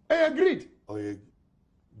 Agreed.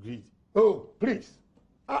 Agreed. Oh, please.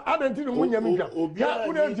 I don't think we are going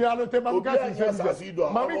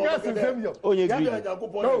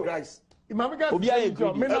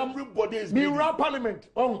everybody is Mira Parliament.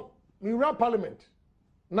 Mira Parliament.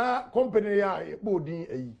 Na company ya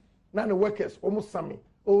bodi na the workers almost sami.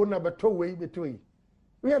 Oh, na beto way between.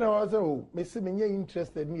 We are also me see me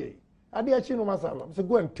interested me. I dey actually no masala. So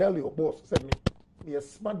go and tell your boss. Say me be a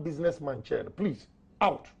smart businessman chair. Please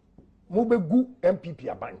out. Move go MPP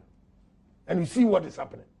abang. And you see what is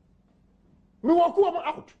happening. Me walk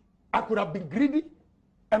out. I could have been greedy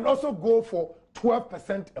and also go for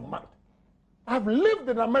 12% a month. I've lived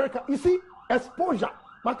in America. You see, exposure.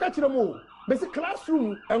 Makachiramo. Basic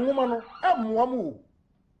classroom and woman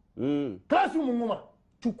classroom woman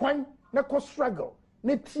to quite na struggle.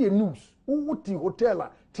 Netie news. Uti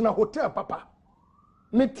hotel tina hotel papa.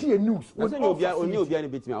 Netie news. Good.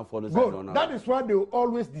 That is why they will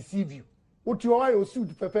always deceive you. What you are suit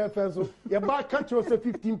for so your back catch yourself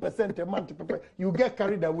 15% a month, you get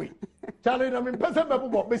carried away. Charlie, I mean, but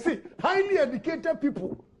see, highly educated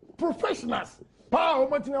people, professionals, power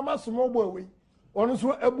much in a mass mobile way.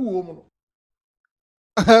 Honestly, Abu woman.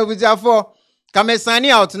 Therefore, Kamesani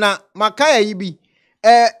out na Makaya Ibi.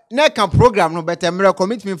 Neka program no better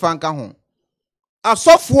commitment fanka home. A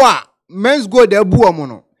software men's go the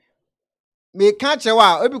buomono. me catch a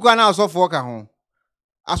while, obi kwa na asofo ka ho.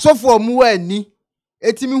 Asofo mu ani,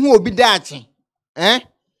 etimi hu obi daachi.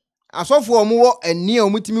 Asofo mu wo ani o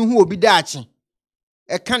mutimi hu obi daachi.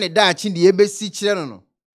 E ka ne daachi de ebesi kire no.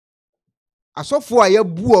 Asofo a ya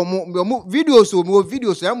bu omo videos o mo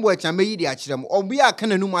videos ya mbo echa meyi de a kire mo. Obi aka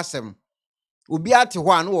nanum asem. Obi ate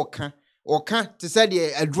ho an oka te se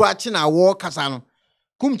de aduru achi na wo kasa no.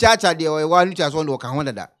 Kum chacha de o wa nu cha so ndo ka ho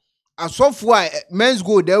dada. Asofo a men's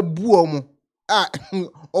go da bu omo.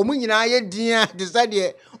 Omo nyina ye din te se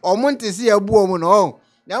de omo ntese ya bu omo no.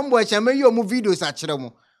 Na mbo echa meyi omo videos a kire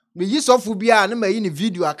mo. Me yi sofo bia na mayi ni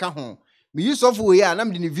video aka ho. Me yi sofo ya na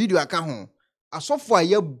me ni video aka ho. Asofo a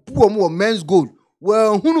ya bu omo men's gold.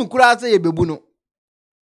 Wa hunu kura se ye bebu no.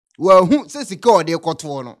 Wa hu se sika o de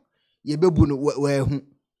koto no. Ye bebu no wa hu.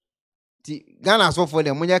 Ti Ghana asofo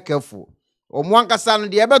de munya careful. Omo ankasa no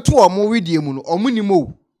de ebeto omo widie mu no. Omo nim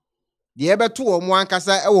o. De ebeto omo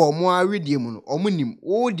ankasa e wo omo widie mu no. Omo nim.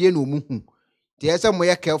 O de na omo hu. Ti ese mo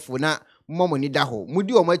ye careful na mo ni da ho.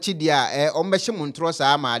 Mudi omo achi dia omo behye mo ntro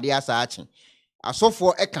saa ma ade asa achi.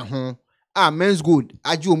 Asofo eka ho. Men's good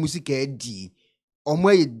age omo sika edi.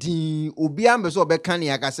 Omo ye din obi ambe so obeka ne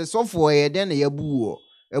akase sofo ye den na yabu o.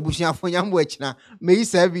 Ebusuafo nyambo akina me yi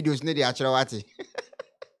sa videos ne de akere wate.